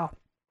is.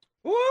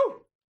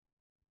 Woo!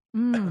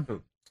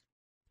 You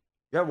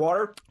got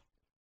water?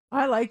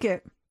 I like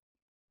it.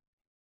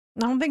 I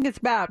don't think it's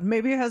bad.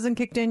 Maybe it hasn't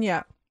kicked in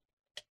yet.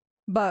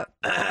 But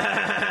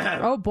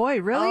oh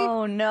boy, really?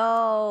 Oh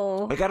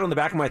no! I got it on the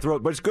back of my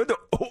throat, but it's good though.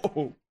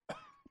 Oh.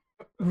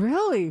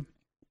 Really?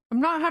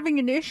 I'm not having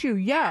an issue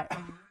yet.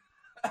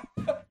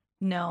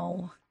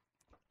 No.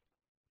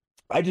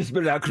 I just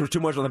spit it out because it was too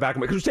much on the back of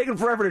my. Because it was taking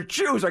forever to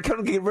chew, so I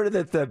couldn't get rid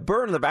of the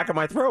burn in the back of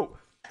my throat.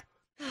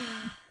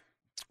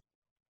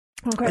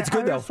 Okay, it's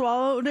good I though.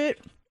 Swallowed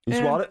it. You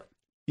swallowed it?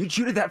 You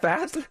chewed it that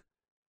fast?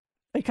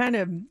 I kind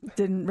of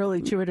didn't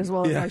really chew it as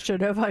well as I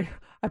should have.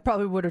 I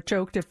probably would have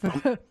choked if.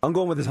 I'm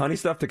going with this honey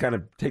stuff to kind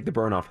of take the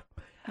burn off.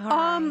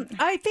 Right.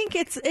 I think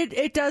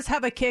it does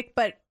have a kick,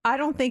 but I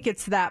don't think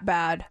it's that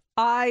bad.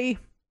 And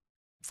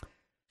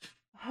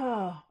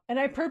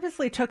I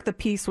purposely took the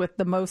piece with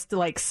the most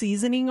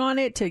seasoning on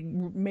it to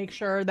make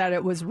sure that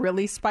it was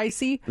really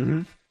spicy.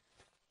 Mm-hmm.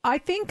 I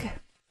think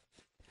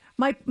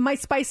my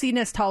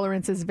spiciness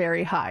tolerance is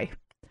very high.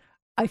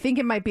 I think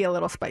it might be a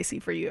little spicy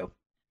for you.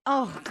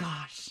 Oh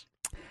gosh.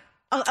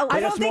 I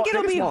don't think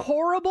it'll be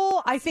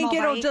horrible. I think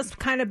Small it'll bite. just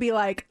kind of be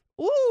like,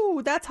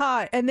 ooh, that's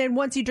hot. And then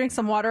once you drink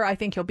some water, I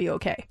think you'll be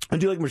okay. I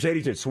do like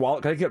Mercedes did. Swallow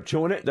it. I kept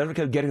chewing it. That's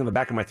kept getting on the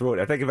back of my throat.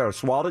 I think if I would have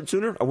swallowed it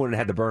sooner, I wouldn't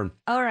have had the burn.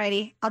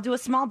 Alrighty, I'll do a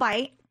small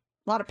bite.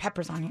 A lot of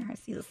peppers on here. I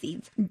see the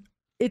seeds.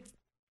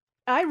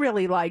 I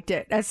really liked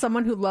it. As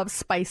someone who loves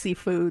spicy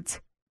foods,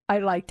 I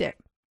liked it.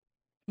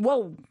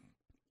 Whoa.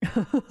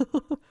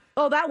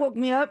 Oh, that woke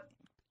me up.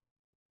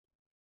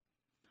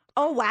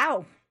 Oh,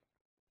 wow.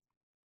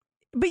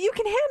 But you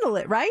can handle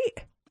it,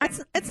 right?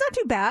 It's not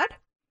too bad.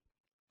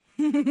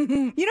 You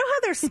know how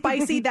there's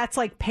spicy that's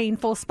like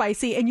painful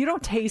spicy and you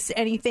don't taste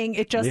anything,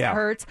 it just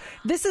hurts?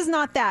 This is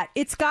not that.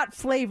 It's got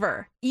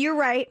flavor. You're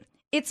right.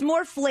 It's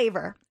more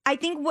flavor. I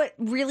think what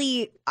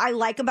really I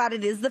like about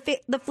it is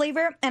the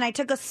flavor, and I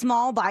took a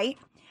small bite.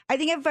 I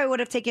think if I would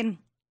have taken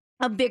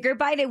a bigger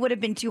bite, it would have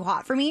been too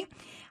hot for me.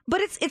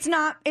 But it's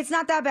not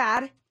that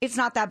bad. It's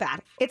not that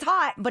bad. It's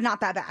hot, but not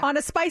that bad. On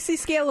a spicy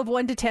scale of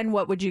 1 to 10,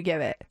 what would you give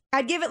it?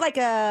 I'd give it like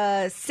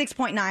a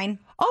 6.9.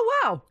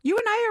 Oh, wow. You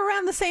and I are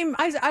around the same.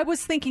 I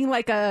was thinking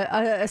like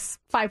a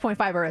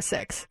 5.5 or a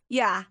 6.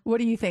 Yeah. What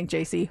do you think,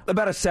 JC?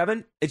 About a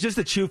 7. It's just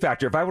the chew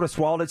factor. If I would have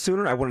swallowed it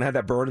sooner, I wouldn't have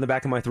that burn in the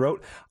back of my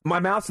throat. My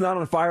mouth's not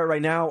on fire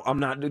right now. I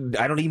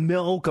don't eat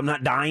milk. I'm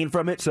not dying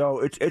from it. So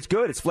it's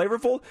good. It's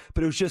flavorful,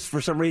 but it was just, for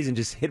some reason,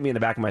 just hit me in the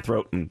back of my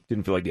throat and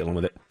didn't feel like dealing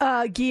with it.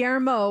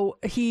 Guillermo,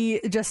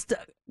 he just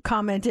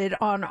commented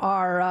on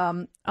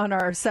our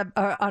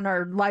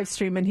live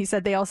stream, and he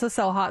said they also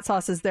sell hot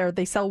sauces there.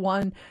 They sell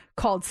one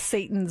called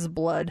Satan's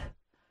Blood.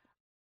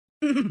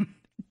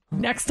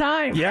 Next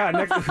time.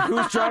 Yeah,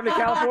 who's driving to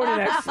California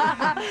next?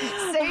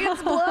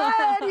 Satan's Blood.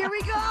 Here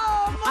we go.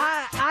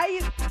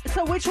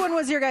 So which one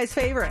was your guys'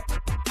 favorite?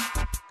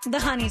 The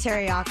honey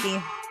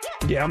teriyaki.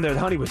 Yeah, I'm there. The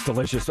honey was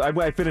delicious.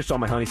 I finished all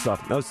my honey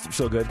stuff. That was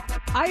so good.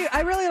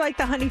 I really like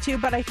the honey too,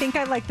 but I think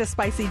I like the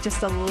spicy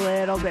just a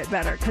little bit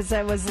better because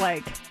I was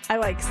like, I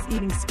like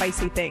eating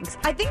spicy things.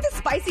 I think the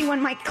spicy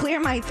one might clear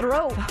my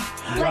throat. All of a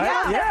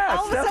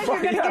sudden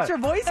you're going to get your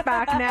voice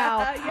back now.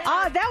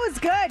 That was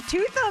good.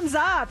 2 thumbs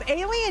up.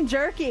 Alien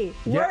Jerky.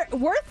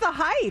 Worth the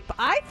hype.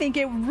 I think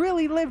it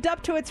really lived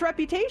up to its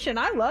reputation.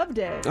 I loved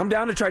it. I'm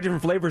down to try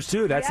different flavors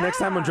too. That's next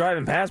time I'm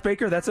driving past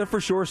Baker. That's a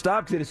for sure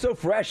stop because it is so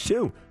fresh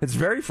too. It's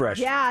very fresh.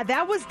 Yeah,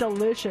 that was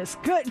delicious.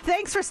 Good.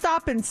 Thanks for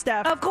stopping,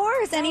 Steph. Of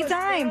course,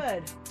 anytime.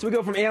 So we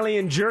go from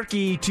Alien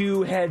Jerky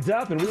to Heads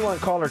Up, and we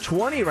want caller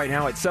 20 right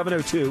now at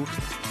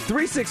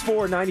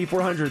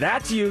 702-364-9400.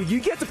 That's you. You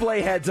get to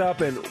play Heads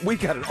Up, and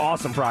we've got an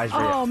awesome prize for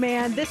you. Oh,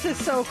 man, this is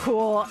so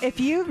cool. If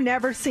you've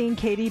never seen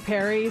Katy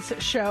Perry's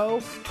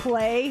show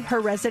play her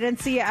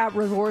residency at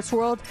Resorts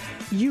World,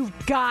 you've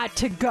got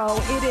to go.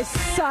 It is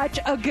such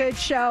a good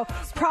show.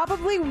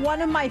 Probably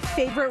one of my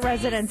favorite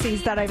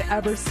residencies that I've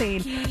ever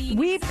seen.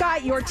 We've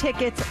got your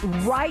tickets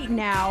right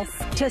now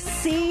to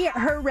see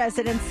her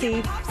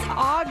residency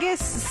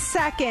August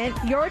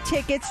 2nd. Your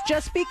tickets,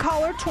 just be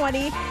caller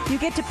 20. You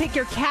get to pick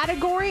your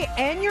category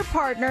and your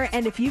partner,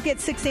 and if you get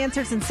 6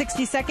 answers in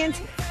 60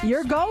 seconds,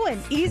 you're going.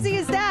 Easy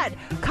as that.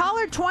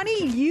 Caller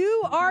 20,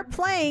 you are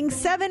playing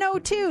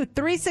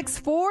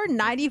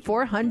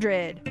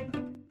 702-364-9400.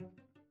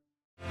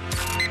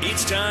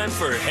 It's time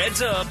for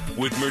Heads Up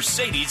with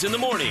Mercedes in the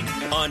Morning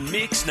on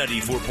Mix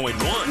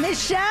 94.1.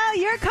 Michelle,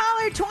 you're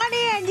caller 20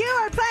 and you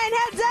are playing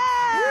Heads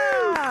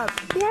Up!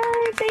 Yay,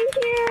 thank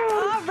you!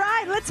 All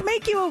right, let's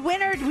make you a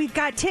winner. We've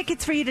got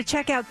tickets for you to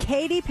check out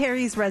Katy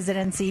Perry's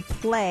residency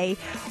play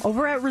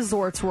over at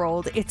Resorts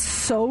World. It's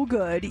so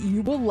good.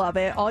 You will love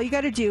it. All you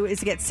got to do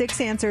is get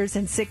 6 answers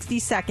in 60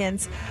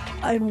 seconds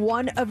in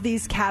one of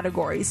these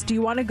categories. Do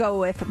you want to go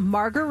with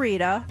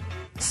margarita,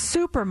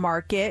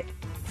 supermarket,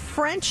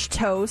 French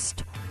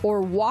toast,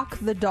 or walk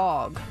the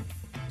dog?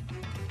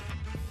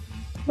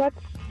 Let's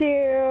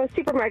do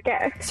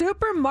supermarket.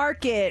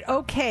 Supermarket.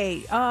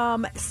 Okay.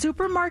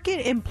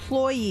 Supermarket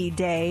Employee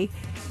Day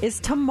is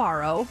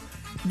tomorrow.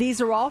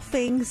 These are all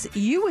things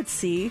you would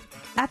see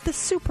at the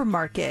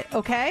supermarket.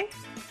 Okay?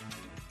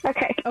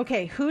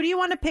 Okay. Who do you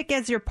want to pick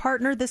as your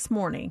partner this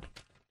morning?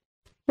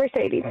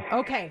 Mercedes.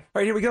 Okay. All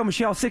right, here we go,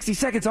 Michelle. 60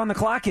 seconds on the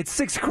clock. It's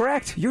 6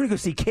 correct. You're going to go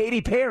see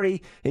Katy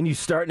Perry, and you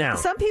start now.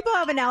 Some people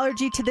have an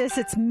allergy to this.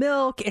 It's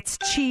milk. It's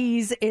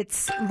cheese.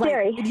 It's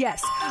dairy.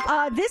 Yes.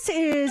 This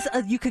is,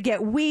 you could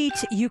get wheat.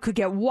 You could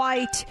get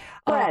white.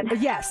 Bread.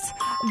 Yes.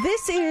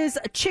 This is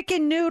a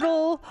chicken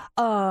noodle.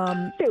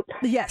 Soup.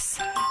 Yes.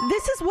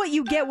 This is what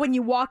you get when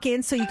you walk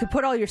in, so you can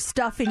put all your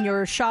stuff in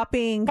your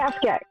shopping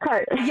basket,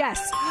 cart.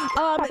 Yes.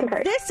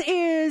 This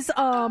is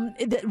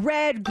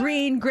red,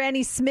 green,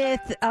 Granny Smith,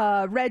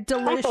 Red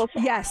Delish.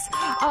 Yes.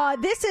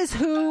 This is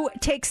who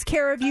takes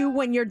care of you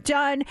when you're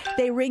done.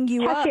 They ring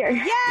you Cashier. up.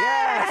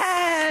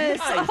 Yes.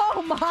 Nice.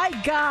 Oh my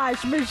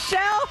gosh,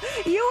 Michelle,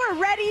 you are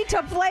ready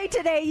to play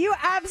today. You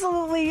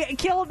absolutely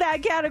killed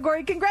that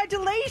category. Congratulations.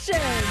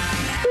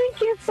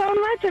 Thank you so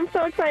much. I'm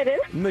so excited.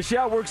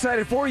 Michelle, we're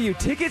excited for you.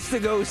 Tickets to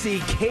go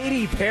see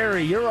Katy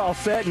Perry. You're all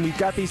set, and we've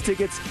got these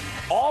tickets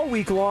all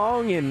week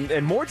long,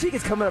 and more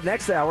tickets coming up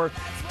next hour.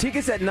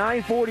 Tickets at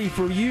 9:40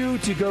 for you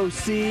to go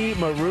see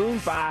Maroon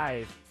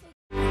 5.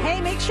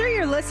 Hey, make sure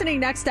you're listening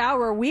next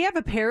hour. We have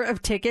a pair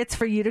of tickets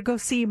for you to go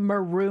see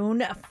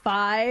Maroon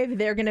 5.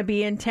 They're going to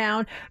be in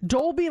town.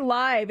 Dolby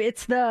Live.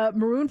 It's the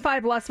Maroon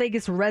 5 Las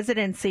Vegas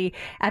residency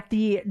at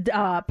the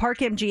Park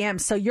MGM.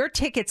 So your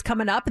ticket's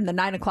coming up in the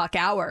 9 o'clock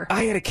hour.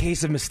 I had a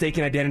case of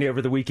mistaken identity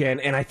over the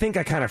weekend, and I think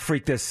I kind of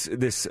freaked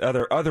this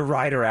other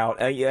rider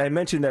out. I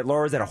mentioned that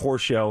Laura's at a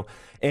horse show,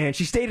 and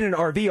she stayed in an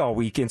RV all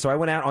weekend. So I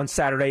went out on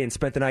Saturday and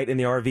spent the night in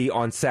the RV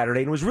on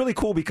Saturday. And it was really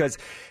cool because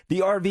the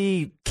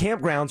RV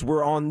campgrounds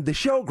were on the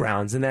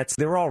showgrounds, and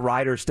they were all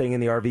riders staying in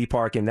the RV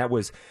park. And that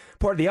was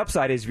part of the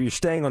upside is if you're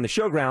staying on the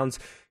showgrounds,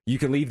 you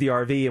can leave the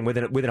RV, and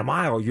within a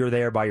mile, you're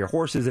there by your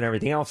horses and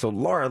everything else. So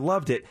Laura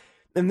loved it.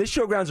 And this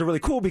showgrounds are really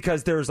cool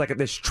because there's like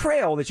this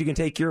trail that you can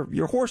take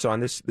your horse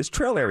on, this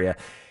trail area.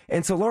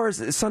 And so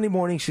Laura's Sunday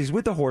morning, she's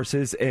with the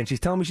horses, and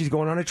she's telling me she's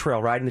going on a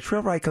trail ride, and the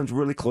trail ride comes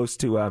really close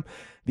to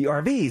the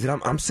RVs.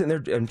 And I'm sitting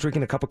there, I'm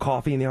drinking a cup of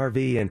coffee in the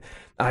RV, and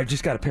I've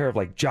just got a pair of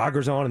like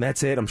joggers on, and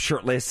that's it. I'm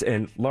shirtless,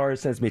 and Laura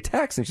sends me a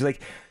text, and she's like,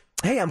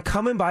 hey, I'm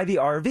coming by the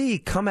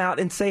RV. Come out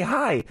and say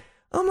hi.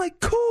 I'm like,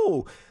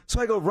 cool.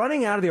 So I go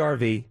running out of the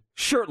RV,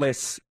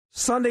 shirtless,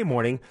 Sunday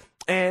morning,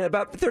 and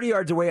about 30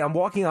 yards away, I'm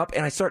walking up,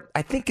 and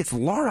I think it's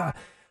Laura.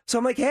 So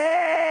I'm like,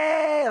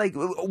 hey, like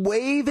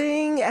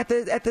waving at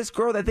this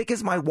girl that I think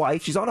is my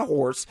wife. She's on a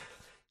horse.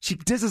 She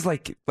does this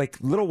like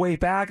little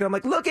wave back, and I'm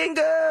like, looking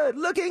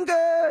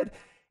good.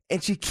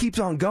 And she keeps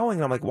on going,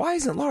 and I'm like, why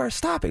isn't Laura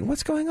stopping?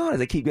 What's going on?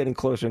 As I keep getting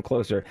closer and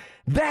closer.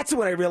 That's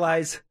when I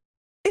realize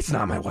it's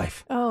not my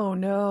wife. Oh,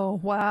 no.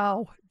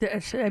 Wow.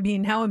 I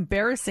mean, how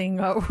embarrassing.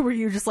 Were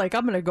you just like,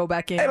 I'm going to go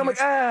back in? And I'm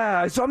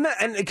like, So I'm not,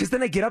 and because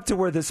then I get up to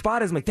where the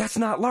spot is, I'm like, that's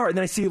not Laura. And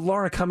then I see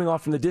Laura coming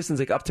off from the distance,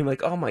 like up to me,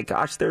 like, oh my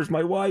gosh, there's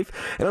my wife.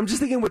 And I'm just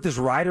thinking what this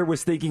rider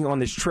was thinking on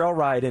this trail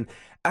ride. And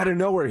out of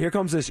nowhere, here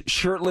comes this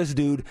shirtless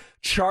dude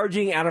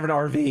charging out of an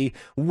RV,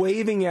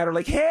 waving at her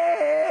like,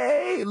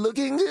 hey,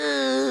 looking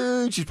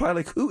good. She's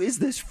probably like, who is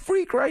this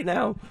freak right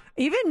now?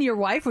 Even your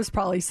wife was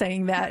probably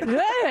saying that.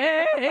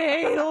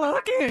 Hey,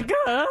 looking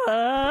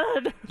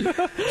good.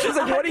 She's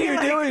like, what are you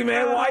doing,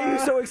 man? Why are you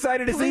so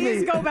excited to see me?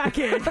 Please go back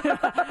in.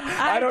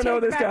 I don't know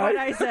this guy. What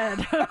I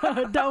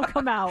said. Don't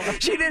come out.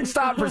 She didn't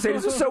stop for a second.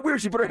 This was so weird.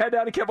 She put her head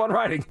down and kept on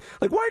riding.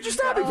 Like, why aren't you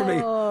stopping for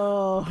me?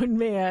 Oh,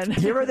 man.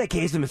 You ever had that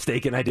case of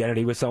mistaken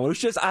identity with someone? It was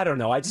just, I don't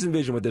know. I just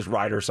envisioned what this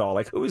rider saw.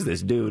 Like, who is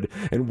this dude?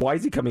 And why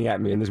is he coming at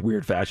me in this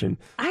weird fashion?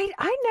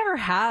 I never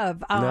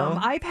have. No?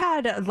 I've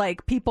had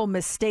like people have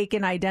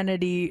mistaken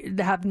identity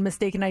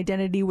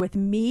with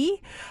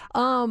me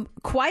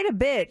quite a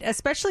bit,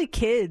 especially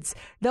kids.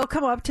 They'll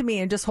come up to me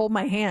and just hold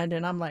my hand,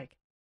 and I'm like,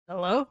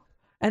 hello?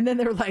 And then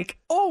they're like,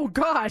 oh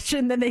gosh.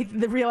 And then they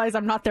realize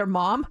I'm not their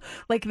mom.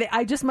 Like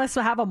I just must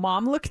have a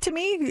mom look to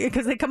me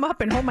because they come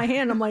up and hold my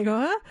hand. I'm like,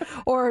 huh?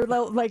 Or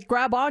they'll like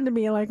grab onto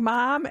me like,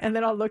 mom. And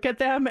then I'll look at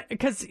them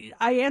because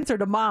I answer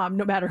to mom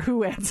no matter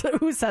who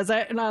says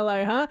it. And I'm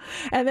like, huh?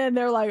 And then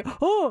they're like,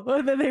 oh,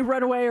 and then they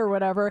run away or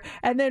whatever.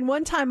 And then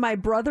one time my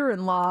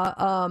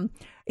brother-in-law,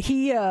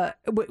 we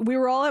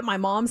were all at my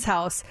mom's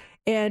house,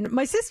 and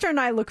my sister and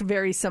I look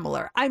very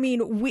similar. I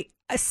mean,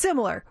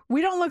 similar.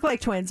 We don't look like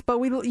twins, but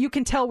you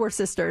can tell we're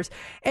sisters.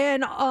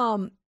 And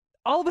all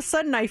of a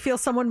sudden, I feel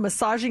someone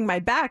massaging my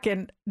back,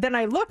 and then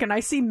I look and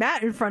I see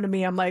Matt in front of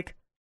me. I'm like,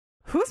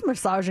 who's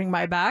massaging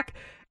my back?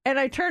 And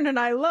I turn and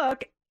I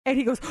look, and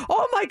he goes,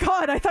 oh my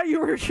God, I thought you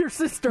were your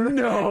sister.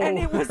 No. And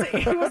it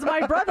was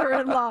my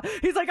brother-in-law.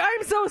 He's like,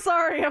 I'm so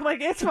sorry. I'm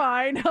like, it's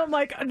fine. I'm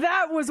like,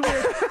 that was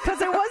weird.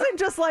 Because it wasn't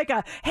just like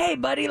a, hey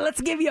buddy,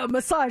 let's give you a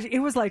massage. It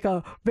was like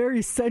a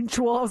very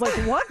sensual. I was like,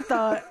 what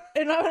the?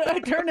 And I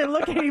turned and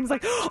looked at him. He was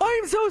like,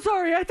 I'm so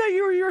sorry. I thought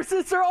you were your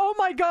sister. Oh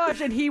my gosh.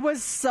 And he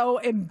was so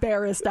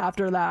embarrassed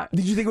after that.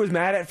 Did you think it was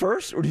Matt at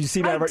first? Or did you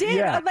see Matt? I did.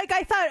 Yeah. Like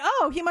I thought,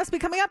 oh, he must be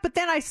coming up. But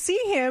then I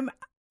see him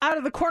out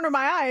of the corner of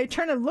my eye. I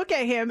turn and look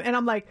at him, and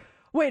I'm like,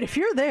 wait, if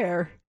you're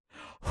there,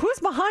 who's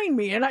behind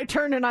me? And I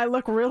turn and I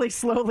look really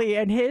slowly,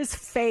 and his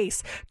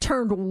face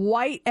turned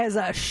white as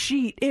a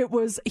sheet. He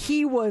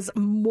was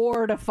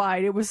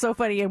mortified. It was so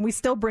funny. And we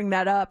still bring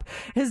that up.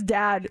 His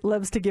dad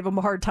loves to give him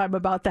a hard time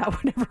about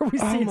that whenever we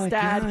see his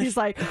dad. Gosh. He's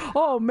like,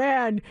 oh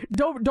man,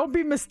 don't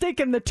be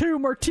mistaken the two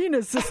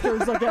Martinez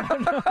sisters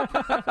again.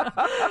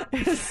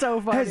 It's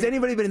so funny. Has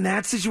anybody been in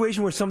that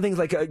situation where something's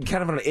like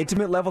kind of on an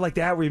intimate level like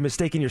that, where you're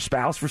mistaking your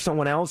spouse for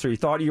someone else, or you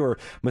thought you were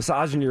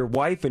massaging your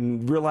wife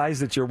and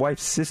realized it's your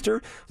wife's sister?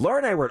 Laura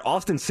and I were at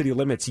Austin City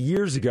Limits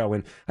years ago,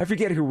 and I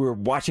forget who we were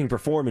watching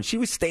perform, and she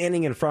was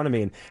standing in front of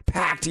me and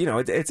packed. You know,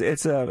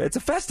 it's a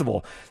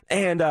festival,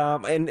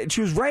 and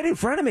she was right in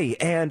front of me,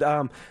 and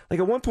like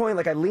at one point,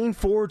 like I leaned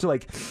forward to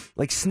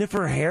like sniff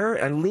her hair,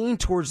 and I leaned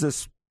towards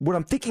this. What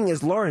I'm thinking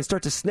is Laura, and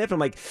start to sniff. I'm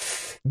like,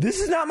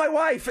 this is not my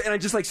wife. And I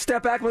just like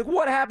step back. I'm like,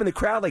 what happened? The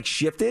crowd like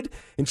shifted,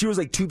 and she was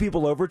like two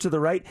people over to the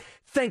right.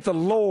 Thank the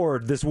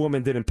Lord this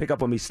woman didn't pick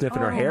up on me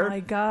sniffing her hair. Oh my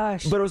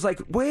gosh. But it was like,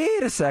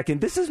 wait a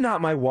second, this is not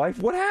my wife.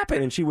 What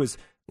happened? And she was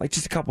like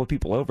just a couple of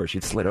people over.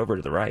 She'd slid over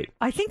to the right.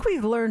 I think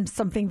we've learned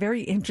something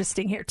very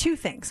interesting here. Two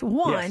things.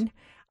 One,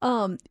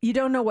 You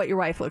don't know what your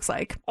wife looks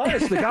like.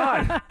 Honest to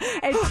God.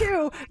 And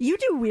 2, you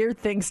do weird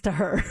things to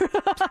her.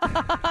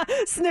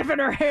 Sniffing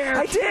her hair.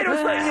 I did. It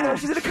was like,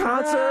 she's at a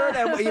concert,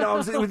 and I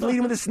was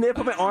leading with a sniff,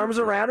 put my arms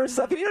around her and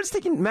stuff. Just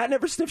thinking, Matt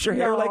never sniffs your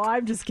hair. No,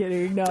 I'm just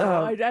kidding.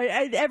 No,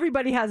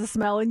 everybody has a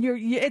smell, and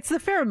it's the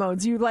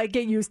pheromones. You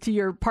get used to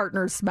your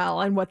partner's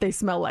smell and what they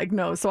smell like.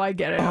 No, so I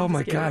get it. Oh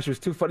my gosh, it was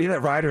too funny.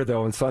 That rider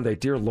though on Sunday,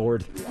 dear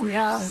Lord.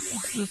 Yeah,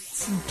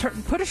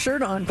 put a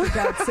shirt on for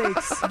God's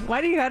sakes.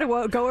 Why do you have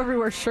to go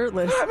everywhere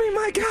shirtless? I mean,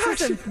 my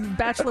gosh, it's a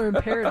Bachelor in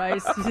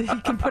Paradise.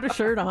 You can put a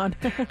shirt on.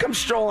 Come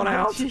strolling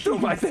out, do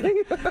my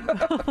thing.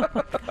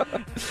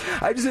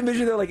 I just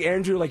envisioned that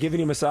Andrew giving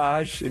you a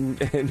massage, and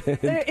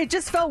it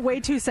just felt way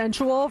too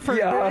sensual for.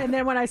 Yeah. And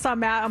then when I saw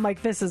Matt, I'm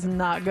like, this is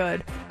not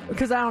good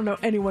because I don't know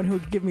anyone who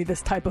would give me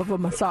this type of a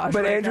massage.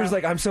 But right Andrew's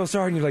now. I'm so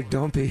sorry, and you're like,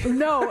 don't be.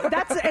 No,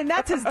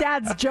 that's his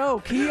dad's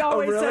joke. He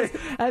always says,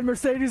 and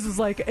Mercedes was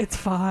like, it's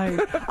fine.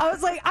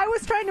 I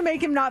was trying to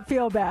make him not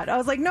feel bad. I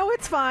was like, no,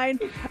 it's fine.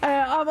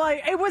 I'm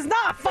like, it was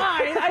not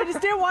fine. I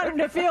just didn't want him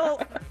to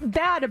feel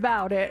bad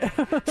about it.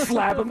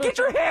 Slap him. Get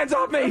your hands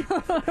off me.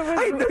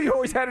 I knew you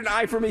always had an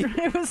eye for me.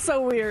 It was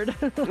so weird.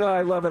 Oh,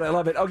 I love it. I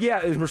love it. Oh, yeah,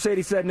 as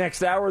Mercedes said,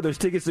 next hour, there's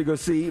tickets to go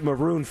see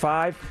Maroon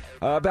 5.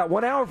 About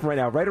 1 hour from right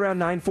now, right around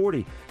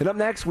 9:40. And up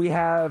next, we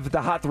have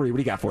the Hot 3. What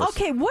do you got for us?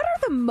 Okay, what are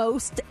the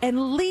most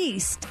and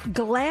least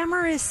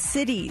glamorous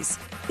cities?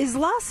 Is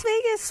Las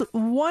Vegas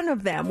one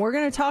of them? We're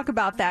going to talk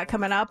about that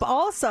coming up.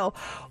 Also,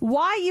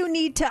 why you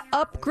need to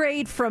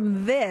upgrade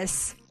from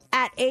this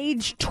at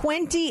age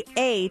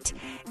 28.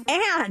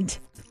 And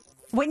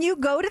when you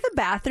go to the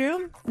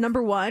bathroom,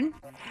 number one,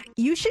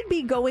 you should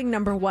be going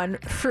number one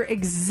for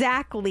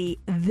exactly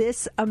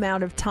this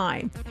amount of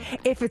time.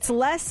 If it's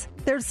less,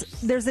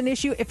 there's an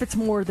issue. If it's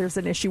more, there's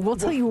an issue. We'll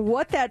tell you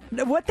what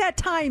that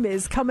time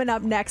is coming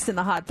up next in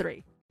the Hot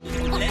 3.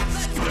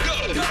 Let's go.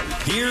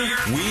 Here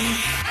we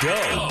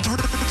go. 3,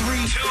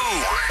 2,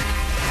 1.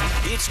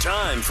 It's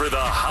time for the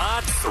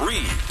Hot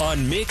 3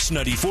 on Mix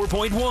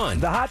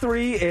 94.1. The Hot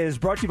 3 is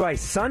brought to you by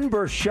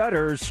Sunburst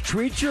Shutters.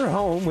 Treat your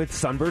home with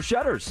Sunburst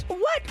Shutters.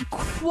 What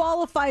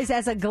qualifies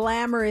as a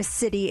glamorous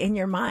city in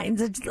your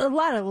minds? It's a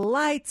lot of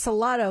lights, a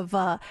lot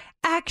of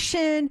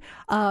action,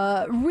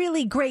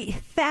 really great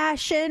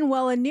fashion.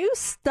 Well, a new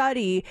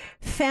study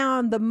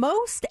found the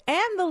most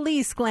and the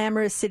least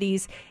glamorous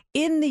cities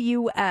in the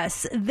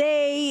U.S.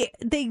 They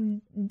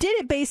did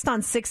it based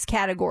on 6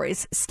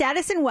 categories: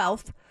 status and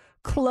wealth,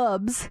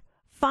 clubs,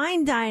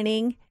 fine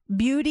dining,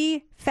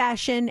 beauty,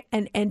 fashion,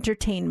 and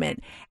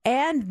entertainment.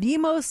 And the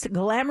most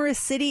glamorous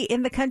city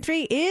in the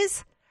country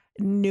is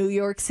New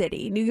York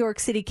City. New York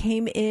City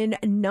came in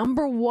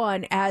number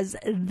 1 as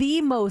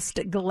the most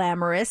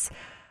glamorous.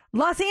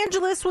 Los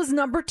Angeles was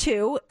number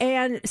 2,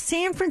 and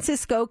San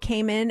Francisco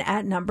came in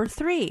at number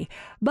 3.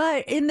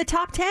 But in the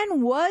top 10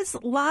 was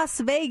Las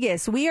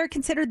Vegas. We are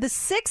considered the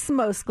 6th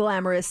most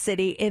glamorous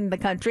city in the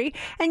country.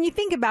 And you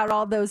think about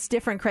all those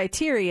different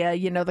criteria,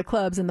 the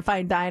clubs and the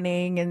fine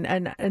dining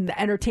and the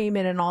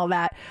entertainment and all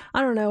that. I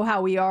don't know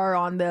how we are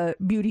on the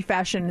beauty,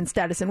 fashion, and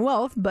status and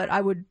wealth, but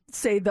I would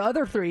say the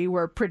other 3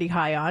 were pretty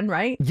high on,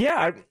 right?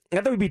 Yeah,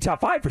 I thought we'd be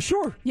top 5 for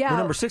sure. Yeah. We're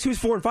number 6. Who's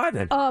 4 and 5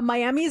 then?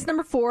 Miami is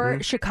number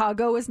 4.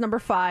 Chicago is number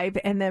 5.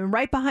 And then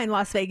right behind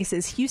Las Vegas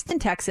is Houston,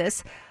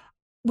 Texas,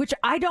 which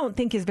I don't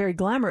think is very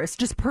glamorous,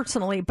 just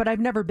personally, but I've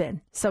never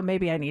been. So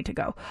maybe I need to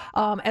go.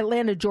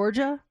 Atlanta,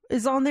 Georgia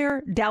is on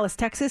there. Dallas,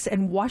 Texas,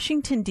 and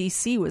Washington,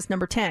 D.C. was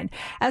number 10.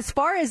 As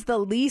far as the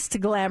least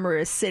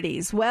glamorous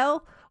cities,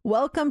 well,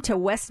 welcome to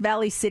West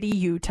Valley City,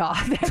 Utah.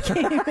 That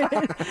came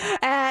in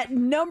at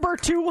number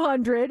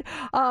 200,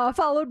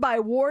 followed by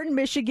Warren,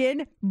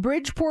 Michigan,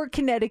 Bridgeport,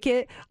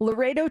 Connecticut,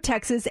 Laredo,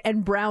 Texas,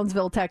 and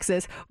Brownsville,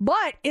 Texas.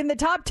 But in the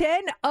top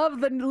 10 of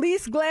the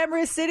least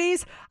glamorous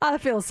cities, I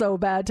feel so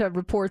bad to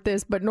report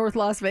this, but North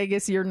Las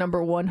Vegas, you're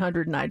number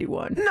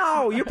 191.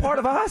 No, you're part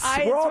of us.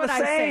 We're all the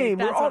same.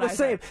 We're all the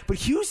same. But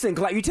Houston,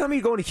 you tell me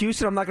you're going to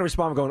Houston, I'm not going to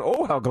respond. I'm going,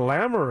 oh, how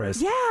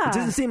glamorous. Yeah. It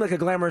doesn't seem like a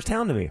glamorous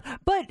town to me.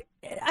 But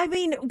I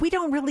mean, we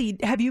don't really.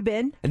 Have you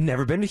been? I've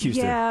never been to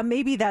Houston. Yeah,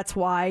 maybe that's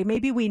why.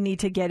 Maybe we need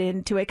to get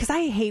into it because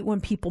I hate when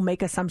people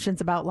make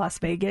assumptions about Las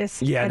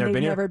Vegas. Yeah, and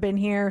they've never been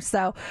here.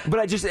 So,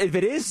 but if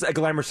it is a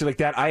glamorous city like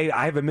that,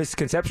 I have a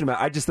misconception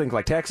about it. I just think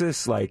like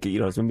Texas,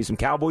 there's gonna be some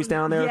Cowboys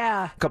down there,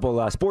 yeah, a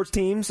couple sports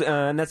teams,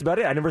 and that's about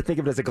it. I never think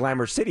of it as a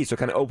glamorous city, so it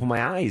kind of opened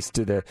my eyes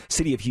to the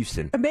city of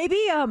Houston. Maybe,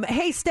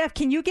 hey Steph,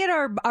 can you get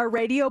our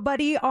radio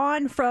buddy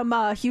on from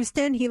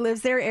Houston? He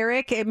lives there,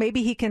 Eric. And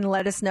maybe he can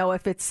let us know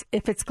if it's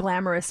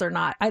glamorous or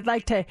not. I'd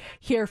like to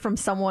hear from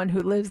someone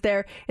who lives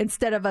there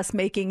instead of us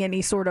making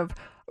any sort of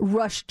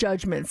rush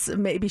judgments.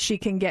 Maybe she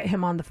can get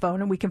him on the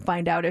phone and we can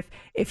find out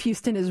if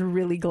Houston is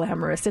really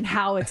glamorous and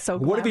how it's so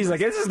glamorous. What if he's like,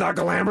 this is not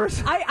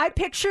glamorous? I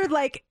pictured,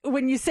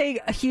 when you say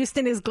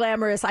Houston is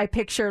glamorous, I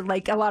picture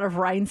a lot of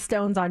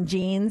rhinestones on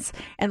jeans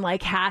and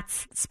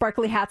hats,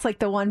 sparkly hats like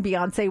the one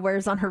Beyonce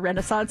wears on her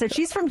Renaissance. And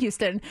she's from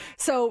Houston.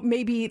 So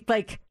maybe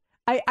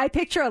I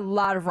picture a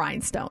lot of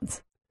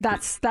rhinestones.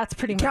 That's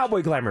pretty much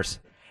cowboy glamorous.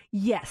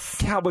 Yes.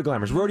 Cowboy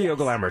glamours, rodeo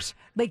glamours.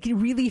 Like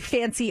really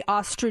fancy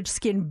ostrich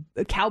skin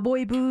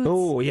cowboy boots.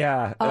 Oh,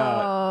 yeah.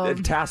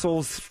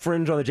 Tassels,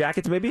 fringe on the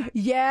jackets, maybe?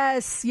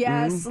 Yes.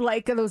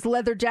 Like those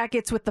leather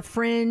jackets with the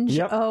fringe.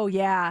 Yep. Oh,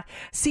 yeah.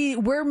 See,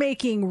 we're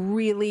making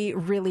really,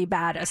 really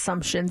bad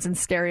assumptions and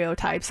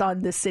stereotypes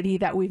on this city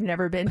that we've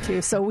never been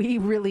to. So we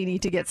really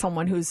need to get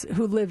someone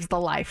who lives the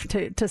life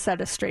to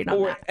set us straight on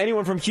or that.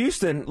 Anyone from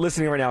Houston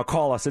listening right now,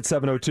 call us at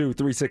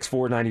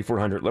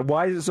 702-364-9400.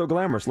 Why is it so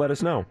glamorous? Let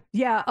us know.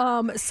 Yeah.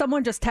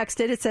 Someone just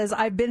texted. It says,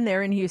 I've been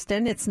there in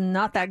Houston. It's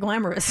not that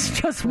glamorous.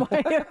 Just my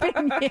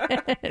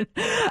opinion.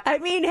 I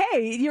mean,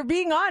 hey, you're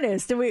being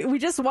honest. We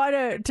just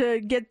want to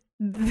get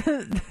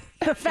the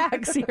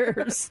facts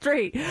here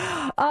straight.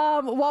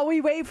 While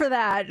we wait for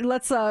that,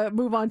 let's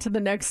move on to the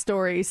next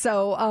story.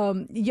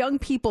 So young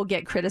people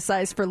get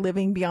criticized for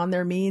living beyond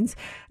their means.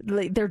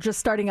 They're just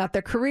starting out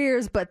their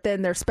careers, but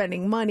then they're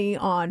spending money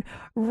on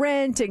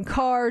rent and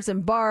cars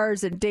and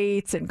bars and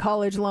dates and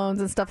college loans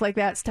and stuff like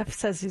that. Steph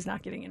says he's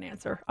not getting an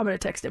answer. I'm going to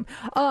text him.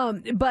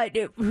 But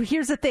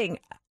here's the thing.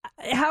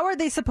 How are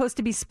they supposed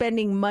to be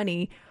spending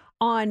money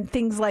on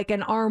things like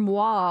an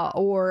armoire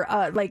or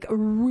like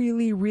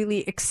really,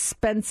 really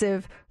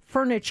expensive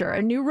furniture?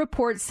 A new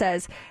report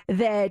says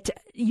that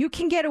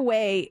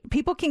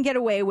people can get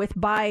away with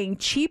buying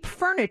cheap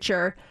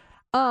furniture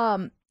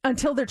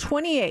until they're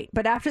 28.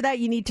 But after that,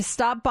 you need to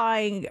stop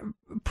buying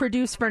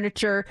produced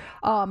furniture,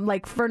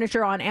 like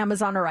furniture on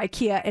Amazon or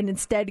IKEA, and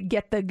instead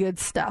get the good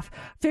stuff.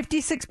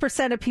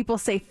 56% of people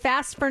say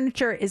fast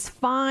furniture is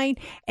fine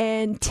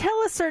until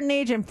a certain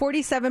age, and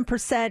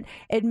 47%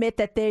 admit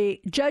that they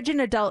judge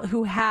an adult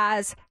who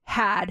has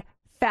had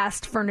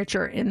fast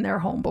furniture in their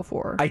home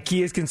before.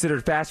 IKEA is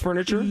considered fast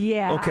furniture?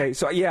 Yeah. Okay,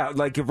 so yeah,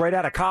 like right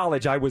out of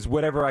college, I was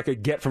whatever I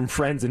could get from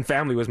friends and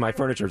family was my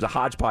furniture. It was a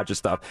hodgepodge of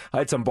stuff. I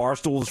had some bar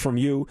stools from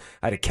you.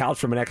 I had a couch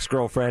from an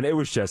ex-girlfriend. It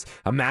was just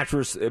a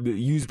mattress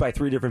used by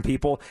 3 different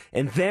people.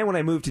 And then when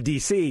I moved to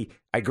D.C.,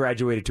 I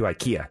graduated to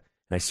IKEA.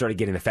 And I started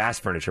getting the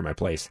fast furniture in my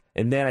place.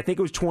 And then I think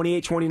it was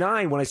 28,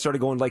 29 when I started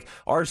going like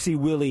RC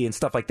Willey and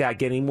stuff like that,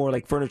 getting more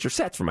like furniture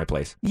sets for my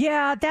place.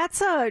 Yeah, that's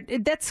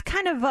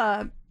kind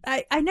of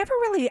I've never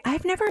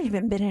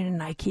even been in an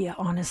IKEA,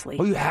 honestly.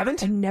 Oh, you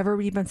haven't? I've never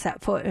even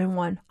set foot in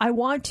one. I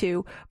want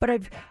to, but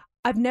I've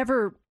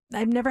never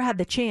had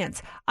the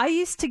chance. I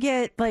used to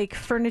get like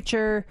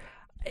furniture.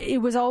 It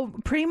was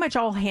pretty much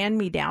all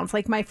hand-me-downs.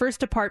 Like my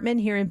first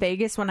apartment here in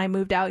Vegas when I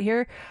moved out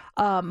here,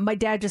 my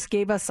dad just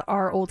gave us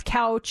our old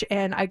couch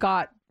and I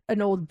got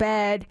an old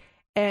bed.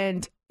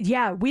 And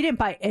yeah, we didn't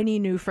buy any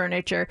new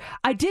furniture.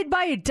 I did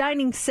buy a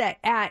dining set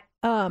at,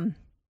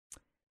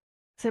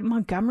 is it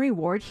Montgomery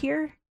Ward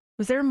here?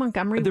 Was there a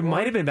Montgomery Ward? There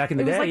might have been back in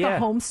the day, It was like yeah. a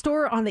home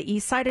store on the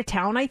east side of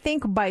town, I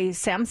think, by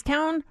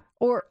Samstown.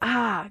 Or,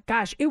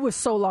 gosh, it was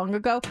so long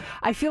ago.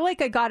 I feel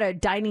like I got a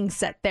dining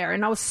set there,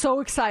 and I was so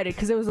excited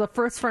because it was the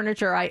first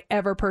furniture I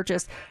ever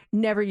purchased.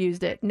 Never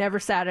used it, never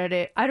sat at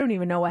it. I don't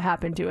even know what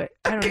happened to it.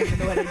 I don't even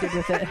know what I did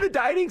with it. The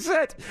dining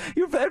set.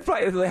 You've had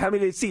probably, how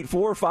many did it seat?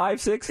 4,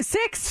 5, 6?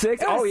 6.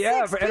 Oh,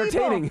 yeah, 6 for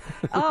entertaining.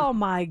 Oh,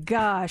 my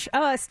gosh.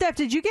 Steph,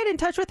 did you get in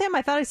touch with him?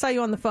 I thought I saw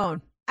you on the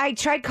phone. I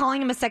tried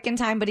calling him a second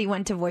time, but he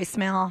went to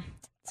voicemail.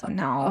 So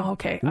no. Oh,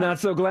 okay. Not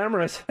so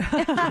glamorous.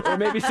 Or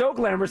maybe so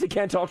glamorous he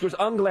can't talk to us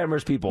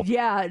unglamorous people.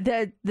 Yeah,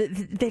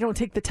 they don't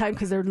take the time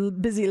because they're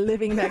busy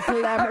living that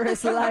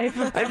glamorous life.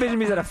 I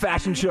envision he's at a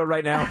fashion show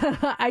right now.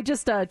 I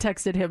just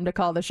texted him to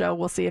call the show.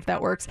 We'll see if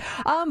that works.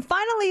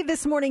 Finally,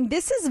 this morning,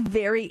 this is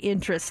very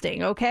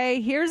interesting,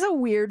 okay? Here's a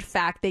weird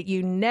fact that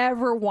you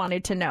never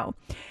wanted to know.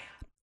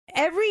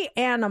 Every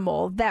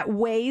animal that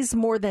weighs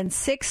more than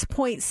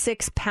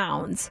 6.6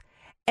 pounds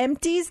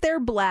empties their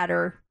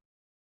bladder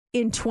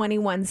in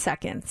 21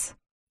 seconds.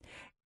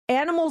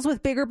 Animals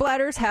with bigger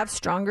bladders have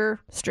stronger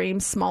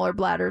streams, smaller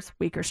bladders,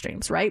 weaker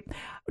streams, right?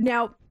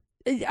 Now,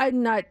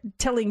 I'm not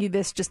telling you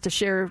this just to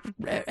share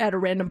at a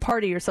random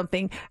party or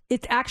something.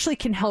 It actually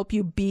can help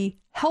you be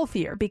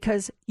healthier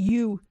because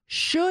you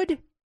should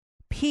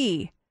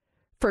pee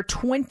for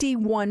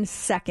 21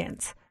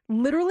 seconds.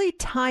 Literally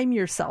time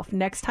yourself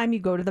next time you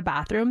go to the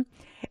bathroom.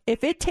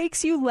 If it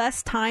takes you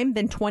less time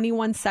than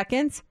 21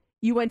 seconds,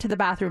 you went to the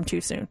bathroom too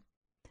soon.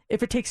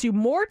 If it takes you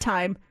more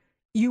time,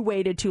 you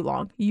waited too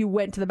long. You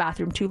went to the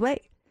bathroom too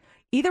late.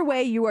 Either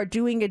way, you are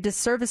doing a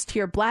disservice to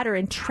your bladder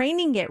and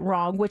training it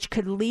wrong, which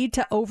could lead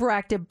to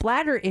overactive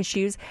bladder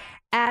issues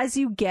as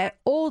you get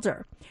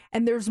older.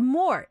 And there's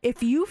more.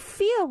 If you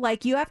feel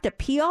like you have to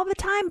pee all the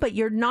time, but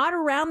you're not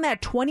around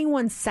that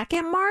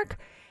 21-second mark,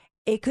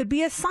 it could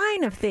be a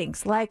sign of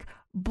things like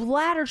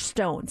bladder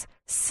stones,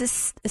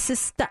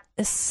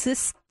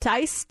 cystitis,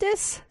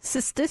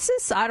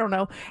 I don't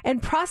know,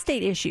 and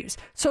prostate issues.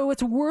 So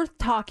it's worth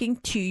talking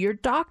to your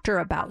doctor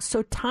about.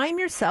 So time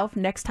yourself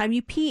next time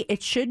you pee.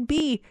 It should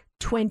be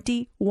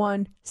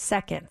 21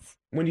 seconds.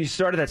 When you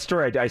started that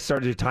story, I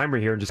started a timer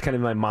here and just kind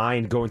of in my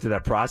mind going through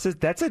that process.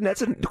 That's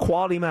a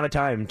quality amount of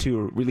time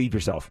to relieve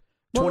yourself.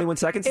 21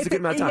 seconds is a good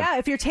amount of time. Yeah,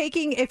 if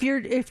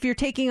you're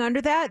taking under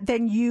that,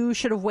 then you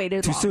should have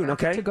waited too soon.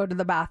 Okay, to go to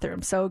the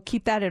bathroom. So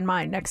keep that in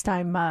mind next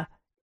time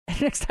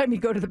Next time you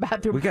go to the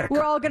bathroom,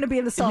 we're all going to be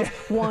in the stalls.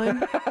 Yeah.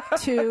 1,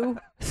 2,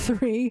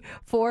 3,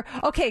 4.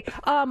 Okay,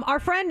 our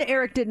friend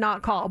Eric did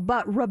not call,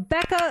 but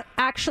Rebecca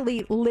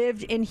actually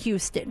lived in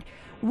Houston.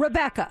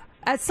 Rebecca,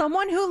 as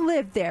someone who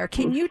lived there,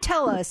 can you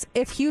tell us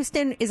if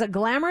Houston is a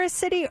glamorous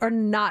city or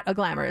not a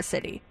glamorous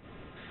city?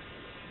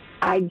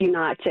 I do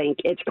not think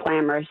it's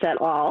glamorous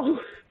at all.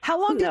 How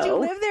long did you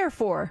live there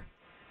for?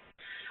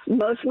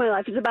 Most of my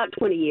life is about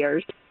 20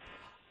 years.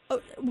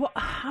 Well,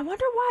 I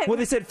wonder why. Well,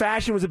 they said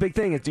fashion was a big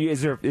thing.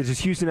 Is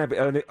Houston?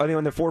 Are they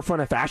on the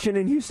forefront of fashion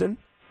in Houston?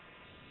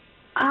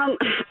 I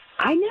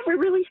never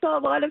really saw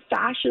a lot of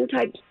fashion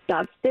type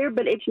stuff there,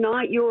 but it's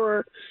not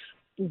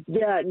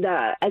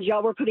the as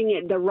y'all were putting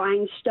it, the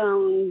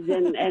rhinestones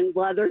and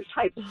leather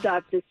type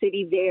stuff. The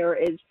city there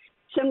is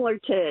similar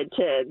to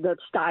the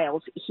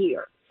styles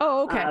here.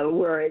 Oh, okay.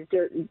 Whereas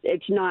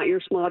it's not your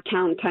small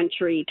town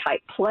country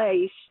type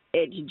place.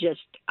 It's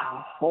just a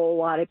whole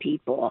lot of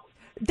people.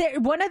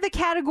 One of the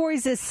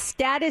categories is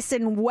status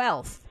and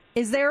wealth.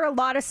 Is there a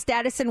lot of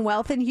status and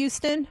wealth in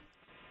Houston?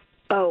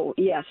 Oh,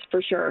 yes,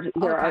 for sure.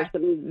 There are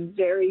some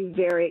very,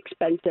 very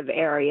expensive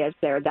areas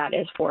there. That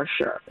is for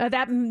sure.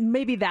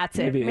 Maybe that's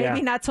it.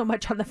 Maybe not so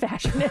much on the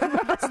fashion end,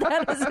 but the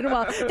status and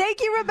wealth.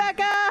 Thank you,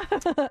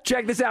 Rebecca.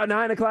 Check this out,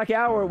 9 o'clock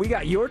hour. We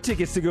got your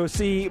tickets to go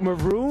see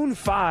Maroon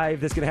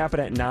 5. That's going to happen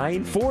at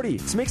 9:40.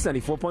 It's Mix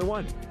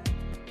 94.1.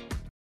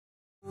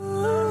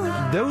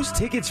 Those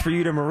tickets for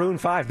you to Maroon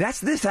 5,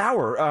 that's this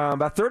hour,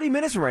 about 30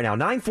 minutes from right now,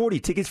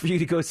 9:40, tickets for you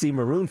to go see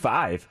Maroon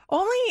 5.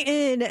 Only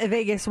in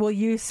Vegas will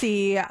you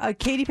see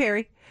Katy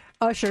Perry,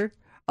 Usher,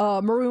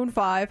 Maroon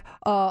 5,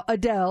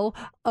 Adele,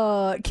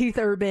 Keith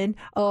Urban,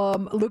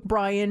 Luke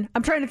Bryan.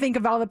 I'm trying to think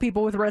of all the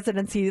people with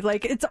residency.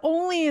 Like, it's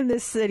only in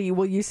this city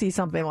will you see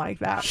something like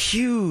that.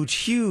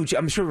 Huge.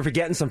 I'm sure we're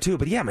forgetting some too,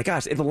 but yeah, my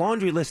gosh, in the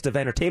laundry list of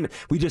entertainment,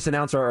 we just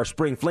announced our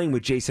spring fling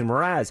with Jason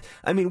Mraz.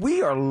 I mean,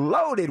 we are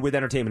loaded with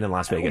entertainment in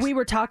Las Vegas. We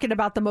were talking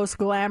about the most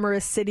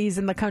glamorous cities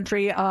in the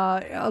country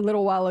a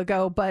little while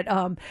ago, but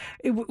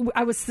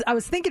I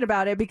was thinking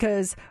about it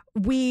because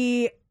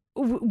we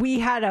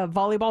had a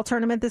volleyball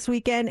tournament this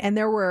weekend, and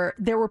there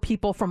were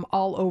people from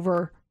all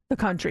over the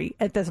country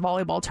at this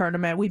volleyball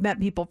tournament. We met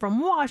people from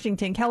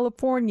Washington,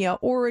 California,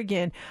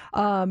 Oregon,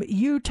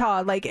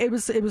 Utah. Like, it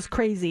was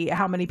crazy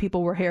how many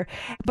people were here.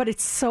 But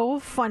it's so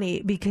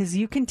funny because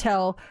you can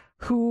tell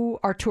who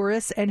are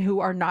tourists and who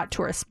are not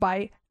tourists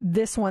by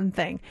this one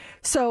thing.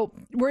 So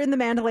we're in the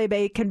Mandalay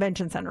Bay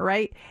Convention Center,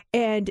 right?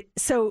 And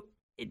so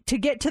to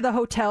get to the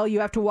hotel,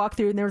 you have to walk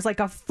through, and there's like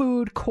a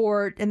food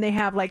court, and they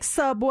have like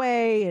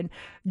Subway and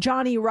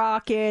Johnny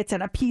Rockets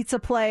and a pizza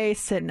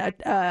place and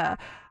a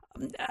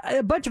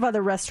bunch of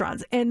other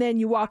restaurants. And then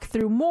you walk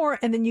through more,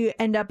 and then you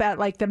end up at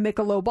like the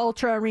Michelob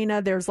Ultra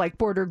Arena. There's like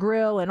Border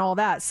Grill and all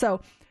that.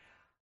 So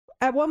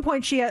at one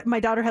point, my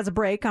daughter has a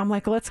break. I'm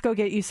like, let's go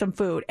get you some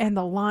food. And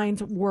the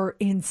lines were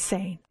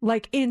insane,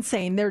 like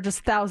insane. There are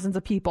just thousands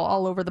of people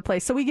all over the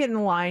place. So we get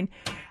in line.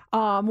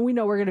 We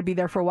know we're going to be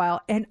there for a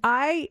while. And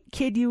I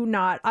kid you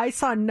not, I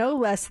saw no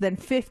less than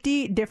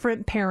 50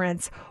 different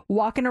parents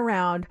walking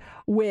around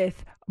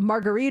with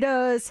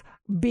margaritas,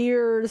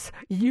 beers,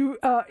 you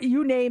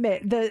name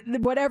it, the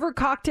whatever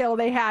cocktail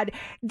they had.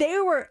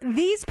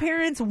 These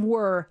parents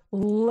were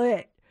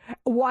lit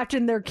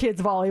watching their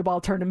kids'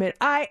 volleyball tournament.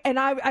 I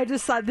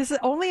just thought, this is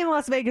only in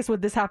Las Vegas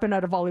would this happen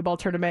at a volleyball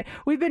tournament.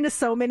 We've been to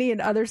so many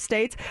in other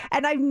states,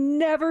 and I've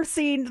never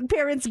seen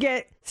parents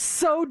get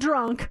so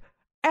drunk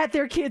at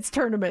their kids'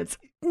 tournaments.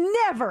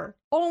 Never.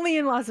 Only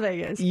in Las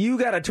Vegas. You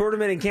got a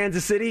tournament in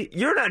Kansas City,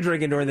 you're not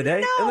drinking during the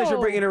day. No. Unless you're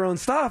bringing your own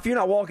stuff. You're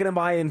not walking and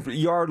buying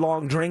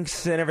yard-long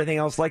drinks and everything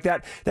else like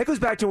that. That goes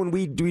back to when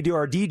we do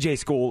our DJ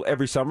school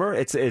every summer.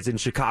 It's in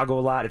Chicago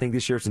a lot. I think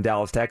this year it's in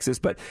Dallas, Texas.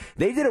 But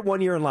they did it one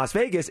year in Las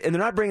Vegas, and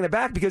they're not bringing it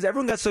back because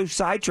everyone got so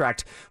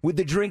sidetracked with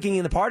the drinking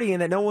and the partying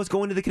that no one was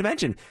going to the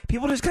convention.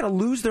 People just kind of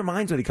lose their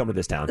minds when they come to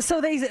this town. So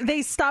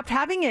they stopped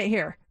having it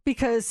here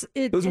because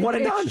it was one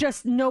and done. It's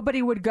just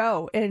nobody would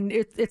go. And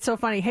it's so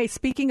funny. Hey,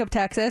 speaking of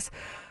Texas,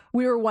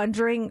 we were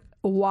wondering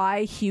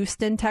why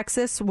Houston,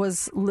 Texas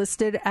was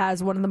listed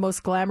as one of the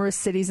most glamorous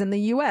cities in the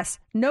U.S.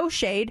 No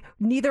shade.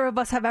 Neither of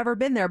us have ever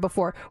been there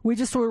before. We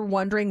just were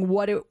wondering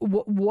what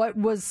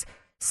was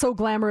so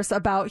glamorous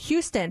about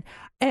Houston.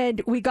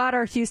 And we got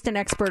our Houston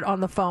expert on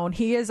the phone.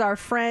 He is our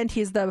friend.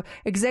 He's the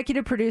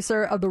executive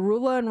producer of the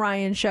Rula and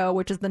Ryan Show,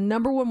 which is the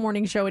 #1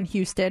 morning show in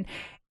Houston.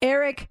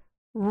 Eric,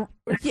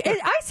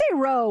 I say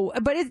Rowe,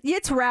 but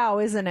it's Rao,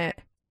 isn't it?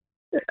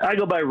 I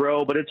go by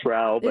Roe, but it's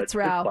Rao. But it's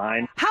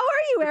fine. How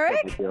are you,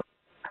 Eric?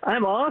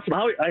 I'm awesome.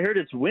 I heard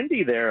it's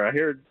windy there. I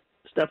heard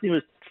Steph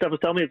was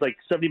telling me it's like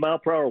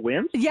 70-mile-per-hour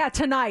winds. Yeah,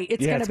 tonight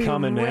it's going to be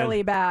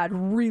really bad,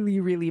 really,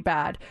 really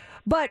bad.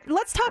 But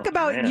let's talk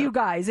about you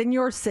guys in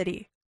your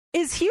city.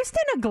 Is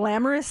Houston a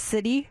glamorous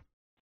city?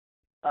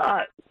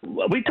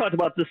 We talked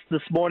about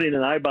this morning,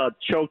 and I about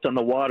choked on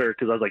the water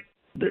because I was like,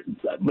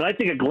 when I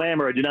think of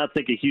glamour, I do not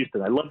think of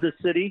Houston. I love this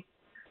city,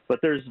 but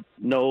there's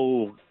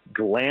no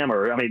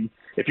glamour. I mean,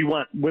 if you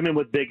want women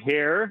with big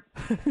hair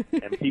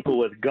and people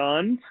with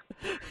guns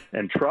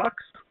and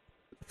trucks,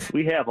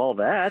 We have all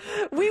that.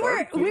 We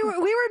were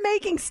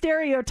making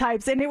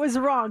stereotypes, and it was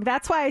wrong.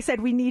 That's why I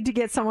said we need to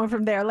get someone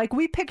from there. Like,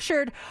 we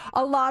pictured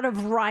a lot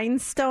of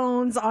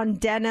rhinestones on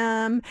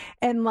denim,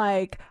 and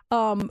like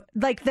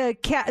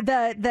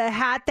the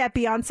hat that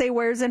Beyonce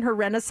wears in her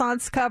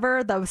Renaissance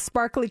cover, the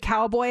sparkly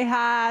cowboy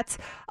hat.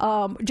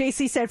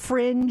 JC said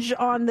fringe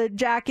on the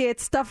jacket,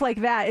 stuff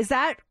like that. Is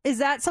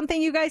that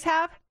something you guys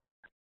have?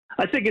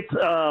 I think it's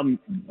the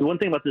one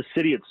thing about this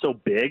city. It's so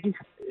big.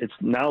 It's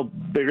now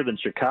bigger than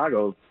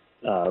Chicago.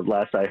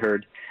 Last I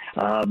heard,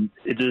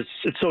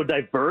 it's so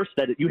diverse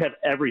that you have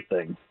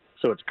everything.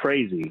 So it's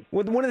crazy.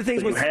 Well, one of the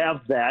things you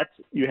have that.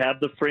 You have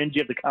the fringe.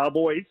 You have the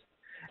cowboys,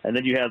 and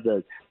then you have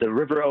the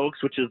River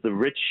Oaks, which is the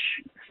rich,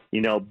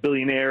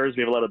 billionaires.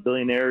 We have a lot of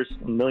billionaires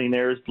and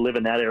millionaires live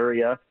in that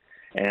area,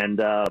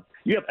 and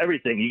you have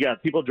everything. You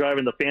got people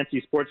driving the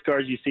fancy sports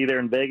cars you see there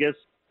in Vegas,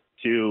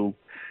 to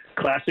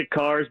classic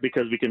cars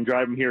because we can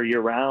drive them here year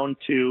round,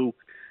 to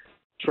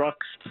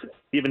trucks,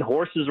 even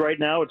horses right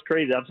now. It's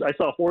crazy. I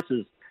saw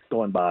horses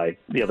going by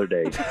the other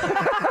day.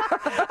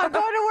 I'm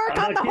going to work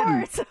on the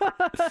horse.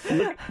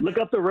 Look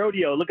up the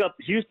rodeo. Look up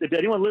Houston. If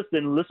anyone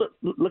listening,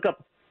 look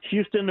up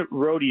Houston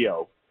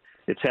Rodeo.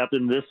 It's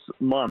happened this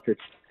month.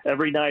 It's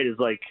every night is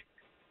like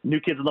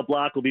New Kids on the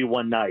Block will be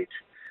one night.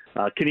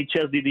 Kenny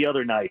Chesney the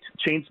other night,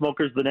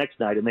 Chainsmokers the next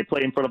night, and they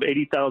play in front of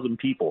 80,000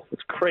 people.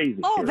 It's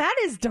crazy. Oh, here. that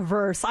is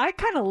diverse. I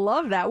kind of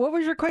love that. What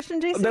was your question,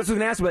 Jason? That's what I was going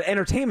to ask about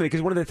entertainment,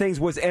 because one of the things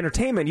was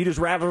entertainment. You just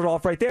rattled it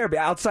off right there. But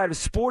outside of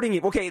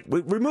sporting, okay,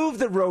 remove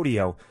the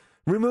rodeo.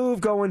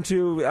 Remove going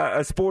to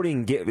a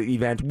sporting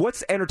event.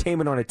 What's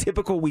entertainment on a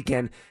typical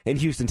weekend in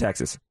Houston,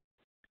 Texas?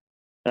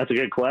 That's a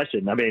good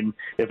question. I mean,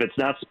 if it's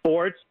not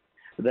sports,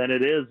 then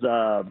it is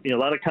a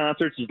lot of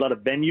concerts. There's a lot of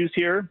venues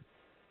here.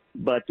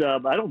 But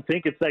I don't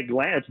think it's that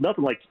glam. It's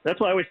nothing like. That's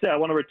why I always say I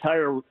want to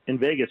retire in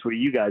Vegas where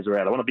you guys are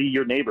at. I want to be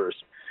your neighbors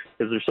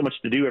because there's so much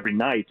to do every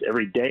night,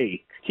 every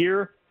day.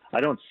 Here,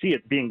 I don't see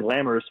it being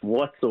glamorous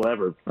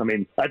whatsoever. I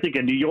mean, I think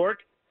in New York,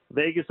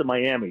 Vegas, and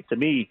Miami, to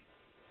me,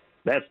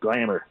 that's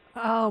glamour.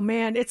 Oh,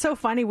 man, it's so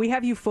funny. We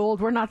have you fooled.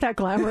 We're not that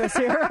glamorous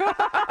here.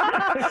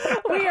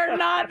 We are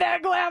not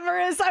that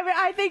glamorous. I mean,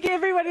 I think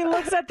everybody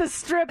looks at the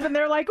Strip and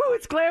they're like, "Oh,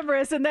 it's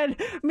glamorous," and then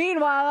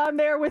meanwhile, I'm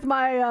there with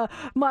my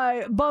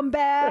my bum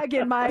bag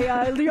and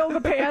my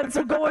yoga pants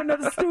going to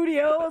the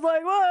studio. I was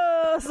like,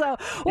 "Whoa!" So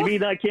you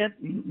mean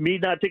me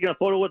not taking a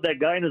photo with that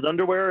guy in his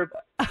underwear,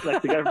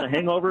 like the guy from The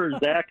Hangover,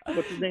 Zach?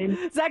 What's his name?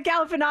 Zach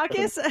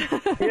Galifianakis.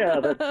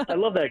 Yeah, I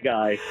love that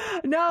guy.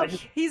 No,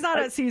 he's not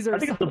at Caesars. I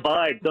think it's the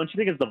vibe. Don't you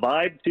think it's the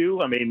vibe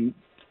too? I mean,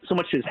 so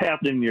much is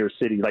happening in your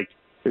city. Like,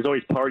 there's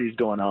always parties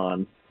going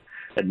on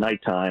at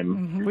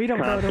nighttime. We don't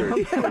go to them.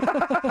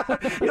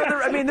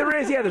 There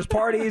is. Yeah, there's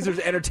parties, there's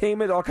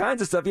entertainment, all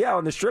kinds of stuff. Yeah,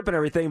 on the Strip and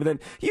everything. But then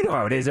you know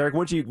how it is, Eric.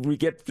 Once we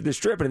get to the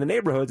Strip and in the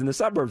neighborhoods and the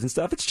suburbs and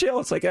stuff, it's chill.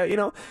 It's like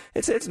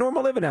it's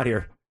normal living out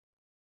here.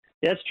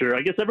 That's true.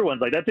 I guess everyone's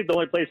like, I think the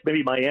only place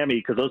maybe Miami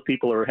because those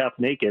people are half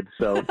naked,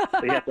 so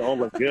they have to all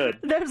look good.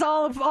 There's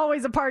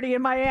always a party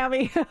in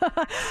Miami.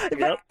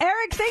 Yep.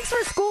 Eric, thanks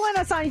for schooling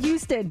us on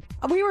Houston.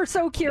 We were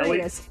so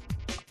curious.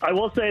 I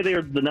will say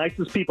they're the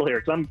nicest people here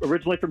because I'm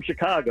originally from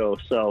Chicago,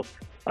 so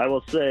I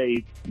will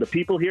say the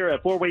people here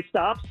at four-way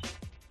stops,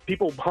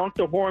 people honk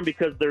their horn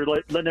because they're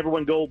letting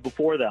everyone go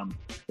before them.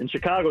 In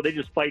Chicago, they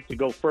just fight to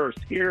go first.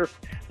 Here,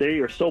 they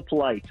are so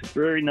polite.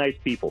 Very nice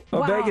people.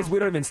 Oh, wow. Vegas, we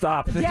don't even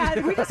stop.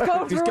 Yeah, we just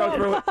go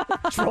through it.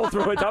 Just roll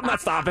through it. I'm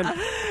not stopping.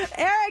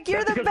 Eric,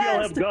 you're the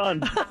best. We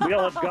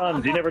all have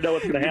guns. You never know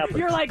what's going to happen.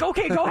 You're like,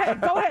 okay, go ahead.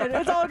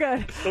 It's all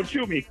good. Don't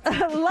shoot me.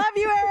 Love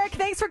you, Eric.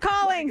 Thanks for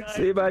calling.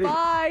 See you, buddy.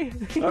 Bye.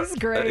 He's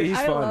great. He's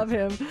I fun. love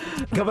him.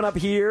 Coming up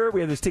here,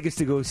 we have those tickets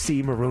to go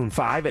see Maroon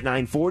 5 at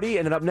 9:40.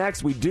 And then up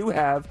next, we do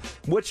have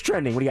What's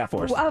Trending. What do you got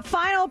for us? A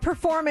final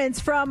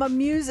performance from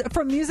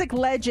music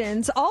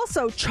legends.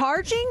 Also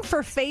charging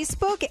for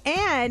Facebook,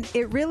 and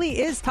it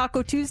really is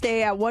Taco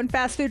Tuesday at one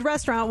fast food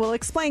restaurant. We'll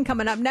explain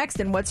coming up next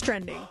in What's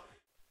Trending.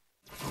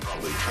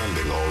 Probably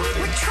trending already.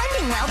 We're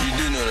trending well. You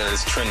do know that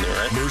it's trending,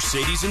 right?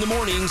 Mercedes in the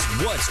mornings.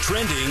 What's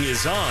Trending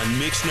is on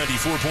Mix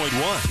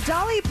 94.1.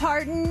 Dolly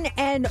Parton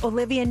and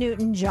Olivia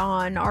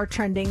Newton-John are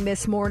trending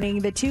this morning.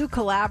 The two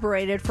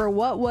collaborated for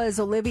what was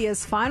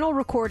Olivia's final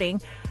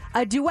recording,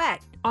 a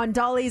duet on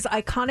Dolly's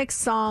iconic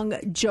song,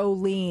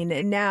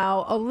 Jolene.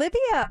 Now,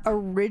 Olivia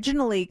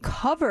originally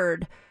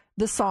covered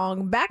the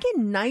song back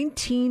in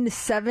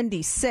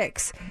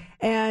 1976.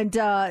 And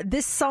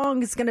this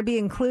song is going to be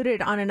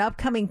included on an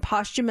upcoming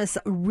posthumous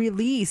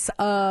release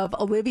of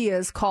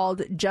Olivia's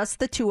called Just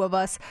the Two of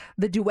Us,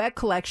 the duet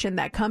collection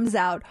that comes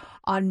out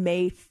on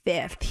May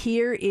 5th.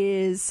 Here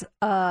is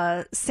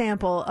a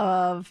sample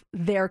of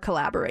their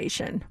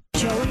collaboration.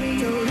 Jolene,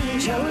 Jolene,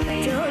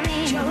 Jolene,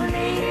 Jolene,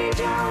 Jolene,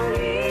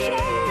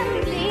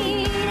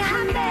 Jolene.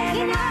 I'm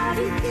begging of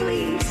you,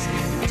 please,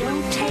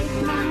 don't take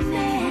my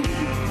man.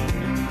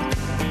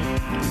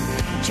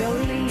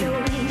 Jolene,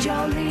 Jolene,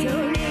 Jolene,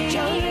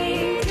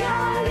 Jolene,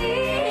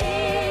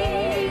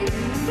 Jolene,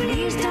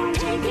 please don't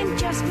take him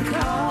just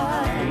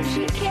because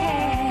you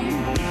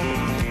can.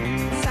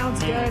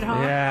 Sounds good,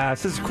 huh? Yeah, Yeah,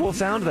 it's just a cool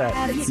sound of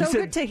that. It's so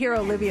good to hear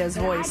Olivia's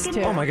voice,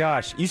 too. Oh, my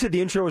gosh. You said the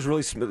intro was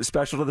really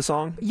special to the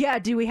song? Yeah,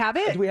 do we have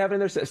it? Do we have it in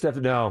there, Steph?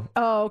 No.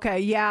 Oh, okay.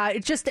 Yeah,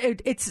 it's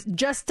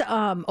just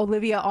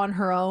Olivia on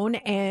her own,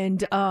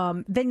 and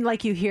then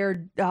like you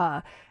hear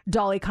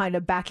Dolly kind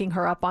of backing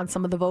her up on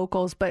some of the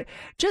vocals, but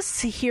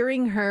just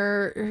hearing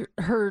her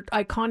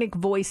iconic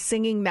voice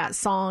singing that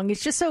song,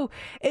 it's just so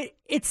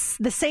it's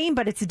the same,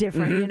 but it's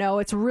different. You know,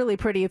 it's really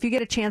pretty. If you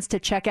get a chance to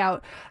check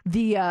out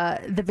the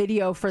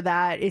video for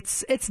that,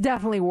 it's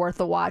definitely worth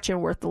the watch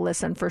and worth the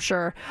listen for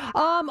sure.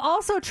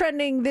 Also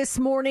trending this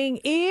morning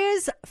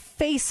is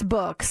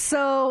Facebook.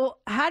 So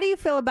how do you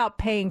feel about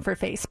paying for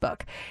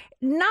Facebook?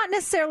 Not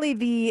necessarily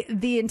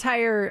the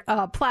entire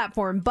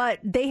platform, but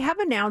they have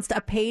announced a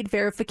paid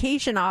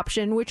verification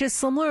option, which is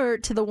similar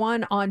to the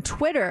one on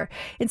Twitter.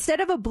 Instead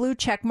of a blue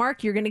check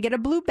mark, you're going to get a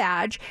blue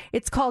badge.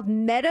 It's called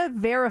Meta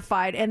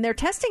Verified, and they're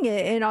testing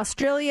it in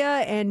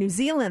Australia and New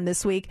Zealand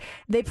this week.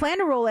 They plan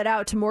to roll it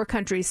out to more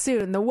countries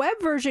soon. The web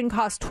version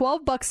costs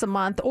 $12 a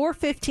month or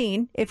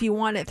 $15 if you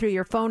want it through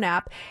your phone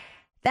app.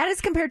 That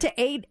is compared to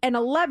 $8 and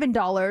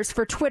 $11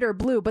 for Twitter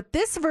Blue, but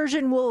this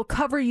version will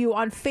cover you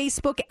on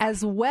Facebook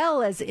as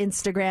well as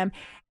Instagram.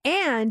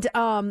 And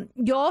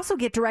you'll also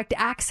get direct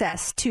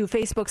access to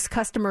Facebook's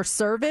customer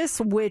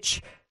service,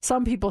 which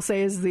some people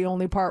say is the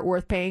only part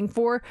worth paying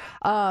for.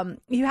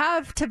 You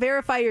have to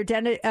verify your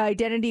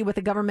identity with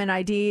a government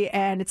ID,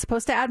 and it's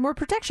supposed to add more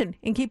protection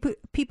and keep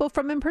people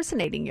from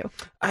impersonating you.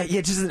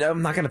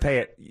 I'm not going to pay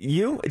it.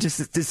 It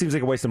just seems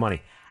like a waste of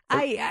money.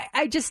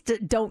 I just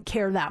don't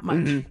care that much.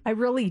 Mm-hmm. I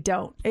really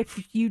don't.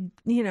 If you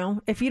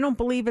don't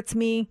believe it's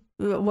me,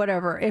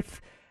 whatever.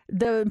 If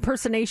the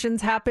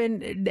impersonations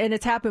happen, and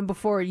it's happened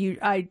before,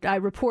 I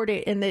report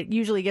it, and it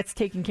usually gets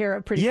taken care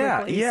of pretty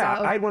quickly. Yeah.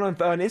 So. I went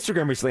on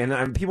Instagram recently,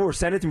 and people were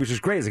sending it to me, which was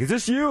great. It's like, is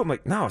this you? I'm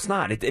like, no, it's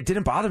not. It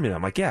didn't bother me.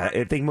 I'm like, yeah,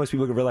 I think most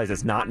people can realize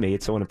it's not me.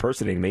 It's someone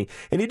impersonating me.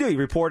 And you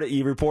report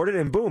it,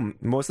 and boom,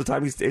 most of the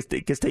time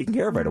it gets taken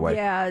care of right away.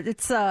 Yeah,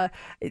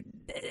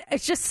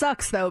 it just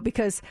sucks, though,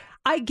 because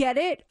I get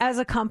it. As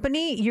a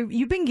company,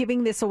 you've been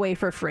giving this away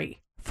for free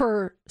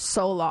for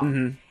so long.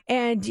 Mm-hmm.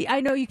 And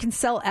I know you can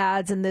sell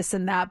ads and this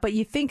and that, but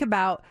you think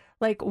about,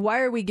 like,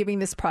 why are we giving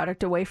this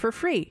product away for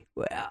free?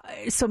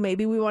 So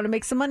maybe we want to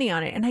make some money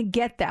on it. And I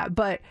get that,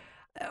 but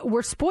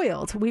we're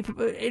spoiled. We've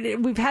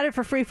had it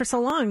for free for so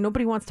long.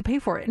 Nobody wants to pay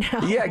for it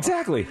now. Yeah,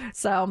 exactly.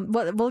 So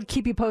we'll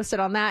keep you posted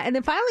on that. And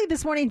then finally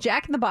this morning,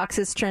 Jack in the Box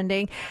is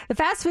trending. The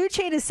fast food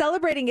chain is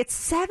celebrating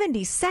its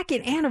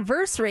 72nd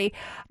anniversary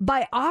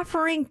by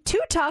offering 2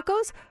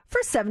 tacos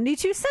for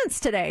 72 cents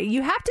today.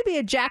 You have to be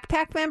a Jack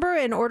Pack member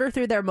and order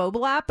through their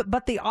mobile app,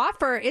 but the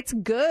offer, it's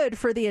good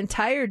for the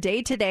entire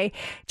day today.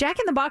 Jack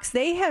in the Box,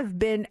 they have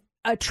been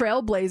a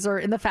trailblazer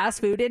in the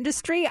fast food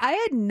industry. I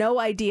had no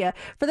idea.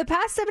 For the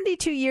past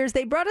 72 years,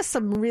 they brought us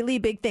some really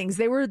big things.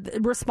 They were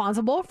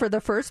responsible for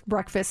the first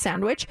breakfast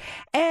sandwich,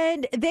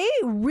 and they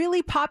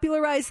really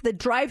popularized the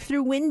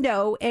drive-through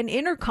window and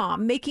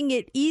intercom, making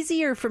it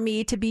easier for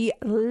me to be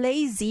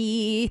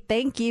lazy.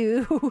 Thank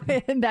you.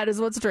 And that is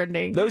what's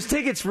trending. Those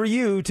tickets for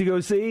you to go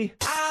see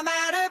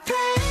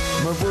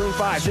Maroon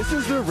 5. This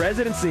is the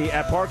residency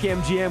at Park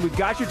MGM. We've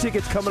got your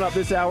tickets coming up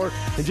this hour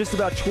in just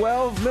about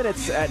 12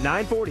 minutes at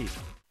 9:40.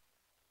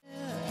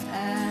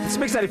 It's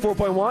Mix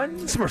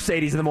 94.1. It's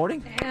Mercedes in the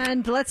morning.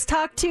 And let's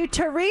talk to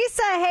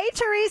Teresa. Hey,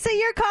 Teresa,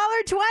 you're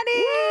caller 20.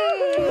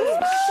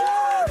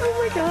 Oh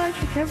my gosh,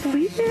 I can't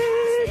believe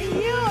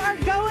it. You are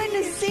going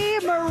to see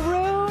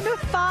Maroon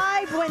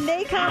 5 when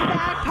they come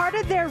back. Part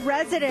of their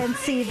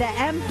residency, the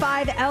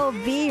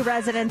M5LV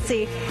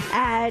residency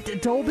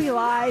at Dolby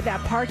Live at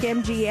Park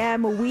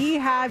MGM. We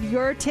have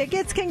your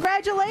tickets.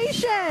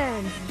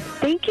 Congratulations.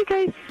 Thank you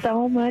guys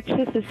so much.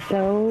 This is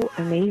so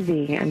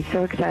amazing. I'm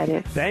so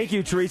excited. Thank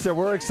you, Teresa.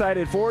 We're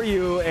excited for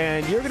you.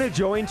 And you're going to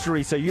join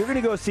Teresa. You're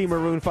going to go see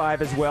Maroon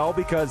 5 as well,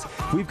 because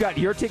we've got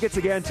your tickets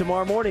again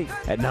tomorrow morning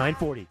at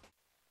 9:40.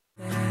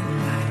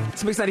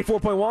 It's Mix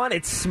 94.1.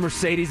 It's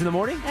Mercedes in the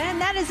morning. And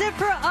that is it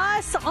for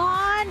us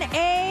on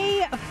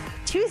a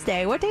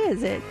Tuesday. What day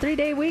is it?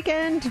 3-day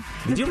weekend?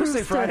 Did you almost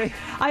say Friday?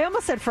 I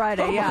almost said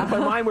Friday, yeah. My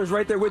mind was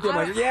right there with you. I'm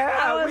like, yeah,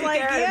 I was weekend. like,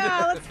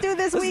 yeah, let's do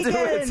this Let's weekend.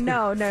 do it.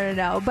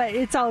 No. But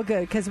it's all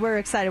good because we're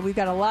excited. We've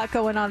got a lot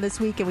going on this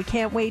week, and we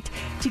can't wait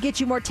to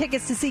get you more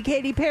tickets to see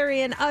Katy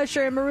Perry and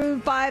Usher and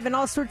Maroon 5 and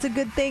all sorts of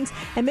good things.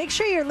 And make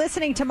sure you're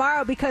listening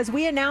tomorrow, because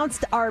we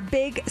announced our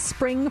big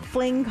Spring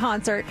Fling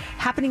concert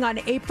happening on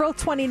April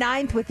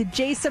 29th with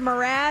Jason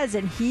Mraz,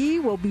 and he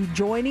will be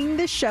joining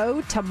the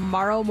show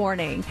tomorrow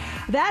morning.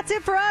 That's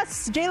it for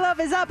us. J-Love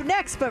is up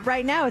next, but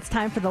right now it's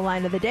time for the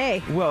line of the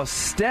day. Well,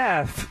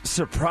 Steph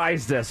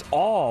surprised us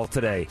all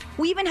today.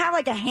 We even have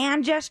like a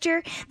hand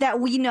gesture that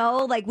we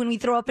know, like when we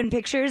throw up in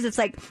pictures, it's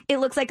like, it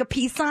looks like a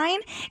peace sign.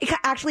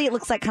 It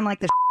looks like kind of like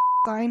the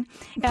sign.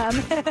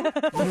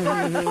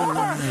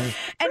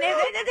 And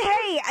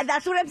hey,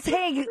 that's what I'm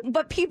saying.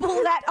 But people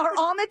that are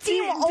on the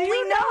team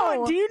only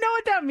know. Do you know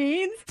what that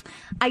means?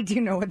 I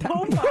do know what that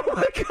means. Oh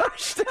my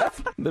gosh,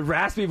 Steph. The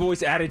raspy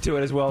voice added to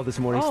it as well this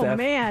morning, Oh Steph.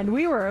 man,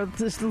 we were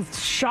just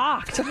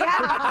shocked.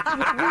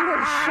 Yeah. We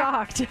were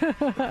shocked.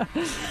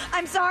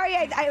 I'm sorry.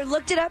 I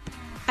looked it up.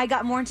 I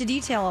got more into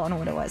detail on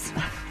what it was.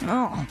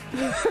 Oh.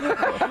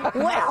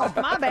 Well,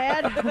 my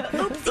bad.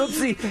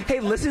 Oopsie.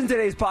 Hey, listen to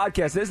today's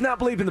podcast. It's not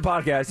Bleep in the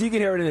podcast. You can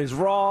hear it in its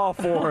raw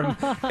form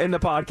in the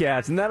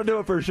podcast. And that'll do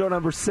it for show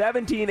number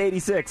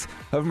 1786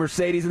 of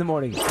Mercedes in the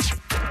Morning.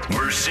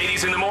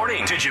 Mercedes in the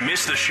Morning. Did you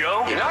miss the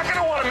show? You're not going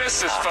to want to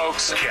miss this,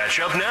 folks. Catch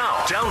up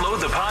now.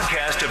 Download the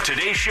podcast of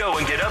today's show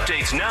and get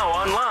updates now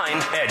online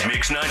at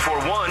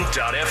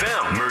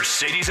mix941.fm.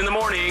 Mercedes in the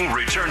Morning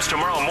returns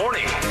tomorrow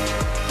morning.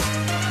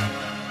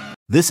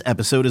 This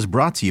episode is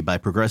brought to you by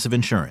Progressive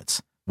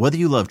Insurance. Whether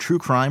you love true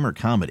crime or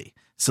comedy,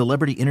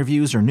 celebrity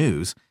interviews or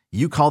news,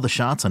 you call the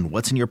shots on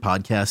what's in your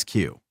podcast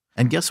queue.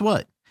 And guess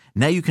what?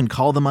 Now you can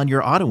call them on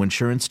your auto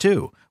insurance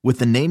too with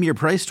the Name Your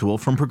Price tool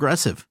from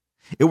Progressive.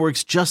 It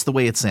works just the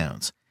way it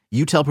sounds.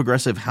 You tell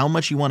Progressive how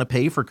much you want to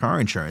pay for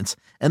car insurance,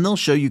 and they'll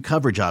show you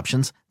coverage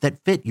options that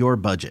fit your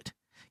budget.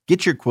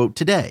 Get your quote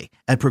today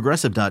at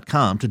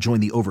Progressive.com to join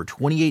the over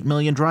 28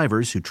 million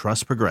drivers who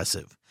trust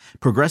Progressive.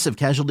 Progressive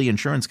Casualty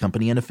Insurance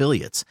Company and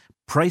Affiliates.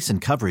 Price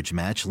and coverage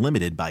match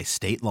limited by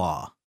state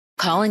law.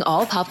 Calling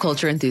all pop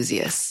culture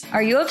enthusiasts.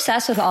 Are you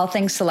obsessed with all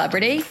things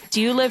celebrity?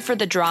 Do you live for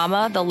the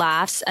drama, the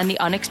laughs, and the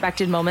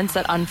unexpected moments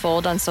that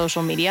unfold on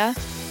social media?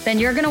 Then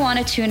you're going to want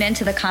to tune in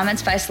to the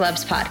Comments by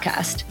Celebs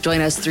podcast.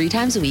 Join us 3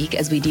 times a week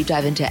as we deep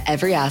dive into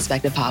every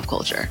aspect of pop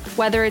culture.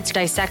 Whether it's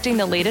dissecting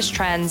the latest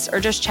trends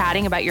or just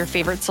chatting about your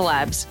favorite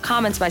celebs,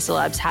 Comments by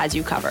Celebs has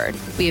you covered.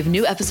 We have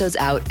new episodes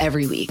out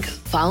every week.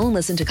 Follow and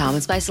listen to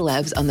Comments by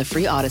Celebs on the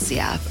free Odyssey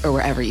app or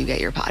wherever you get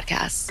your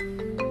podcasts.